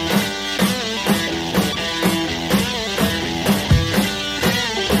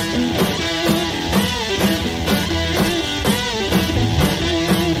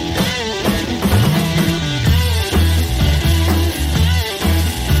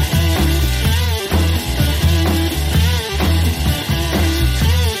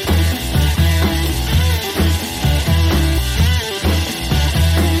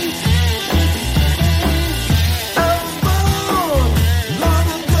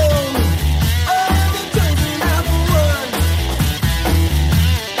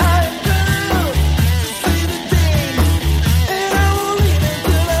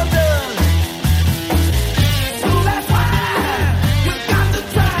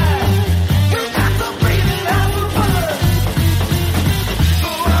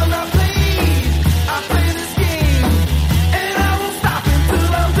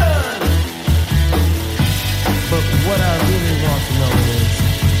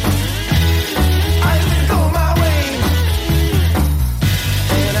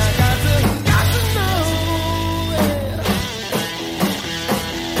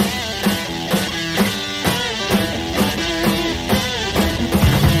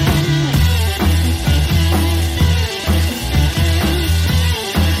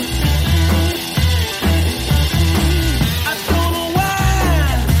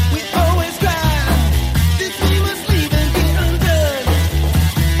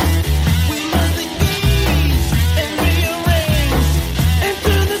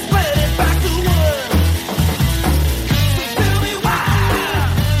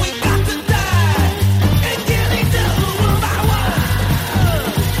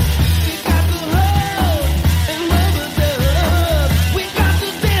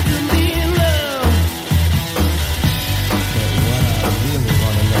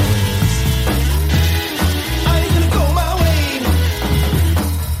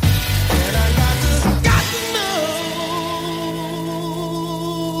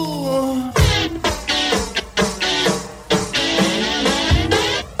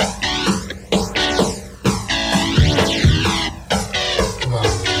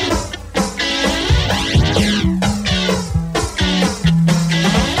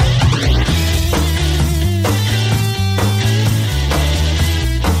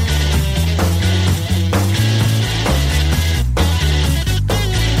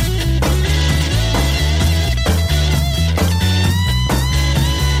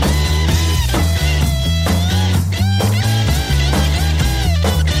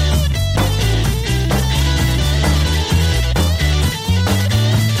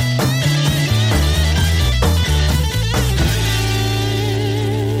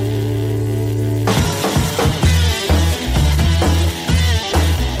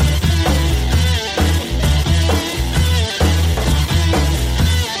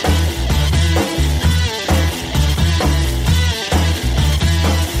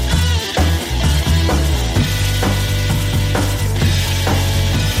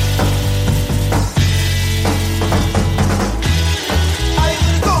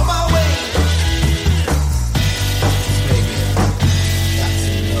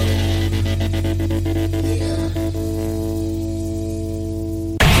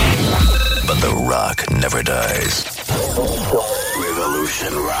 never dies.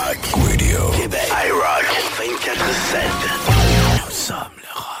 Revolution Rock Radio. Québec. IROCK 247. Nous sommes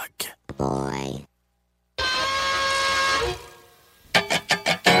le rock. Boy.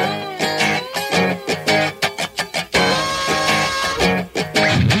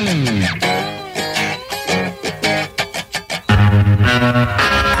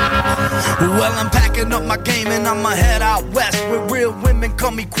 Well, I'm packing up my game and I'ma head out west, where real women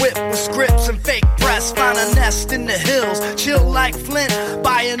come equipped with scripts and fake breasts. Find a nest in the hills, chill like Flint.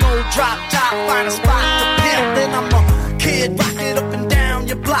 Buy an old drop top, find a spot to pimp. Then I'm a kid, rock it up and down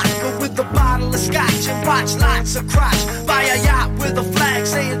your block, go with a bottle of scotch and watch lots of crotch. Buy a yacht with a flag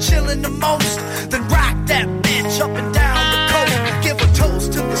saying chillin' the most, then rock that bitch up and down the coast. Give a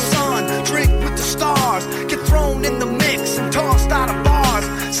toast to the sun, drink with the stars, get thrown in the mix and tossed out of bars.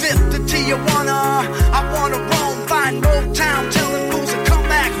 Zip to Tijuana, I wanna roam, find Motown, telling fools to come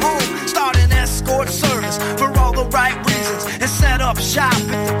back home. Start an escort service for all the right reasons, and set up shop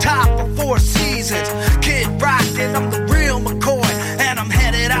at the top of Four Seasons. Kid Rock and I'm the real McCoy, and I'm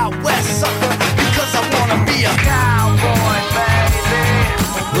headed out west, sucker, because I wanna be a cowboy, baby.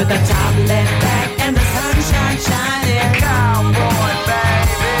 With a top left back and the sunshine shining.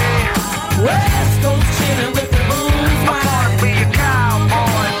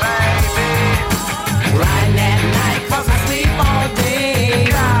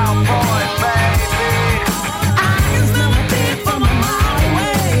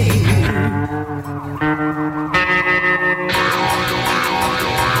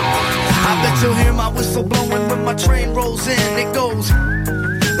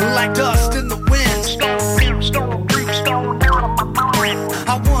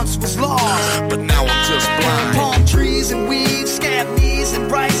 I once was lost, but now I'm just blind. Palm trees and weeds, scab knees and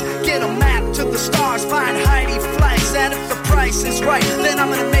rice. Get a map to the stars, find Heidi Fleiss. And if the price is right, then I'm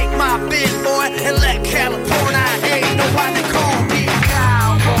gonna make my bid, boy, and let California hate. No one to call me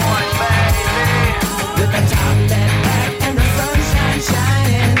cowboy, baby. With the top left back and the sunshine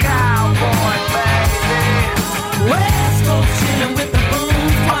shining. Cowboy, baby. West Coast chillin' with the boom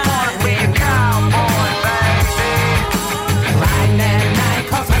flying. Be a cowboy, baby. Riding at night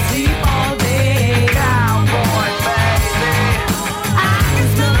 'cause I sleep all day. Cowboy, baby. I can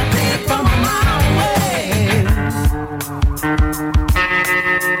smell a pig from a mile away.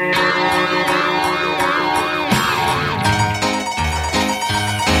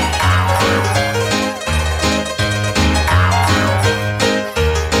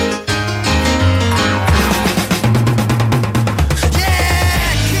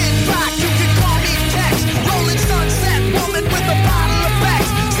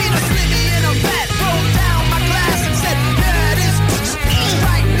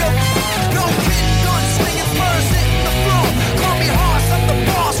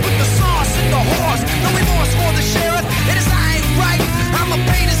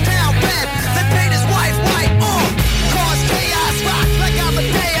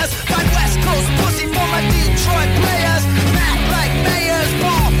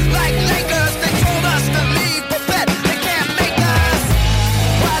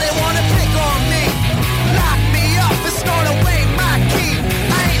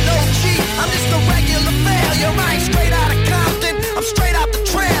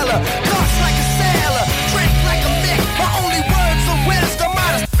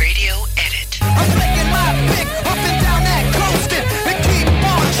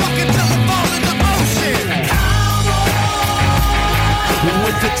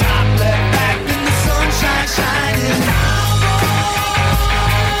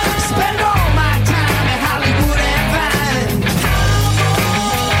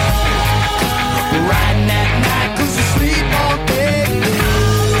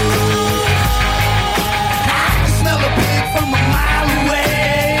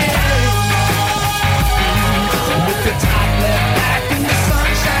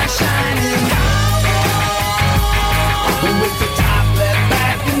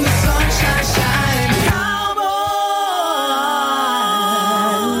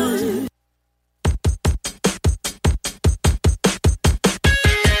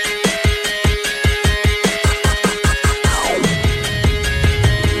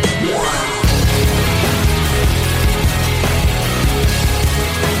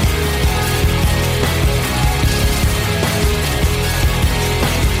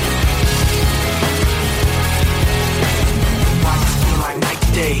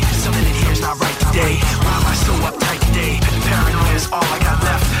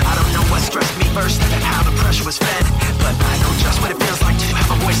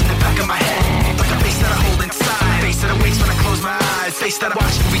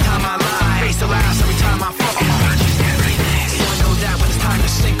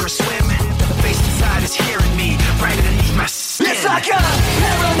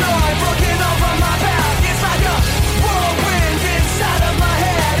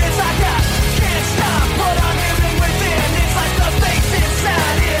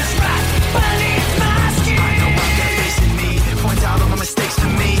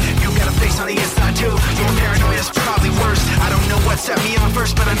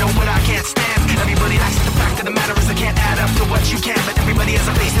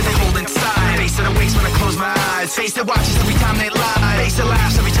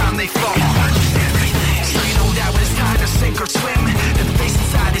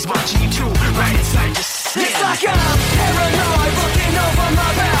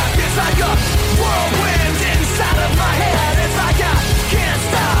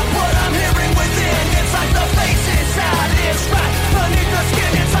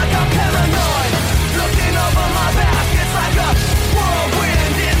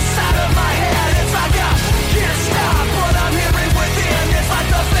 Hearing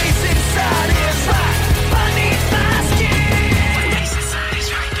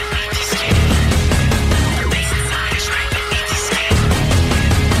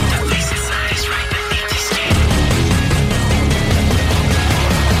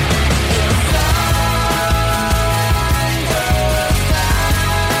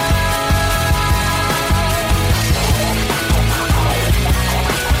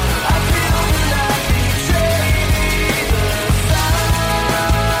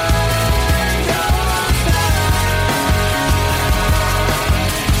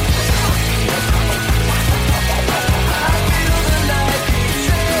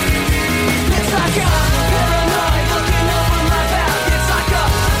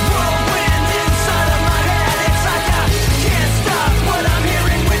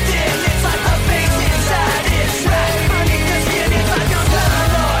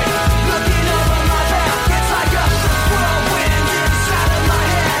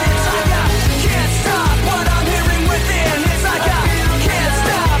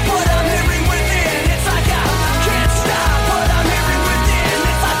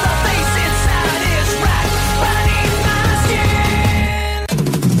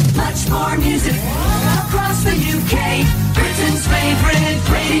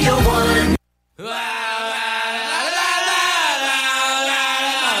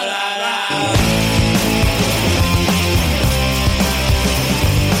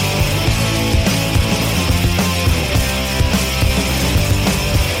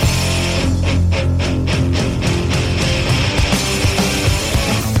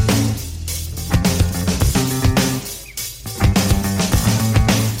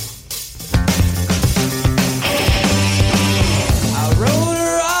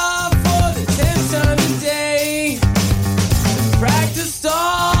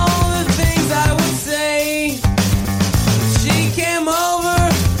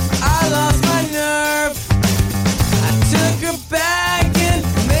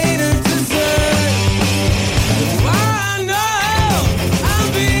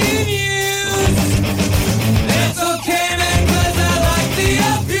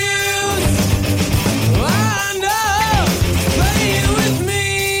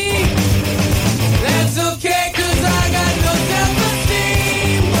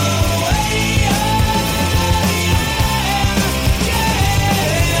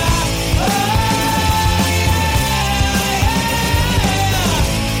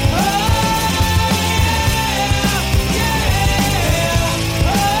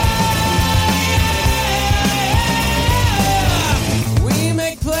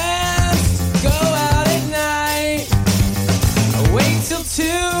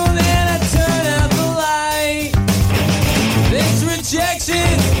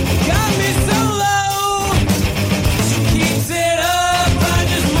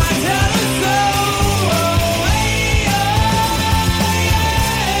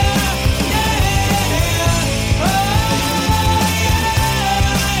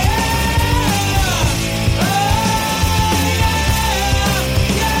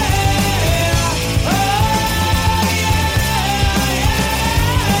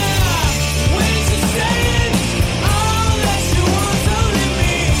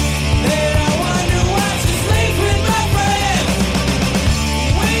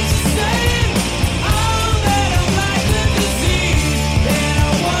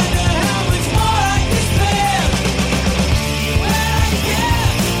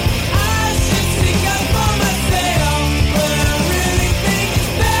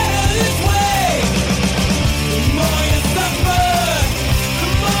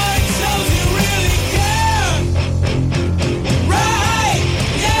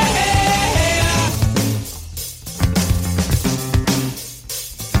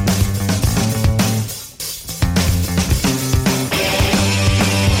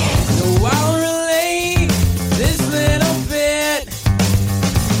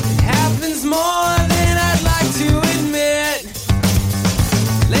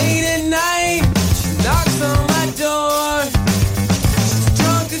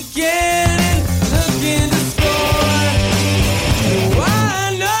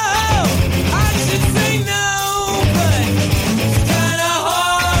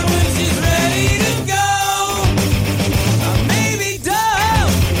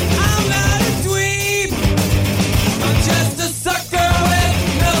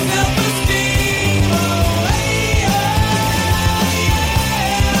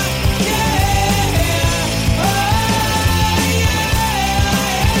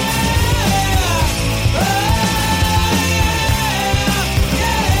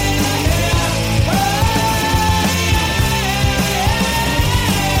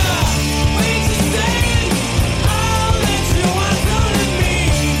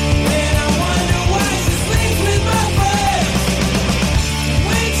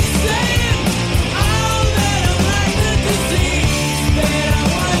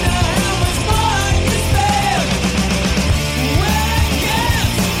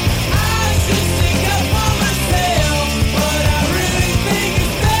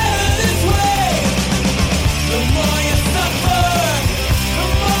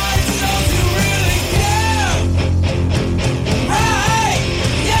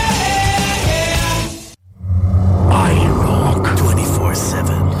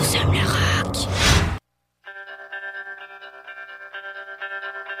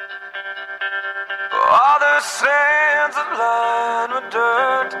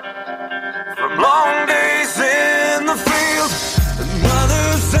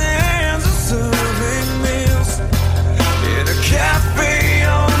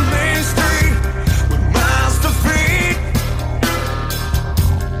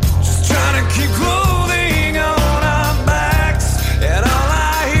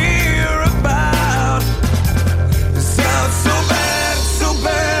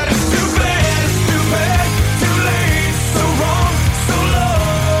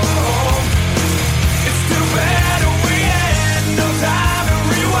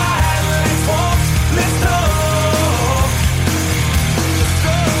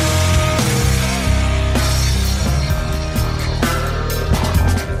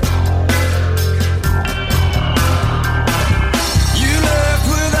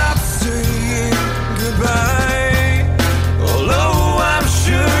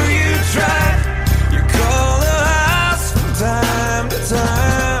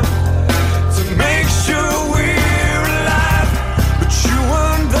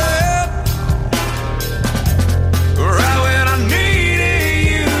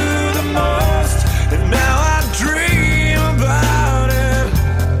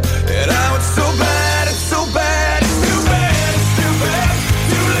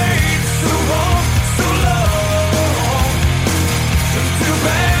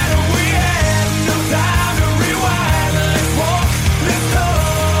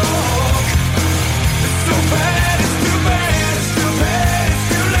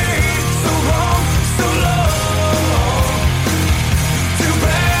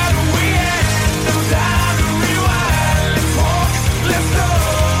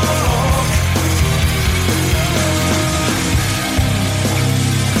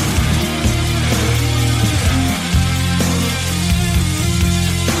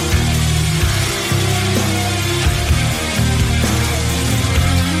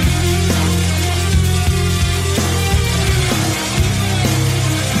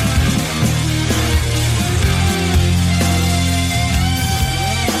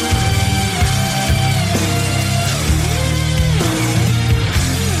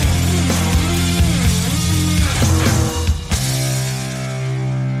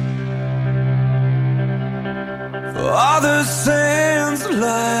Are the sands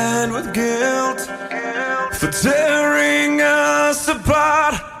lined with guilt for tearing us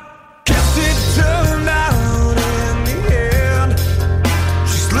apart? Guess it turned out in the end.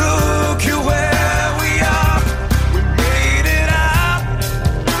 Just look at where we are. We made it out.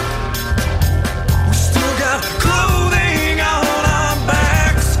 We still got clothing on our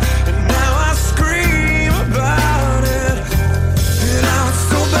backs, and now I scream about it. And now it's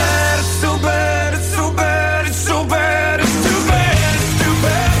so bad, it's so bad, it's so bad, it's so bad, it's too bad, it's too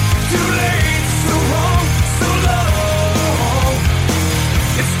bad, too late, so wrong, so long.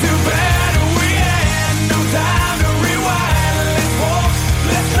 It's too bad we had no time to rewind. Let's walk,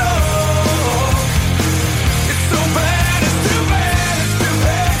 let's talk. It's so bad, it's too bad, it's too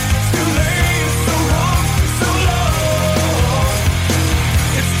bad, it's too late, it's so wrong, so long.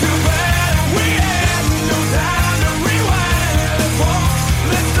 It's too bad we had no time to rewind. Let's walk,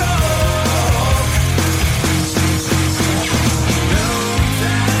 let's talk.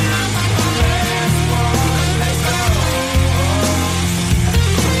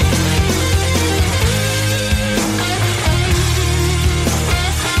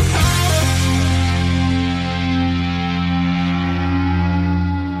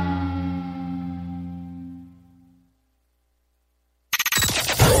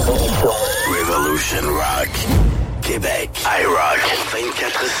 Revolution Rock. Québec.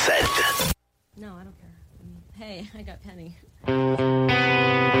 IROCK247. No, I don't care. Hey, I got Penny.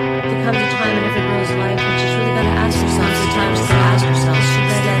 There comes a time in every girl's life when she's really got to ask herself. Sometimes she's got to ask herself, is she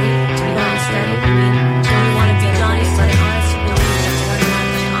steady? Do you want steady? I mean, do you want to be Johnny steady? Honest, you don't need to worry about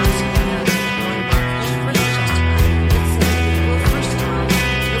it. Honest, you don't have to worry about it. First, just let's see. Well, first of all,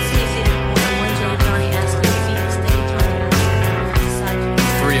 let's see if when Johnny asks me if he can steady, Johnny asks.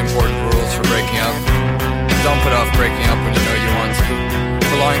 3 important rules for breaking up. Don't put off breaking up when you know you want to.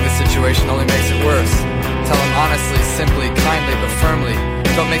 Prolonging the situation only makes it worse. Tell them honestly, simply, kindly, but firmly.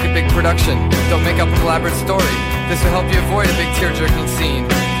 Don't make a big production. Don't make up a elaborate story. This will help you avoid a big tear-jerking scene.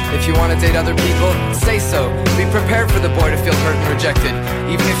 If you want to date other people, say so. Be prepared for the boy to feel hurt and rejected.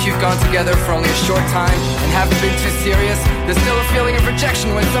 Even if you've gone together for only a short time and haven't been too serious, there's still a feeling of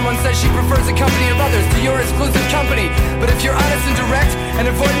rejection when someone says she prefers the company of others to your exclusive company. But if you're honest and direct and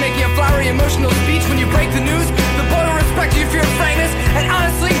avoid making a flowery emotional speech when you break the news, the boy will respect you for your frankness, and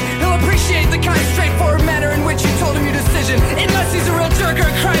honestly, he'll appreciate the kind, straightforward manner in which you told him your decision. Unless he's a real jerk or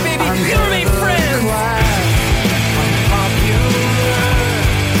a crybaby, you'll remain friends.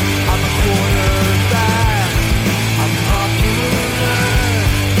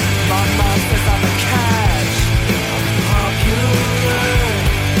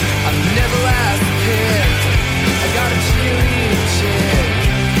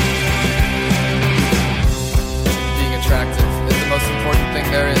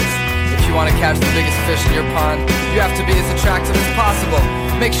 There is. If you want to catch the biggest fish in your pond, you have to be as attractive as possible.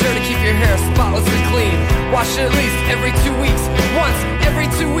 Make sure to keep your hair spotlessly clean. Wash it at least every 2 weeks. Once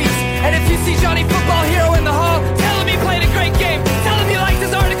every 2 weeks. And if you see Johnny Football Hero in the hall, tell him he played a great game. Tell him you liked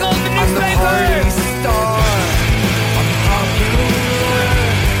his article in the newspaper. I'm the party star. I'm popular.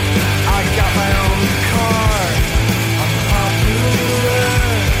 I got my own car. I'm popular.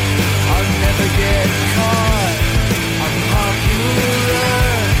 I'll never get caught. I'm popular.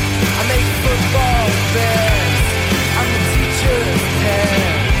 I make football bets. I'm the teacher's pet.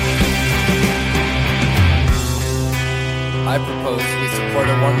 I propose we support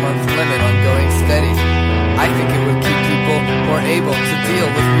a 1-month limit on going steady. I think it would keep people more able to deal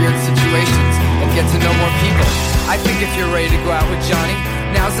with weird situations and get to know more people. I think if you're ready to go out with Johnny,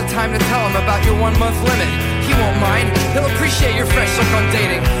 now's the time to tell him about your 1-month limit. He won't mind. He'll appreciate your fresh look on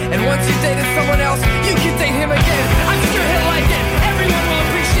dating. And once you've dated someone else, you can date him again. I'm sure he'll like it. Everyone will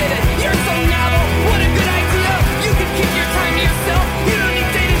appreciate it. You're so novel. What a good idea. You can keep your time to yourself. You don't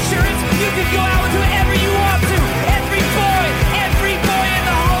need date insurance. You can go out with whoever you want to. Every boy in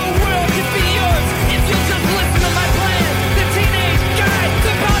the whole world can be yours. If you'll just listen to my plan. The teenage guide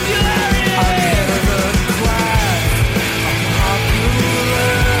to popularity. I'm head of the class. I'm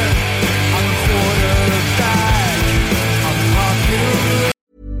popular. I'm quarterback. I'm popular.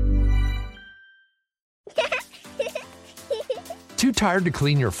 Too tired to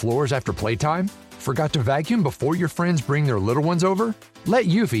clean your floors after playtime? Forgot to vacuum before your friends bring their little ones over? Let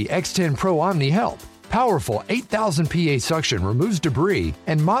Eufy X10 Pro Omni help. Powerful 8,000 PA suction removes debris,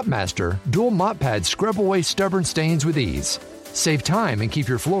 and MopMaster dual mop pads scrub away stubborn stains with ease. Save time and keep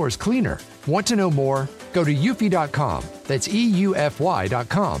your floors cleaner. Want to know more? Go to eufy.com, that's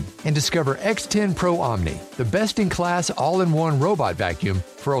EUFY.com, and discover X10 Pro Omni, the best-in-class all-in-one robot vacuum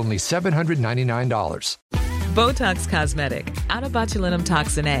for only $799. Botox Cosmetic, out of botulinum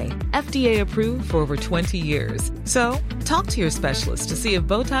toxin A, FDA approved for over 20 years. So, talk to your specialist to see if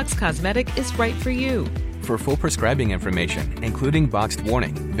Botox Cosmetic is right for you. For full prescribing information, including boxed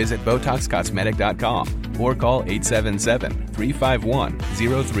warning, visit BotoxCosmetic.com or call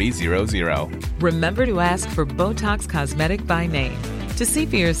 877-351-0300. Remember to ask for Botox Cosmetic by name. To see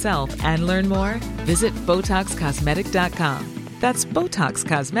for yourself and learn more, visit BotoxCosmetic.com. That's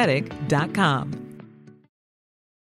BotoxCosmetic.com.